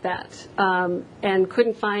doing that and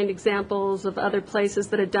couldn't find examples of other places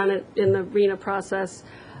that had done it in the RENA process.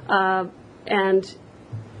 And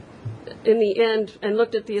in the end, and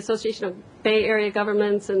looked at the Association of Bay Area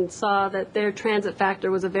Governments and saw that their transit factor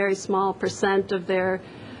was a very small percent of their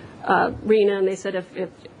RENA, and they said if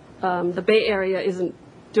the Bay Area isn't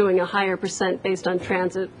doing a higher percent based on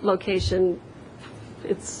transit location,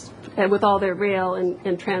 it's with all their rail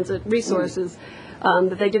and transit resources,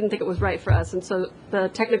 that they didn't think it was right for us. And so the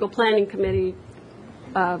Technical Planning Committee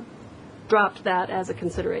dropped that as a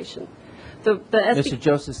consideration. Mr.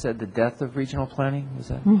 Joseph said the death of regional planning, was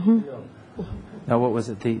that? Mm-hmm. Now, what was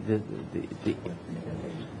it, the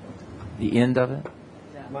end of it?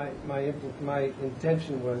 My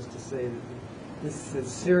intention was to say that this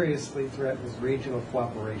seriously threatens regional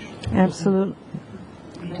cooperation. Absolutely.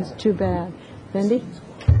 Just too bad. Bendy?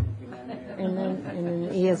 And then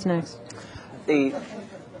he is next.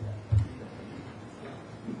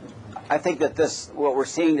 I think that what we're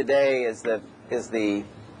seeing today is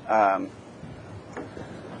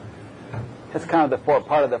it's kind of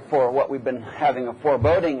what we've been having a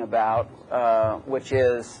foreboding about, which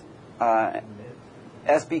is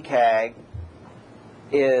SB-CAG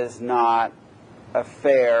is not a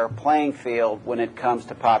fair playing field when it comes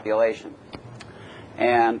to population.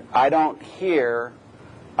 And I don't hear,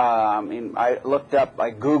 I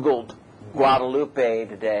Googled Guadalupe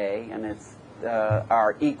today, and it's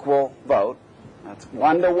our equal vote. That's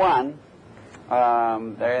 1-to-1.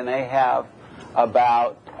 And they have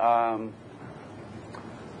about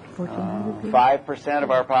 5%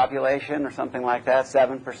 of our population or something like that,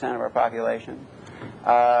 7% of our population.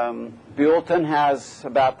 Buellton has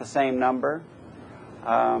about the same number.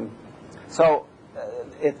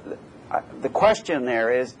 The question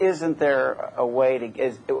there is, isn't there a way to,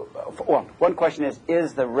 one question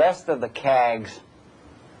is the rest of the CAGs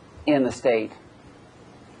in the state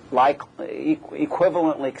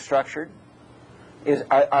equivalently structured?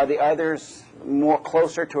 Are the others more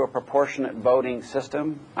closer to a proportionate voting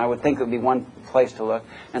system? I would think it would be one place to look.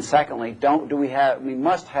 And secondly, we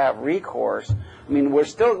must have recourse. I mean, we're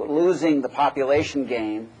still losing the population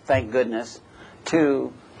game, thank goodness,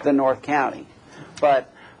 to the North County.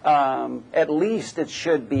 But at least it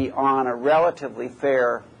should be on a relatively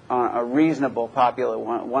fair, a reasonable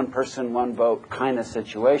one person, one vote kind of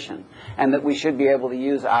situation. And that we should be able to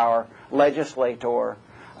use our legislator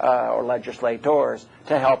or legislators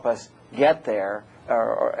to help us get there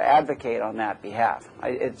or advocate on that behalf.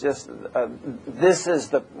 This is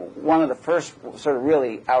one of the first sort of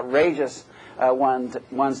really outrageous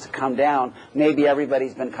ones to come down. Maybe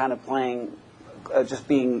everybody's been kind of playing just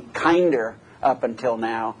being kinder up until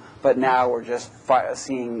now, but now we're just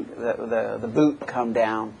seeing the boot come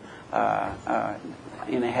down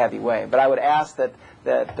in a heavy way. But I would ask that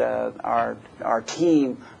our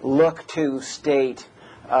team look to state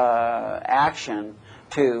action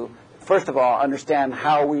to, first of all, understand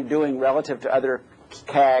how we're doing relative to other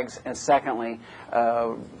CAGs, and secondly,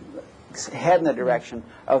 head in the direction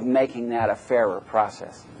of making that a fairer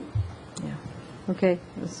process. Yeah. Okay,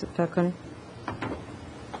 Mr. Falcone.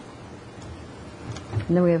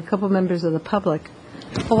 And then we have a couple members of the public.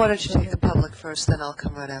 Well, why don't you take the public first, then I'll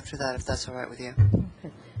come right after that, if that's all right with you.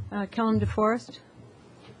 Okay. Kellum DeForest.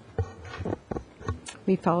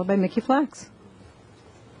 Be followed by Mickey Flax.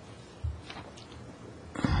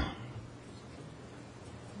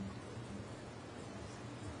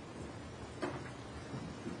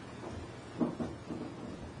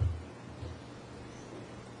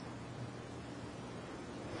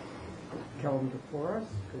 Kellum DeForest.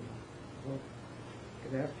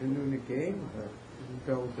 Good afternoon again.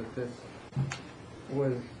 Though that this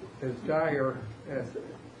was as dire as,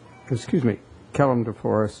 excuse me, Kellum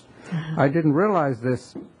DeForest. I didn't realize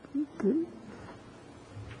this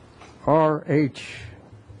RHNA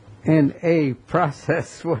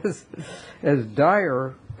process was as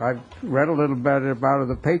dire. I read a little bit about it in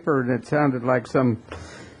the paper, and it sounded like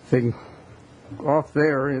something off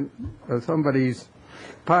there in somebody's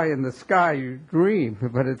pie in the sky dream,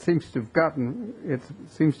 but it seems to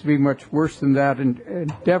be much worse than that,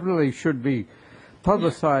 and definitely should be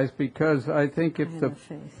publicized, because I think if the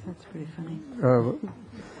That's pretty funny.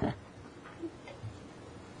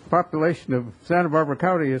 Population of Santa Barbara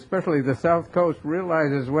County, especially the South Coast,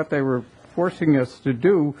 realizes what they were forcing us to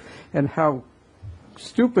do and how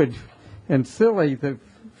stupid and silly the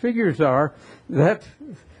figures are, that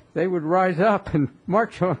they would rise up and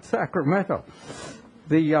march on Sacramento.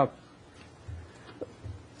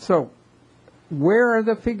 So where are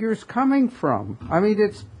the figures coming from? I mean,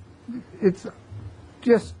 it's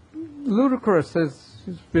just ludicrous, as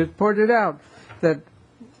has been pointed out, that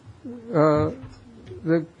the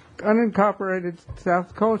unincorporated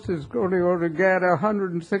South Coast is going to get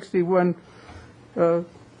 161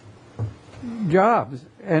 jobs,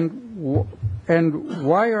 and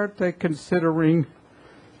why aren't they considering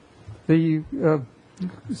the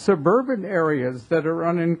suburban areas that are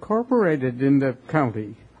unincorporated in the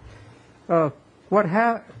county? What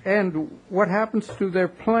happens to their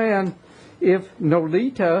plan if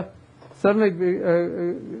Nolita suddenly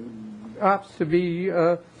opts to be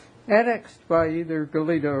annexed by either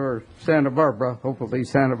Goleta or Santa Barbara, hopefully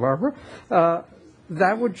Santa Barbara?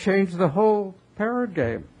 That would change the whole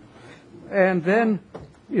paradigm. And then,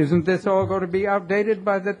 isn't this all going to be outdated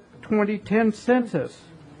by the 2010 census?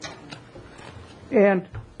 And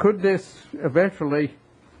could this eventually,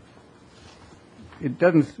 it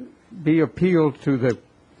doesn't be appealed to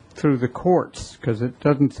through the courts, because it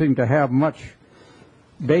doesn't seem to have much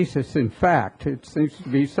basis in fact. It seems to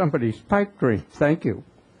be somebody's pipe dream. Thank you.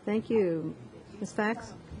 Thank you. Ms.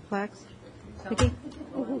 Flax? Vicki?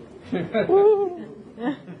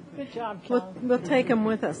 Good job, We'll take them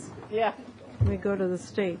with us. Yeah. When we go to the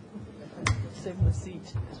state. Save the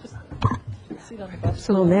seat. Seat on the bus.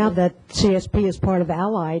 So now that CSP is part of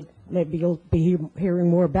Allied, maybe you'll be hearing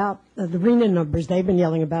more about the RHNA numbers. They've been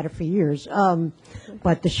yelling about it for years,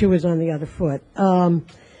 but the shoe is on the other foot. The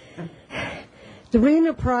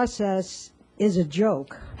RHNA process is a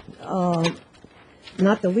joke,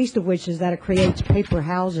 not the least of which is that it creates paper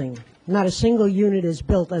housing. Not a single unit is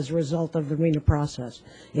built as a result of the RHNA process.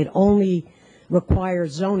 It only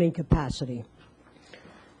requires zoning capacity.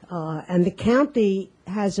 And the county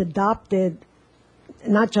has adopted,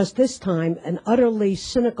 not just this time, an utterly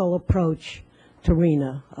cynical approach to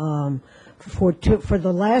RHNA. For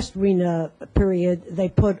the last RHNA period, they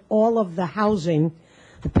put all of the housing,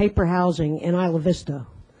 the paper housing, in Isla Vista.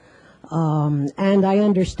 And I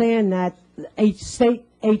understand that state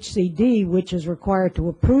HCD, which is required to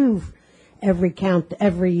approve every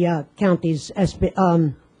county's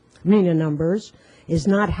RHNA numbers, is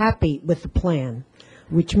not happy with the plan,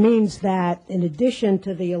 which means that in addition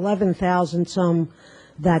to the 11,000 some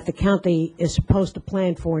that the county is supposed to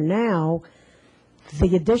plan for now,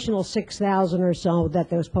 the additional 6,000 or so that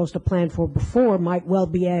they were supposed to plan for before might well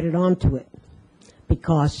be added onto it,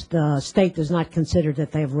 because the state does not consider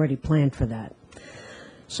that they have already planned for that.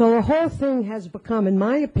 So the whole thing has become, in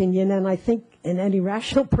my opinion, and I think in any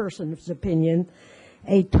rational person's opinion,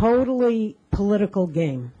 a totally political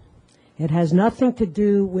game. It has nothing to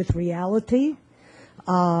do with reality.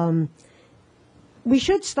 We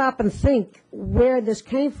should stop and think where this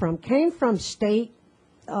came from. Came from state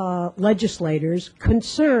legislators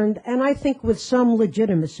concerned, and I think with some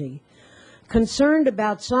legitimacy, concerned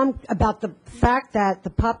about the fact that the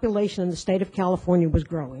population in the state of California was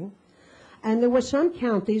growing, and there were some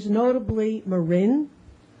counties, notably Marin,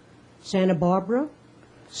 Santa Barbara,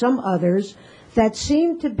 some others, that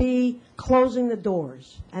seemed to be closing the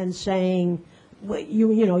doors and saying,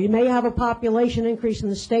 you may have a population increase in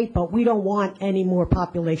the state, but we don't want any more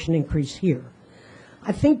population increase here.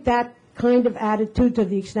 I think that kind of attitude, to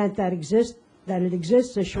the extent that it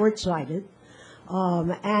exists, is short-sighted.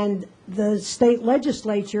 And the state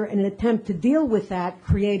legislature, in an attempt to deal with that,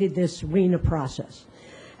 created this RHNA process.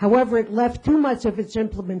 However, it left too much of its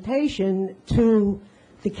implementation to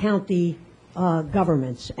the county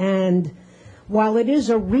governments. And while it is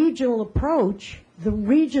a regional approach, the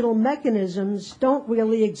regional mechanisms don't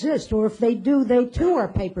really exist, or if they do, they too are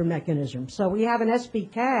paper mechanisms. So we have an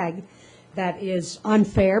SB-CAG that is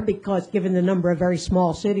unfair, because given the number of very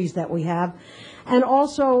small cities that we have, and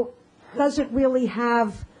also doesn't really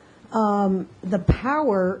have the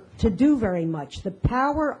power to do very much. The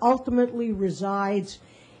power ultimately resides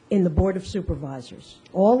in the Board of Supervisors.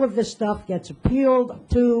 All of this stuff gets appealed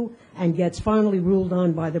to and gets finally ruled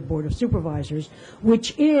on by the Board of Supervisors,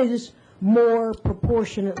 which is more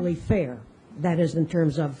proportionately fair. That is, in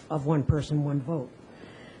terms of one person, one vote.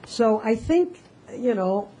 So I think,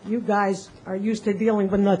 you guys are used to dealing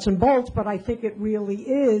with nuts and bolts, but I think it really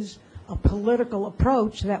is a political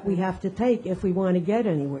approach that we have to take if we want to get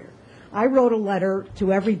anywhere. I wrote a letter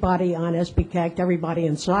to everybody on SB-CAG, to everybody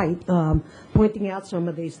in sight, pointing out some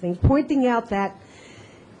of these things, pointing out that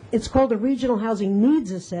it's called a regional housing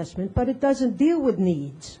needs assessment, but it doesn't deal with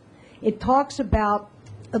needs. It looks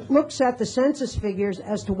at the census figures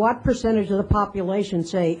as to what percentage of the population,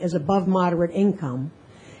 say, is above moderate income.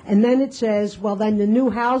 And then it says, well, then the new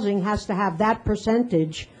housing has to have that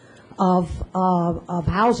percentage of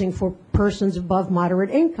housing for persons above moderate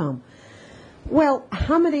income. Well,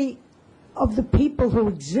 how many of the people who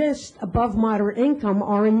exist above moderate income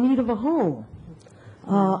are in need of a home?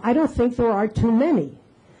 I don't think there are too many.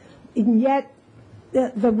 And yet,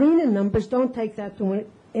 the RHNA numbers don't take that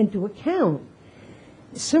into account.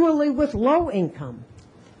 Similarly with low income.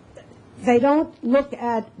 They don't look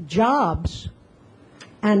at jobs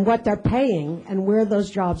and what they're paying and where those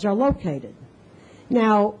jobs are located.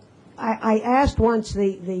 Now, I asked once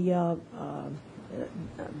the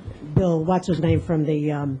Bill, what's his name, from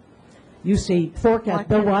the UC Forecast,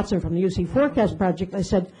 Bill Watson from the UC Forecast Project, I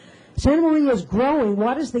said, Santa Maria is growing.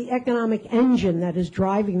 What is the economic engine that is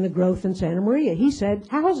driving the growth in Santa Maria? He said,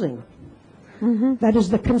 housing. Mm-hmm. That is,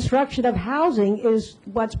 the construction of housing is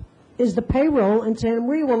the payroll in Santa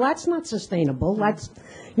Maria. Well, that's not sustainable. That's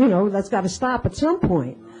got to stop at some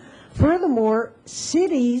point. Furthermore,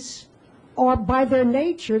 cities are, by their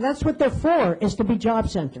nature, that's what they're for, is to be job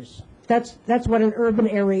centers. That's what an urban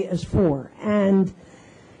area is for. And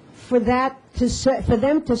for them to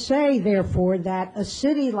say, therefore, that a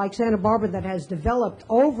city like Santa Barbara that has developed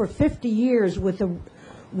over 50 years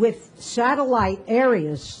with satellite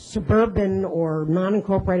areas, suburban or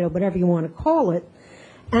non-incorporated, or whatever you want to call it,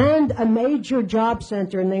 and a major job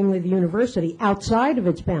center, namely the university, outside of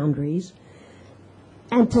its boundaries,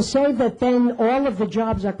 and to say that then all of the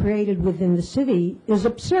jobs are created within the city is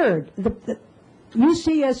absurd. The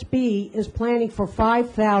UCSB is planning for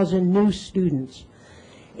 5,000 new students.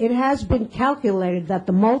 It has been calculated that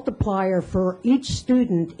the multiplier for each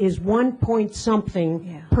student is 1 point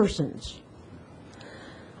something persons.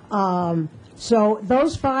 So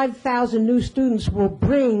those 5,000 new students will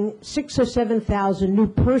bring 6,000 or 7,000 new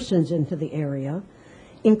persons into the area,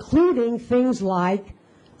 including things like,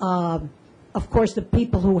 of course, the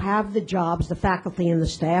people who have the jobs, the faculty and the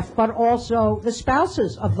staff, but also the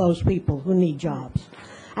spouses of those people who need jobs.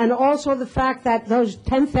 And also the fact that those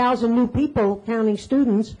 10,000 new people, counting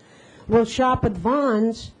students, will shop at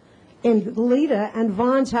Vons in Goleta, and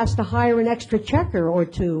Vons has to hire an extra checker or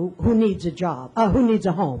two who needs a job, who needs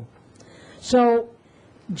a home. So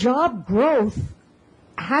job growth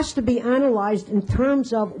has to be analyzed in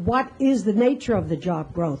terms of what is the nature of the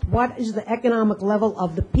job growth, what is the economic level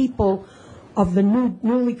of the people of the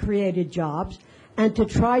newly created jobs, and to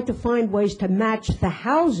try to find ways to match the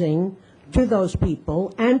housing to those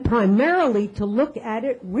people, and primarily to look at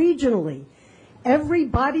it regionally.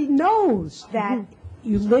 Everybody knows that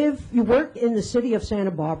you work in the city of Santa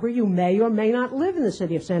Barbara, you may or may not live in the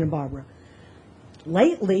city of Santa Barbara.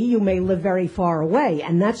 Lately, you may live very far away,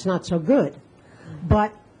 and that's not so good.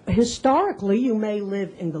 But historically, you may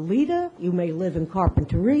live in Goleta, you may live in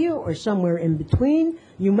Carpinteria, or somewhere in between.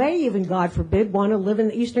 You may even, God forbid, want to live in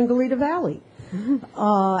the eastern Goleta Valley.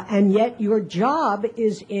 and yet your job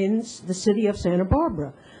is in the city of Santa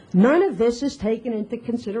Barbara. None of this is taken into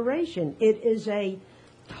consideration. It is a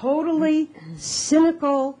totally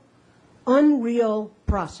cynical, unreal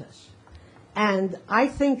process. And I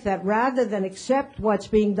think that rather than accept what's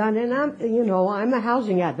being done, and I'm a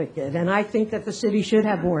housing advocate, and I think that the city should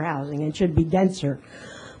have more housing and should be denser,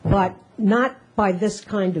 but not by this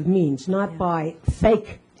kind of means, not by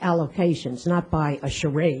fake allocations, not by a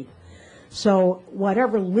charade. So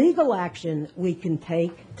whatever legal action we can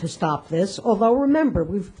take to stop this, although remember,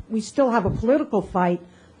 we still have a political fight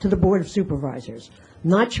to the Board of Supervisors.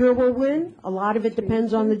 Not sure we'll win. A lot of it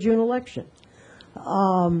depends on the June election.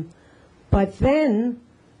 But then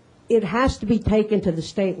it has to be taken to the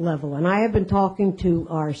state level. And I have been talking to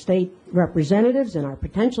our state representatives and our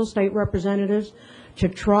potential state representatives to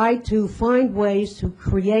try to find ways to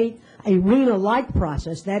create a RENA-like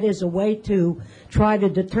process. That is a way to try to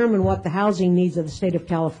determine what the housing needs of the state of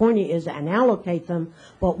California is and allocate them,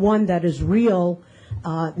 but one that is real,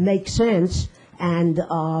 makes sense, and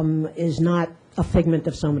is not a figment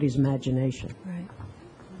of somebody's imagination. Right.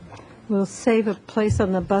 We'll save a place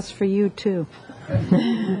on the bus for you, too.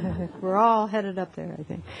 We're all headed up there, I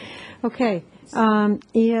think. Okay.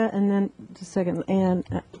 Ia, and then just a second, and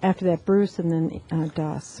after that, Bruce, and then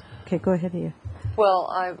Das. Okay, go ahead, Ia. Well,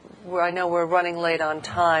 I know we're running late on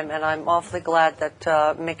time, and I'm awfully glad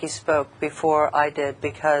that Mickey spoke before I did,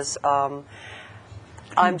 because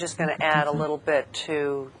I'm just going to add a little bit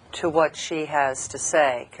to what she has to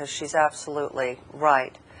say, because she's absolutely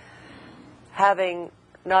right. Having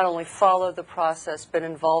not only followed the process, been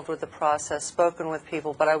involved with the process, spoken with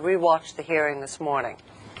people, but I rewatched the hearing this morning.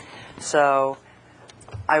 So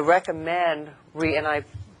I recommend, and I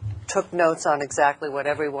took notes on exactly what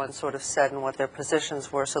everyone sort of said and what their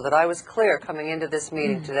positions were so that I was clear coming into this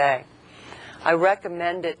meeting today. I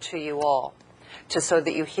recommend it to you all, so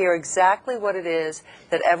that you hear exactly what it is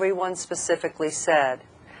that everyone specifically said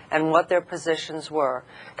and what their positions were.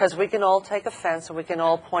 Because we can all take offense and we can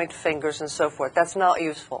all point fingers and so forth. That's not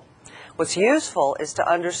useful. What's useful is to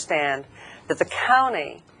understand that the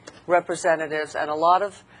county representatives and a lot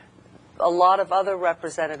of other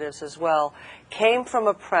representatives as well came from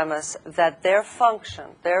a premise that their function,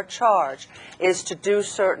 their charge, is to do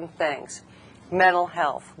certain things. Mental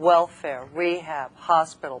health, welfare, rehab,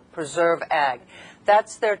 hospital, preserve ag.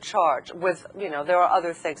 That's their charge. With, there are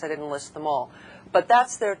other things, I didn't list them all. But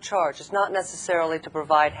that's their charge. It's not necessarily to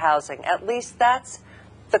provide housing. At least that's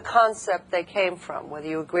the concept they came from, whether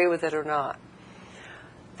you agree with it or not.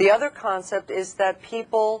 The other concept is that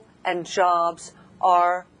people and jobs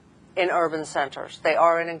are in urban centers. They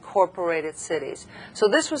are in incorporated cities. So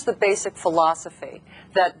this was the basic philosophy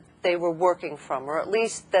that they were working from, or at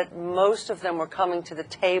least that most of them were coming to the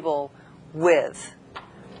table with.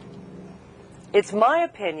 It's my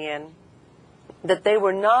opinion that they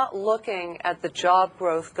were not looking at the job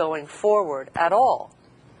growth going forward at all.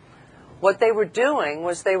 What they were doing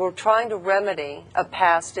was they were trying to remedy a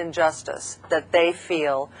past injustice that they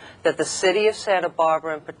feel that the city of Santa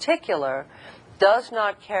Barbara in particular does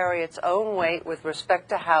not carry its own weight with respect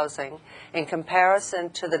to housing in comparison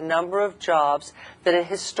to the number of jobs that it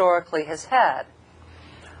historically has had.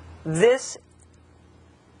 This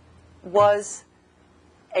was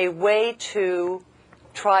a way to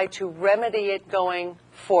try to remedy it going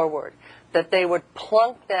forward, that they would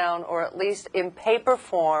plunk down, or at least in paper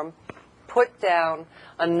form, put down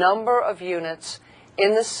a number of units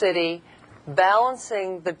in the city,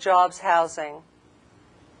 balancing the jobs housing,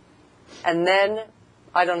 and then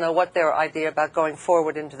I don't know what their idea about going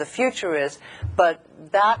forward into the future is, but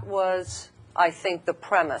that was, I think, the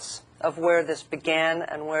premise of where this began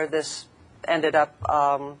and where this ended up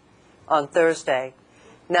on Thursday.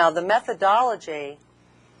 Now, the methodology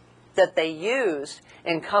that they used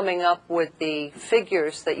in coming up with the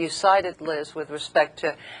figures that you cited, Liz, with respect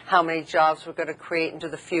to how many jobs we're going to create into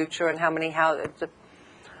the future and how many houses,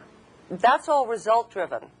 that's all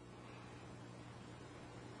result-driven.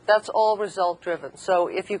 That's all result-driven. So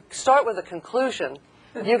if you start with a conclusion,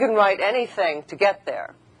 you can write anything to get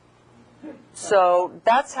there. So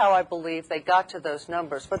that's how I believe they got to those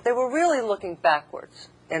numbers. But they were really looking backwards,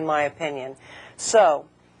 in my opinion. So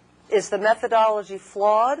is the methodology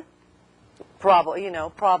flawed? Probably.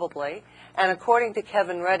 And according to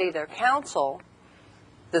Kevin Reddy, their counsel,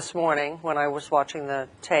 this morning when I was watching the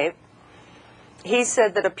tape, he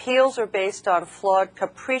said that appeals are based on flawed,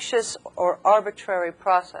 capricious, or arbitrary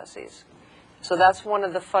processes. So that's one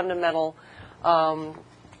of the fundamental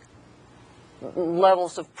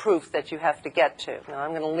levels of proof that you have to get to. Now,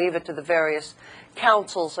 I'm going to leave it to the various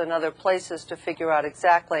councils and other places to figure out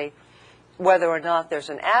exactly whether or not there's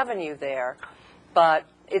an avenue there. but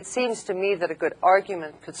it seems to me that a good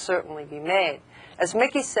argument could certainly be made. As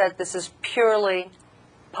Mickey said, this is purely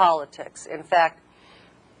politics. In fact,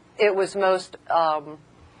 it was most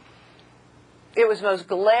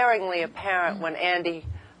glaringly apparent when Andy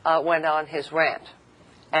went on his rant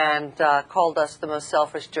and called us the most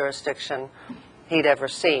selfish jurisdiction he'd ever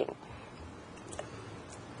seen.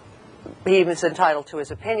 He was entitled to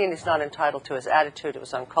his opinion. He's not entitled to his attitude. It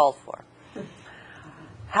was uncalled for.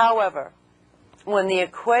 However, when the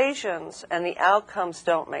equations and the outcomes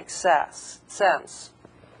don't make sense,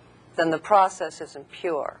 then the process isn't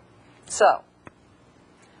pure. So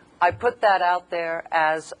I put that out there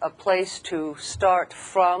as a place to start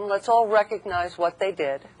from. Let's all recognize what they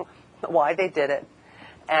did, why they did it,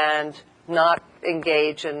 and not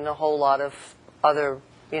engage in a whole lot of other,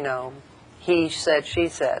 he said, she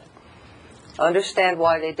said. Understand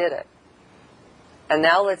why they did it. And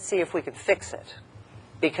now let's see if we can fix it.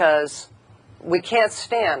 Because we can't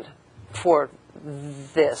stand for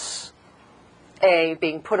this,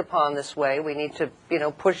 being put upon this way. We need to,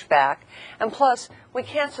 push back. And plus, we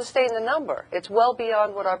can't sustain the number. It's well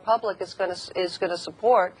beyond what our public is going to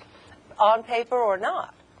support, on paper or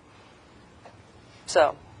not.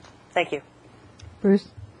 So, thank you. Bruce?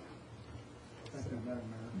 Thank you, Madam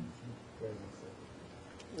Mayor.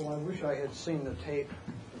 Well, I wish I had seen the tape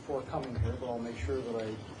before coming here, but I'll make sure that I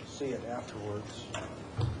see it afterwards.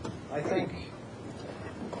 I think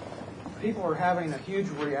people are having a huge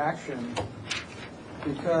reaction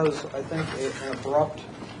because I think an abrupt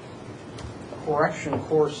correction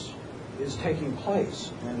course is taking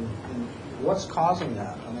place. And what's causing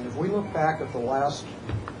that? I mean, if we look back at the last,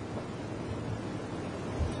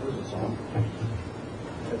 what is this on?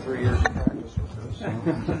 I had 3 years of practice with this,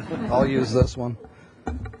 so I'll use this one.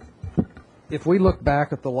 If we look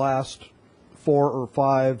back at the last 4 or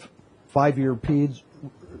 5-year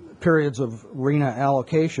periods of RENA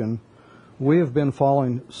allocation, we have been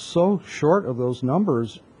falling so short of those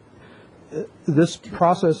numbers. This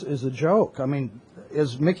process is a joke. I mean,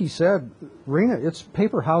 as Mickey said, RENA, it's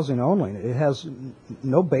paper housing only. It has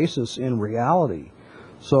no basis in reality.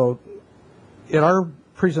 So in our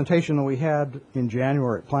presentation that we had in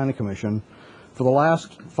January at Planning Commission, for the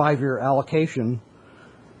last 5-year allocation,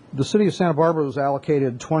 the city of Santa Barbara was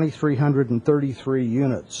allocated 2,333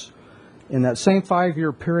 units. In that same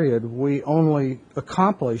 5-year period, we only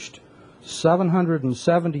accomplished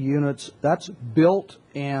 770 units. That's built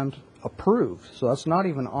and approved. So that's not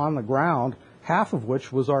even on the ground, half of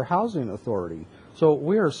which was our housing authority. So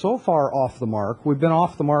we are so far off the mark. We've been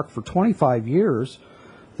off the mark for 25 years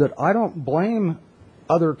that I don't blame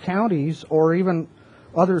other counties or even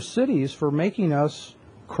other cities for making us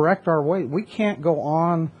correct our way. We can't go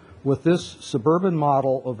on with this suburban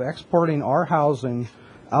model of exporting our housing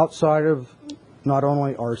outside of not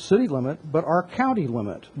only our city limit, but our county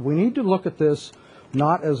limit. We need to look at this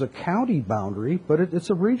not as a county boundary, but it's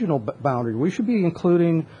a regional boundary. We should be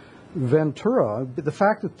including Ventura. The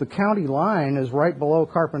fact that the county line is right below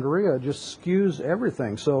Carpinteria just skews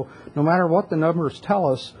everything. So no matter what the numbers tell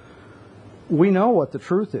us, we know what the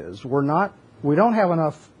truth is. We don't have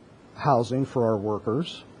enough housing for our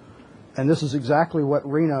workers, and this is exactly what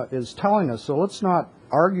RENA is telling us. So let's not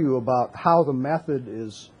argue about how the message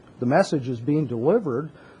is being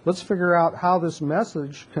delivered. Let's figure out how this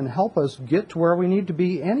message can help us get to where we need to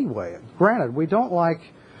be anyway. Granted, we don't like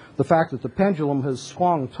the fact that the pendulum has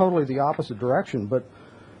swung totally the opposite direction, but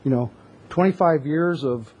 25 years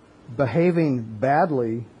of behaving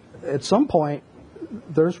badly, at some point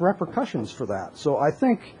there's repercussions for that. So I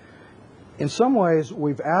think in some ways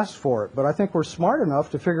we've asked for it, but I think we're smart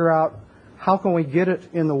enough to figure out how can we get it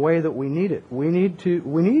in the way that we need it. We need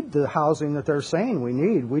the housing that they're saying we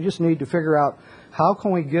need. We just need to figure out how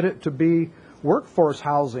can we get it to be workforce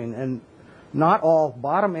housing and not all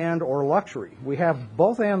bottom end or luxury. We have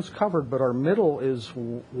both ends covered, but our middle is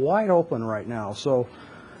wide open right now. So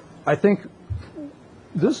I think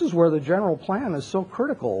this is where the general plan is so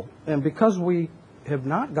critical. And because we have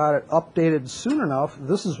not got it updated soon enough,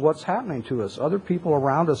 this is what's happening to us. Other people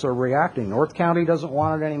around us are reacting. North County doesn't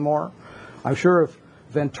want it anymore. I'm sure if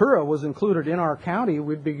Ventura was included in our county,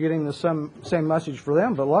 we'd be getting the same message for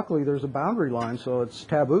them, but luckily there's a boundary line, so it's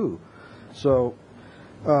taboo. So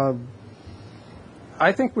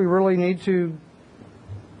I think we really need to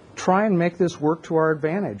try and make this work to our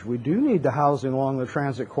advantage. We do need the housing along the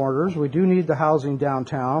transit corridors. We do need the housing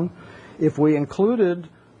downtown. If we included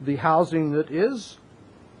the housing that is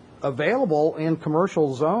available in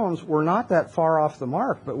commercial zones, we're not that far off the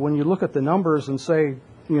mark. But when you look at the numbers and say,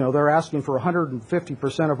 they're asking for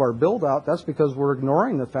 150% of our build out, that's because we're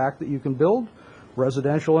ignoring the fact that you can build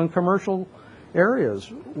residential and commercial areas.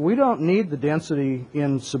 We don't need the density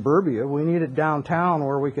in suburbia. We need it downtown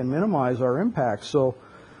where we can minimize our impacts. So,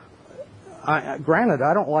 granted,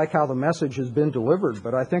 I don't like how the message has been delivered,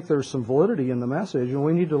 but I think there's some validity in the message, and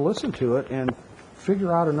we need to listen to it and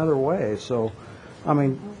figure out another way. So, I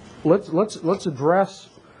mean, let's address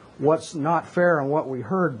what's not fair and what we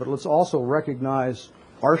heard, but let's also recognize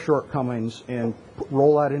our shortcomings and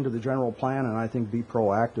roll that into the general plan, and I think be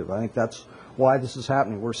proactive. I think that's why this is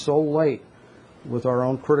happening. We're so late with our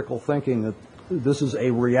own critical thinking that this is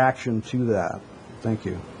a reaction to that. Thank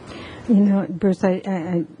you. You know, Bruce,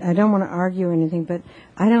 I don't want to argue anything, but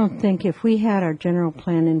I don't think if we had our general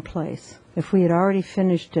plan in place, if we had already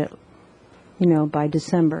finished it, you know, by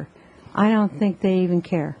December, I don't think they even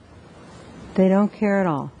care. They don't care at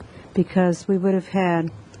all, because we would have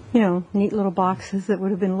had, you know, neat little boxes that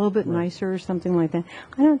would have been a little bit nicer or something like that.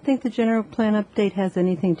 I don't think the general plan update has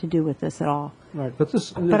anything to do with this at all. Right, but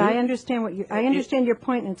this. But I understand I understand your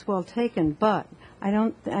point, and it's well taken. But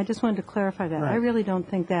I just wanted to clarify that. Right. I really don't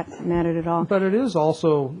think that mattered at all. But it is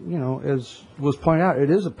also, you know, as was pointed out, it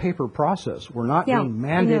is a paper process. We're not being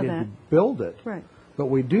mandated to build it. Right. But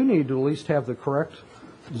we do need to at least have the correct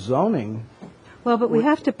zoning. Well, but we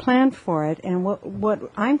have to plan for it, and what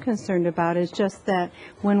I'm concerned about is just that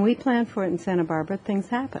when we plan for it in Santa Barbara, things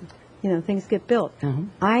happen. You know, things get built. Mm-hmm.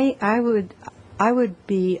 I would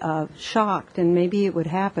be shocked, and maybe it would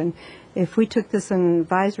happen, if we took this an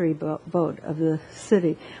advisory vote of the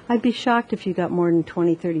city. I'd be shocked if you got more than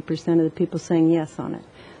 20-30% of the people saying yes on it.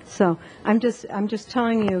 So I'm just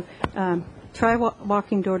telling you. Try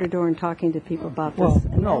walking door to door and talking to people about this. Well,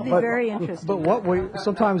 and no, it'll be very interesting. But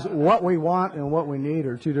sometimes what we want and what we need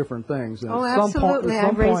are two different things. And oh, at some absolutely. At some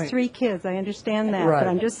I've raised point, 3 kids. I understand that. Right. But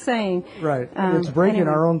I'm just saying. Right. It's breaking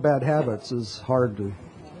anyway. our own bad habits is hard to.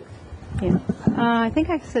 Yeah. I think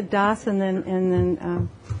I said Das and then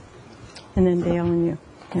Dale and you.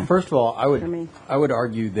 Yeah. First of all, I would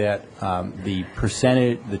argue that the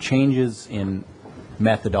changes in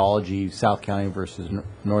methodology, South County versus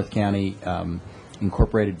North County,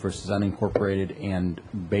 incorporated versus unincorporated, and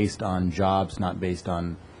based on jobs, not based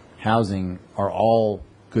on housing, are all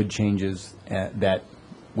good changes that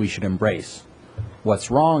we should embrace. What's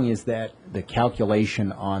wrong is that the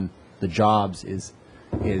calculation on the jobs is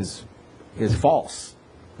false.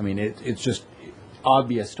 I mean, it's just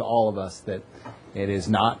obvious to all of us that it is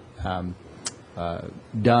not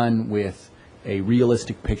done with a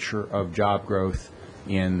realistic picture of job growth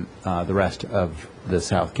in the rest of the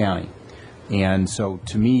South County. And so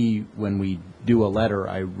to me, when we do a letter,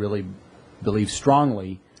 I really believe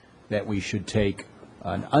strongly that we should take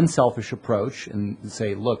an unselfish approach and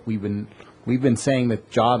say, look, we've been saying that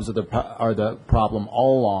jobs are the problem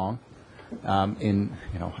all along. I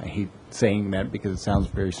hate saying that because it sounds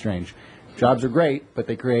very strange. Jobs are great, but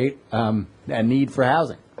they create a need for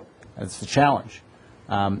housing. That's the challenge.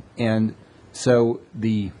 And so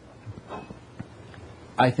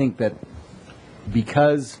I think that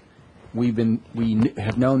because we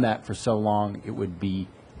have known that for so long, it would be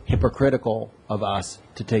hypocritical of us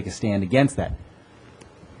to take a stand against that.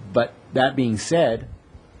 But that being said,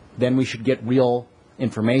 then we should get real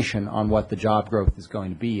information on what the job growth is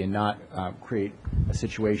going to be, and not create a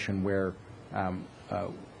situation where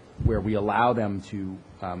we allow them to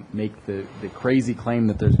make the crazy claim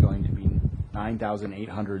that there's going to be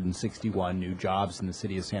 9,861 new jobs in the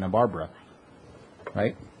city of Santa Barbara.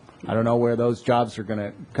 Right? I don't know where those jobs are going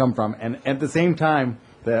to come from. And at the same time,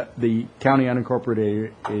 the county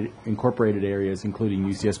unincorporated areas, including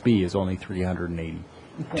UCSB, is only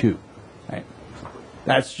 382. Right?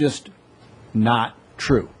 That's just not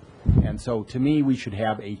true. And so to me, we should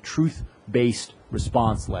have a truth-based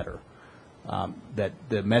response letter, that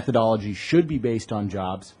the methodology should be based on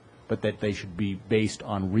jobs, but that they should be based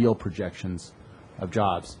on real projections of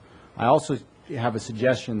jobs. I also have a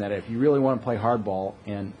suggestion that if you really want to play hardball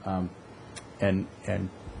and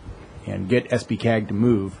get SBCAG to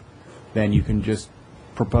move, then you can just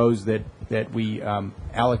propose that we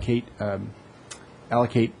allocate the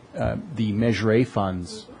Measure A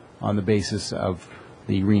funds on the basis of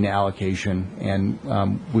the RENA allocation, and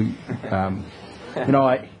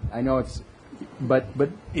I know it's, but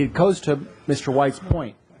it goes to Mr. White's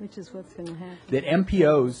point, which is what's going to happen. That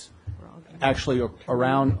MPOs actually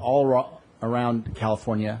all around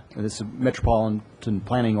California, this is metropolitan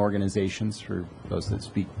planning organizations, for those that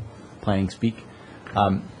speak,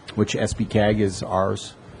 which SBCAG is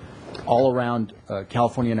ours, all around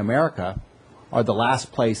California and America, are the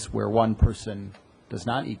last place where one person does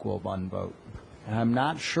not equal one vote. And I'm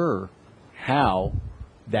not sure how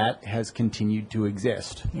that has continued to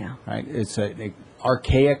exist. Yeah. Right? It's an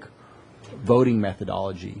archaic voting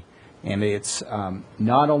methodology. And it's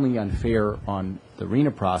not only unfair on the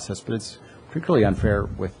RENA process, but it's particularly unfair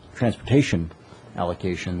with transportation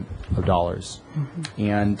allocation of dollars.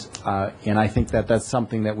 And I think that that's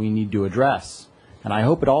something that we need to address. And I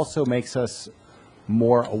hope it also makes us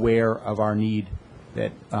more aware of our need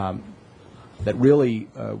that that really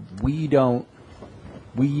we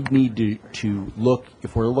need to look,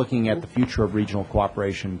 if we're looking at the future of regional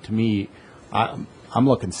cooperation, to me, I'm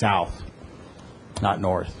looking south, not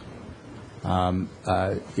north,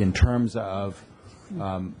 in terms of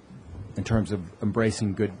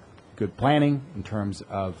embracing good planning, in terms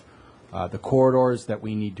of the corridors that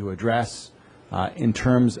we need to address, in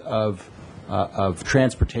terms of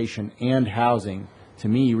transportation and housing. To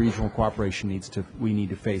me, regional cooperation we need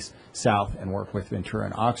to face south and work with Ventura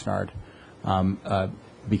and Oxnard,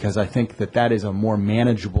 because I think that is a more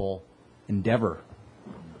manageable endeavor,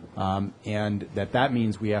 and that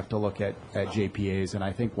means we have to look at JPAs, and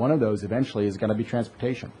I think one of those eventually is going to be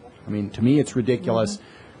transportation. I mean, to me, it's ridiculous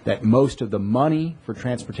that most of the money for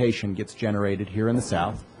transportation gets generated here in the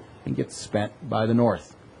south and gets spent by the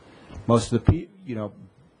north. Most of the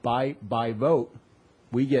by vote,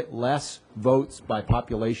 we get less votes by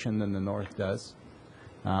population than the north does.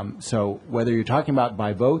 So whether you're talking about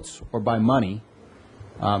by votes or by money,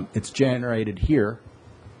 it's generated here,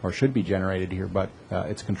 or should be generated here, but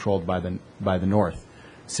it's controlled by the north.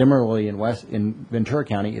 Similarly, in Ventura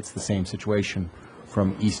County, it's the same situation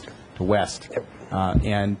from east to west.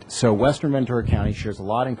 And so Western Ventura County shares a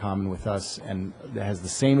lot in common with us and has the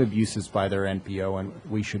same abuses by their NPO, and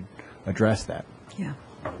we should address that. Yeah.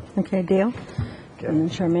 Okay, Dale? And then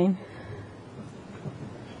Charmaine?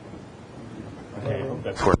 Okay, I hope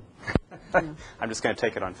that's working. I'm just going to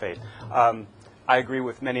take it on faith. I agree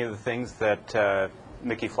with many of the things that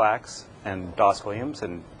Mickey Flax and Doss Williams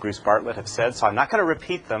and Bruce Bartlett have said, so I'm not going to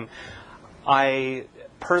repeat them.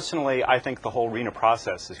 Personally, I think the whole RENA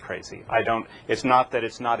process is crazy. It's not that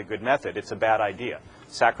it's not a good method, it's a bad idea.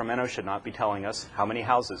 Sacramento should not be telling us how many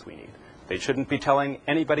houses we need. They shouldn't be telling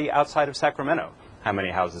anybody outside of Sacramento how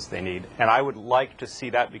many houses they need. And I would like to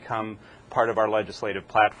see that become part of our legislative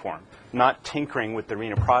platform, not tinkering with the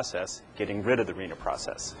RENA process, getting rid of the RENA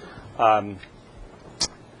process. I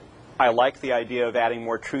like the idea of adding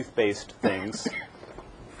more truth-based things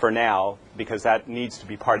for now, because that needs to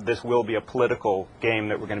be this will be a political game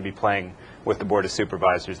that we're going to be playing with the Board of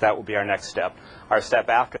Supervisors. That will be our next step. Our step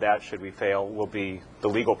after that, should we fail, will be the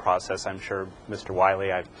legal process. I'm sure, Mr.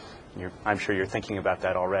 Wiley, I'm sure you're thinking about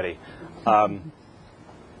that already.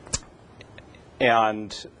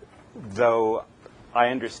 And though I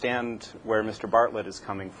understand where Mr. Bartlett is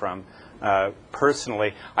coming from,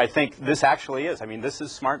 personally, I think this actually is. I mean, this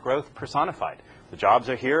is smart growth personified. The jobs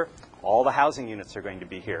are here. All the housing units are going to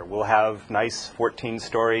be here. We'll have nice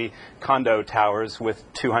 14-story condo towers with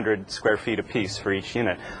 200 square feet apiece for each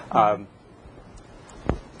unit.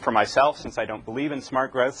 For myself, since I don't believe in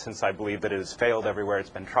smart growth, since I believe that it has failed everywhere it's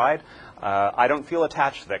been tried, I don't feel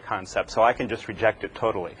attached to that concept, so I can just reject it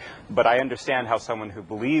totally. But I understand how someone who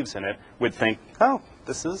believes in it would think, oh,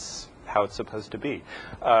 this is how it's supposed to be.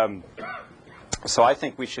 So I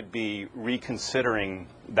think we should be reconsidering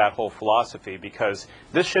that whole philosophy, because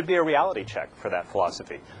this should be a reality check for that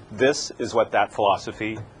philosophy. This is what that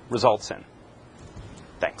philosophy results in.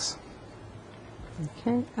 Thanks.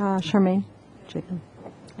 Okay, Charmaine, Jacob,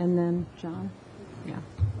 and then John. Yeah.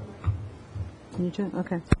 You too?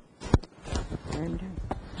 Okay.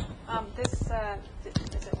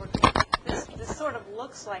 This sort of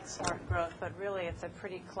looks like smart growth, but really it's a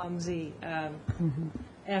pretty clumsy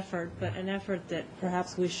effort, but an effort that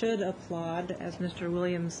perhaps we should applaud, as Mr.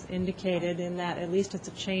 Williams indicated, in that at least it's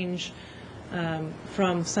a change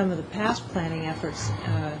from some of the past planning efforts.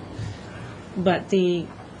 But the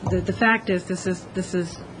fact is, this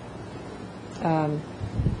is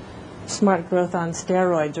smart growth on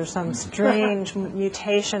steroids, or some strange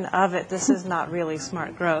mutation of it. This is not really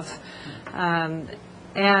smart growth.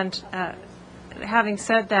 Having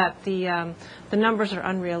said that, the numbers are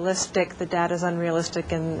unrealistic, the data is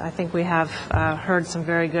unrealistic, and I think we have heard some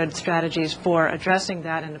very good strategies for addressing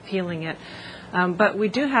that and appealing it. But we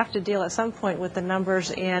do have to deal at some point with the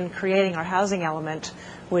numbers in creating our housing element,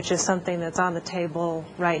 which is something that's on the table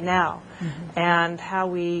right now. And how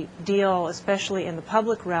we deal, especially in the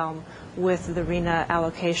public realm, with the RENA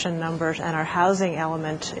allocation numbers and our housing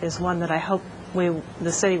element is one that I hope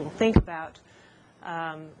the city will think about.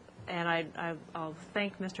 And I'll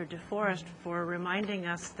thank Mr. DeForest for reminding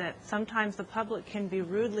us that sometimes the public can be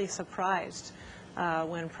rudely surprised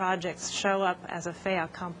when projects show up as a fait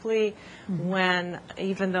accompli, when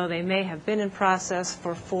even though they may have been in process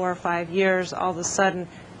for 4 or 5 years, all of a sudden,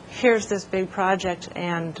 here's this big project,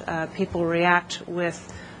 and people react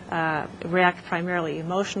primarily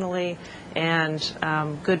emotionally,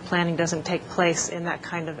 and good planning doesn't take place in that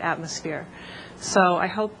kind of atmosphere. So I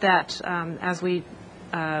hope that as we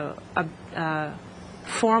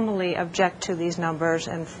formally object to these numbers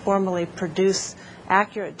and formally produce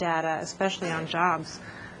accurate data, especially on jobs,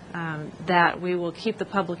 that we will keep the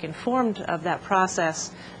public informed of that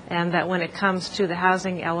process, and that when it comes to the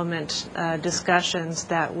housing element discussions,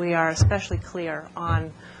 that we are especially clear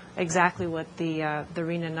on exactly what the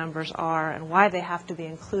RHNA numbers are and why they have to be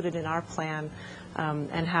included in our plan,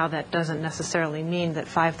 and how that doesn't necessarily mean that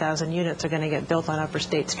 5,000 units are going to get built on Upper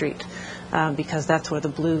State Street, because that's where the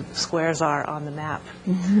blue squares are on the map.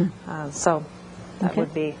 So that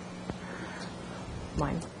would be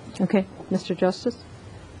mine. Okay. Mr. Justice?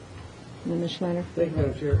 And then Ms. Schleiner. Thank you,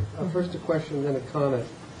 Madam Chair. First a question, then a comment.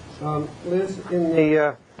 Liz,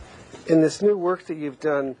 in this new work that you've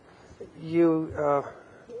done, you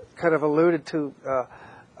kind of alluded to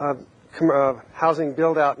housing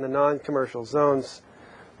build-out in the non-commercial zones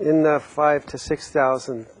in the 5,000 to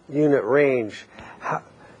 6,000 unit range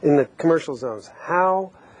in the commercial zones.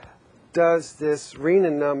 How does this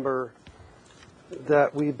RHNA number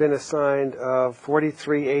that we've been assigned of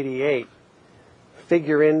 4388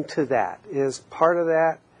 figure into that? Is part of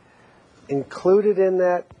that included in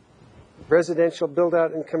that residential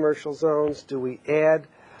build-out in commercial zones? Do we add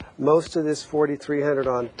most of this 4,300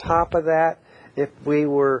 on top of that if we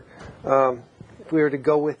were to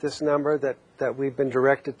go with this number that we've been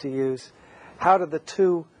directed to use? How do the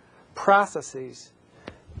two processes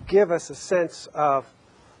give us a sense of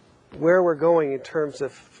where we're going in terms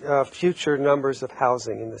of future numbers of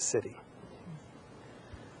housing in the city?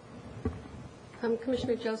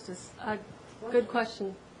 Commissioner Justice, good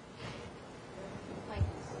question.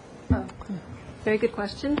 Very good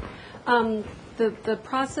question. The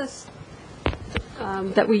process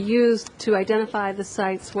that we used to identify the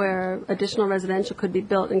sites where additional residential could be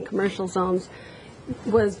built in commercial zones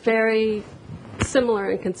was very similar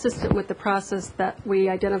and consistent with the process that we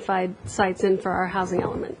identified sites in for our housing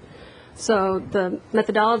element. So the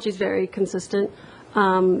methodology is very consistent.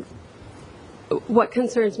 What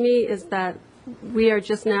concerns me is that we are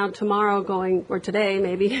just now tomorrow going, or today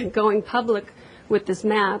maybe, going public with this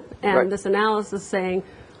map and this analysis saying,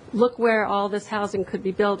 look where all this housing could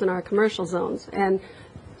be built in our commercial zones. And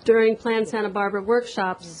during Plan Santa Barbara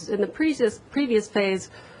workshops in the previous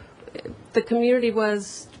phase, the community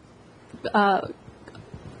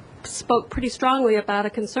spoke pretty strongly about a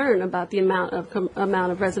concern about the amount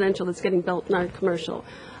of residential that's getting built in our commercial.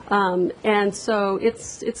 And so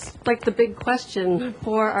it's like the big question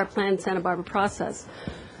for our Plan Santa Barbara process.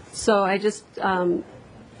 So I just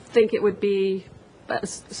think it would be,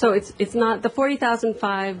 so it's not, the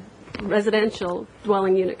 40,005 residential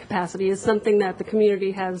dwelling unit capacity is something that the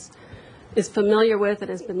community is familiar with and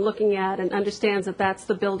has been looking at and understands that that's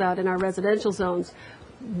the build out in our residential zones.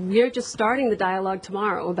 We're just starting the dialogue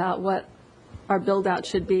tomorrow about what our build out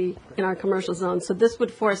should be in our commercial zones. So this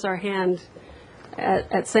would force our hand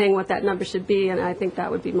at saying what that number should be, and I think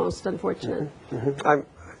that would be most unfortunate.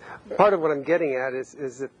 Part of what I'm getting at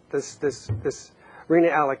is that this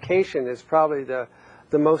RHNA allocation is probably the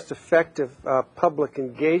most effective public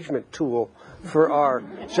engagement tool for our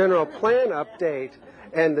general plan update,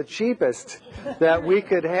 and the cheapest that we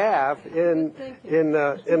could have in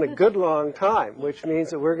a good long time, which means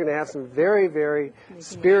that we're going to have some very, very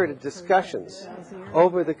spirited discussions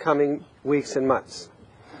over the coming weeks and months.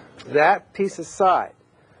 That piece aside,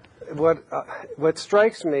 what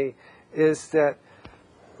strikes me is that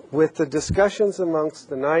with the discussions amongst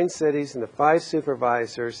the 9 cities and the 5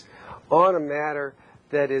 supervisors on a matter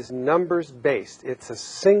that is numbers based, it's a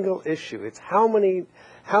single issue. It's how many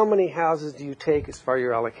houses do you take as far as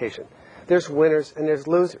your allocation? There's winners and there's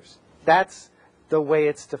losers. That's the way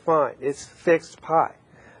it's defined. It's fixed pie.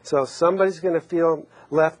 So somebody's going to feel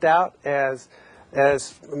left out, as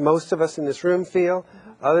most of us in this room feel.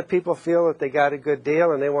 Other people feel that they got a good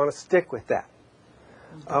deal and they want to stick with that.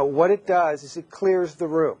 What it does is it clears the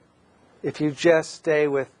room. If you just stay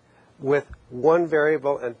with one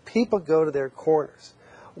variable and people go to their corners.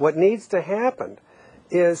 What needs to happen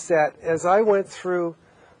is that as I went through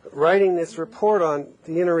writing this report on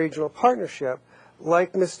the interregional partnership,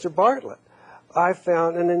 like Mr. Bartlett, I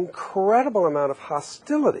found an incredible amount of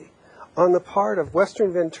hostility on the part of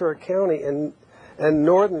Western Ventura County and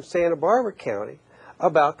Northern Santa Barbara County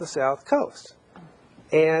about the South Coast.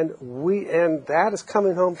 And that is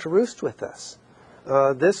coming home to roost with us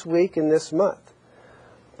this week and this month.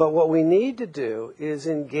 But what we need to do is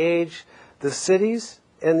engage the cities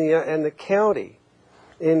and the county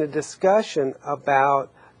in a discussion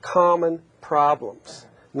about common problems,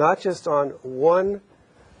 not just on one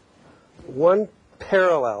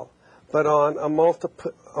parallel, but on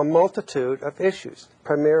a multitude of issues,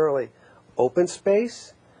 primarily open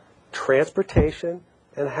space, transportation,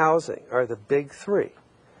 and housing are the big three.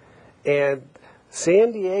 And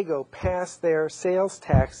San Diego passed their sales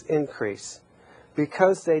tax increase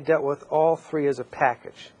because they dealt with all three as a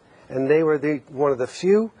package. And they were one of the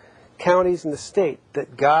few counties in the state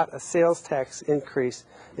that got a sales tax increase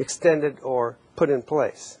extended or put in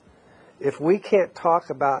place. If we can't talk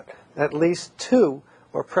about at least two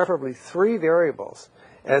or preferably three variables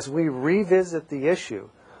as we revisit the issue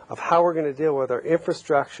of how we're going to deal with our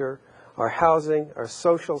infrastructure, our housing, our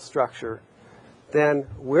social structure, then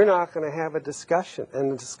we're not going to have a discussion,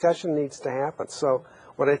 and the discussion needs to happen. So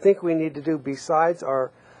what I think we need to do, besides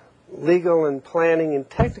our legal and planning and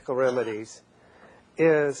technical remedies,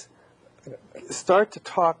 is start to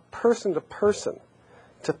talk person to person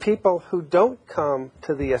to people who don't come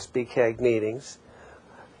to the SBCAG meetings,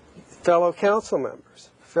 fellow council members,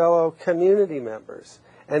 fellow community members,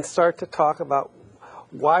 and start to talk about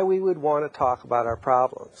why we would want to talk about our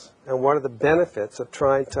problems and what are the benefits of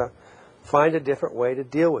trying to find a different way to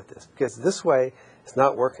deal with this, because this way it's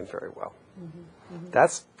not working very well.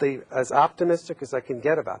 That's as optimistic as I can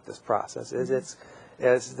get about this process.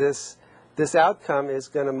 This outcome is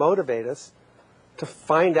going to motivate us to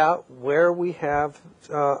find out where we have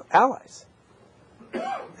allies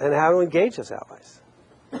and how to engage as allies.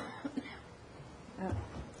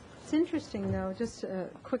 It's interesting, though, just a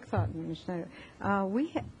quick thought, Ms. Schneider.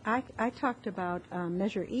 I talked about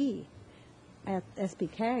Measure E at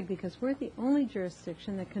SBCAG because we're the only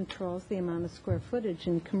jurisdiction that controls the amount of square footage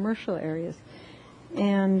in commercial areas.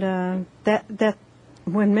 And that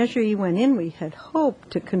when Measure E went in, we had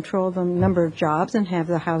hoped to control the number of jobs and have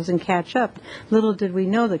the housing catch up. Little did we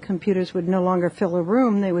know that computers would no longer fill a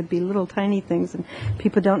room. They would be little tiny things, and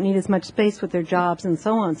people don't need as much space with their jobs and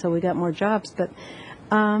so on, so we got more jobs. But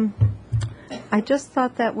I just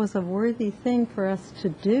thought that was a worthy thing for us to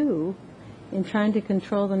do in trying to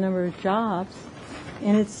control the number of jobs,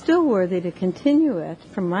 and it's still worthy to continue it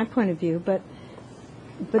from my point of view, but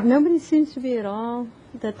nobody seems to be at all,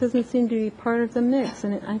 that doesn't seem to be part of the mix,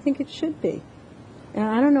 and I think it should be. And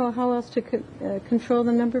I don't know how else to control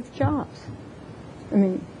the number of jobs. I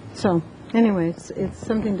mean, so anyway, it's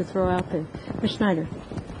something to throw out there. Ms. Schneider.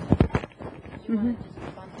 Mm-hmm.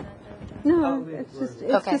 No,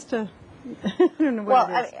 it's just a, I don't know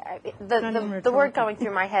what it is. The word going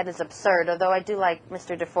through my head is absurd, although I do like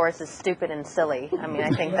Mr. DeForest is stupid and silly. I mean,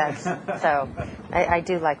 I think that's, so I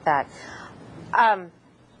do like that.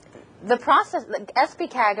 The process,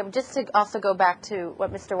 SBCAG, just to also go back to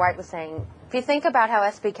what Mr. White was saying, if you think about how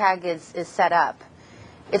SBCAG is set up,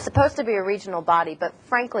 it's supposed to be a regional body, but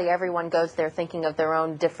frankly, everyone goes there thinking of their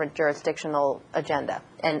own different jurisdictional agenda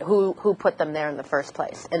and who put them there in the first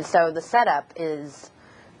place. And so the setup is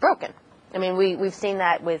broken. I mean, we've seen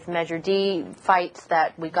that with Measure D fights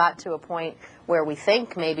that we got to a point where we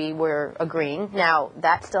think maybe we're agreeing. Now,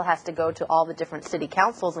 that still has to go to all the different city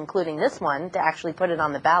councils, including this one, to actually put it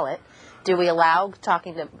on the ballot. Do we allow,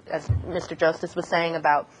 talking to, as Mr. Justice was saying,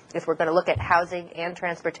 about if we're going to look at housing and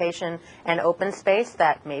transportation and open space,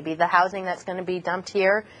 that maybe the housing that's going to be dumped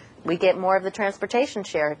here, we get more of the transportation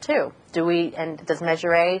share too. Do we, and does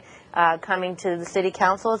Measure A coming to the city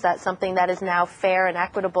council, is that something that is now fair and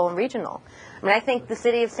equitable and regional? I mean, I think the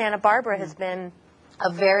city of Santa Barbara has been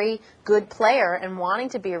a very good player and wanting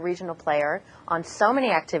to be a regional player on so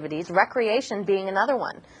many activities, recreation being another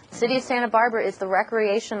one. The city of Santa Barbara is the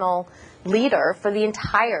recreational leader for the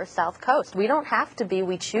entire South Coast. We don't have to be,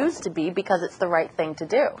 we choose to be because it's the right thing to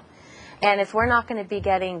do. And if we're not going to be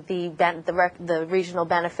getting the regional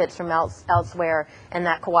benefits from elsewhere and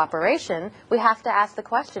that cooperation, we have to ask the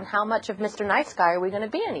question, how much of Mr. Nice Guy are we going to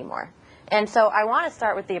be anymore? And so I want to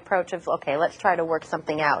start with the approach of, okay, let's try to work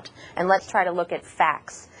something out, and let's try to look at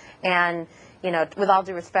facts. And, you know, with all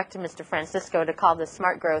due respect to Mr. Francisco, to call this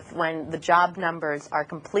smart growth when the job numbers are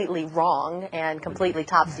completely wrong and completely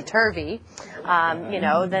topsy-turvy, you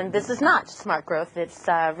know, then this is not smart growth. It's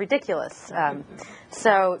ridiculous.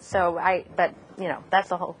 But, you know,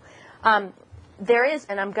 that's a whole... There is,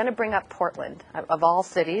 and I'm going to bring up Portland, of all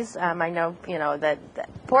cities. I know, you know, that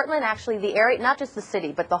Portland, actually, the area, not just the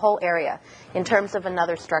city, but the whole area, in terms of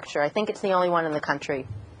another structure. I think it's the only one in the country.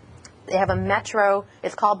 They have a metro,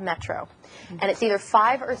 it's called Metro, and it's either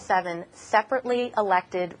 5 or 7 separately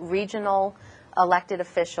elected, regional elected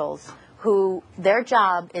officials who their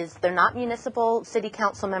job is, they're not municipal city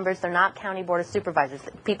council members, they're not county board of supervisors.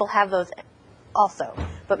 People have those also.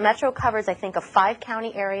 but Metro covers, I think, a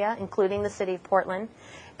 5-county area, including the city of Portland,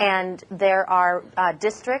 and there are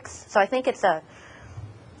districts. So I think it's a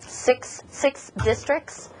six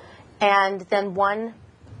districts, and then one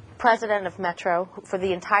president of Metro for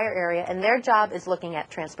the entire area, and their job is looking at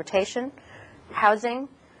transportation, housing,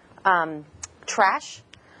 trash,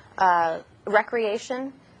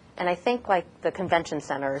 recreation, and I think like the convention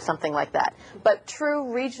center or something like that, but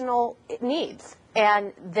true regional needs.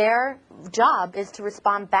 And their job is to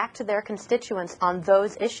respond back to their constituents on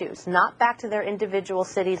those issues, not back to their individual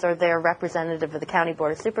cities or their representative of the County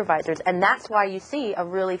Board of Supervisors. And that's why you see a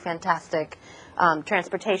really fantastic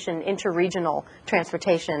transportation, interregional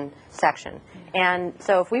transportation section. And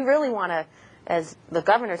so if we really want to, as the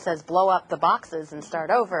governor says, blow up the boxes and start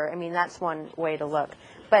over, I mean, that's one way to look.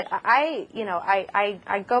 But I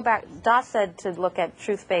go back, Doss said to look at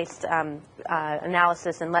truth-based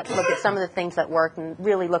analysis, and let's look at some of the things that work and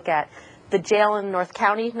really look at the jail in North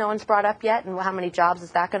County, no one's brought up yet, and how many jobs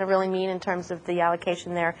is that going to really mean in terms of the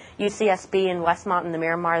allocation there. UCSB in Westmont and the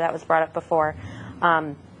Miramar, that was brought up before.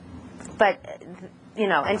 But, you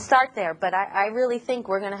know, and start there. But I really think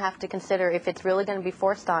we're going to have to consider, if it's really going to be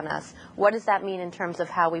forced on us, what does that mean in terms of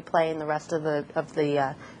how we play in the rest of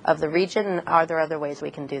the region, and are there other ways we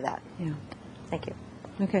can do that? Yeah. Thank you.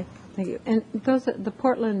 Okay, thank you. And those, the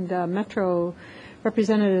Portland Metro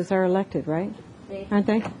representatives are elected, right? Aren't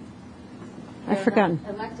they? I've forgotten.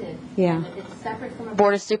 Elected. Yeah. And it's separate from a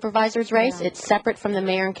Board of Supervisors race. Yeah. It's separate from the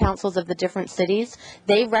mayor and councils of the different cities.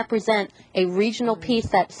 They represent a regional piece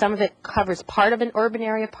that some of it covers part of an urban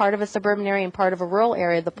area, part of a suburban area, and part of a rural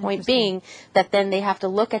area. The point being that then they have to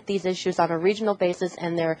look at these issues on a regional basis,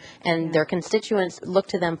 and their constituents look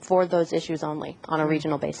to them for those issues only on a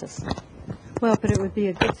regional basis. Well, but it would be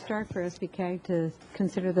a good start for SBCAG to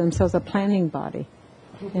consider themselves a planning body.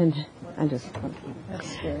 And I just,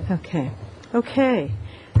 okay. Okay.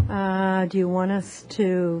 Do you want us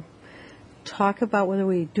to talk about whether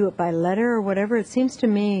we do it by letter or whatever? It seems to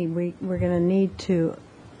me we're going to need to,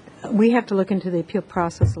 we have to look into the appeal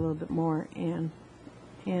process a little bit more. And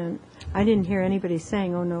I didn't hear anybody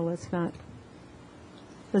saying, oh, no, let's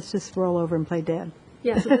just roll over and play dead.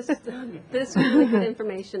 Yes, yeah, so this is really good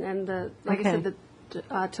information. And like I said,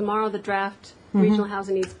 tomorrow the draft regional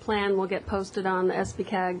housing needs plan will get posted on the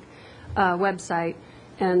SBCAG website.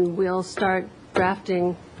 And we'll start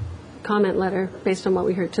drafting comment letter based on what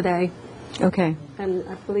we heard today. Okay. And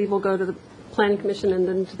I believe we'll go to the Planning Commission and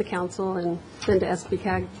then to the Council and then to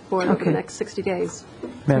SBCAG board over the next 60 days.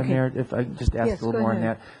 Madam Mayor, if I just ask a little more on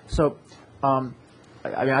that. So, I mean,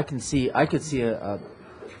 I could see a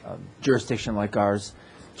jurisdiction like ours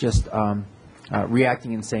just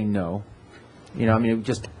reacting and saying no. You know, I mean,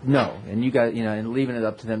 just no. And you guys, you know, and leaving it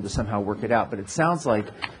up to them to somehow work it out. But it sounds like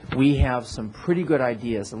we have some pretty good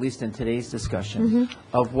ideas, at least in today's discussion,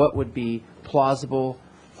 of what would be plausible,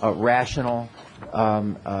 rational,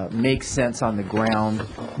 make sense on the ground,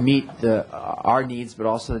 meet our needs, but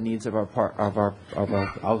also the needs of our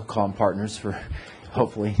I'll call them partners for.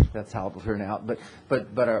 Hopefully, that's how it will turn out. But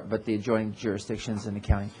the adjoining jurisdictions in the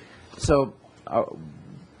county. So.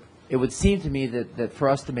 It would seem to me that for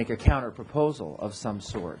us to make a counter proposal of some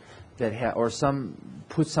sort that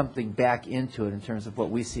put something back into it in terms of what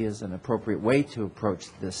we see as an appropriate way to approach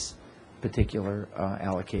this particular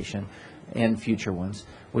allocation and future ones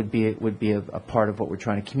would be a part of what we're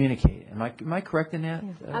trying to communicate. Am I correct in that?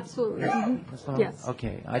 Yeah, absolutely. Yes.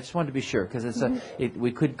 Okay. I just wanted to be sure because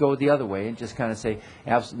we could go the other way and just kind of say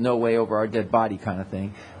no way over our dead body kind of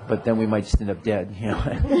thing, but then we might just end up dead, you know.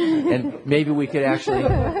 And maybe we could actually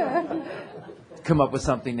come up with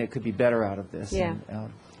something that could be better out of this. Yeah.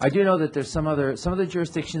 And, I do know that there's some of the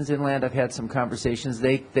jurisdictions inland. I've had some conversations.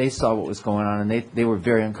 They saw what was going on, and they were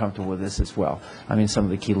very uncomfortable with this as well. I mean, some of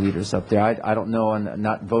the key leaders up there. I don't know, and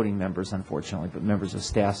not voting members, unfortunately, but members of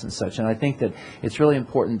staffs and such. And I think that it's really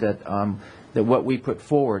important that that what we put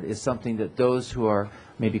forward is something that those who are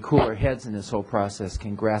maybe cooler heads in this whole process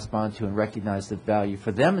can grasp onto and recognize the value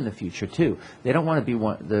for them in the future too. They don't want to be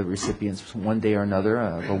the recipients one day or another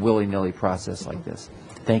of a willy-nilly process like this.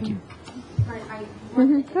 Thank you. Go ahead.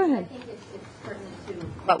 I think it's pertinent to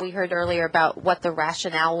what we heard earlier about what the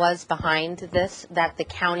rationale was behind this, that the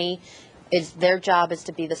county their job is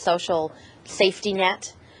to be the social safety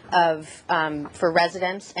net for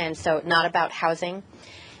residents, and so not about housing.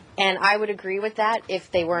 And I would agree with that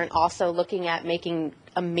if they weren't also looking at making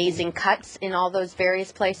amazing cuts in all those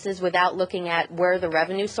various places without looking at where the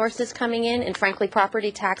revenue source is coming in. And frankly,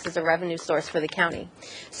 property tax is a revenue source for the county.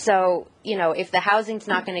 So, you know, if the housing's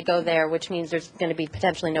not going to go there, which means there's going to be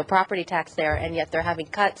potentially no property tax there, and yet they're having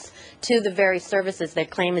cuts to the very services they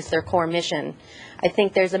claim is their core mission, I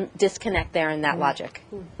think there's a disconnect there in that logic.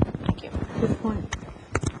 Thank you. Good point.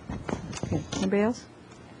 Okay. Anybody else?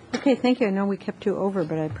 Okay, thank you. I know we kept you over,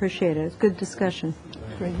 but I appreciate it. It's good discussion.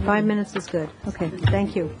 5 minutes is good. Okay,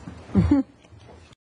 thank you.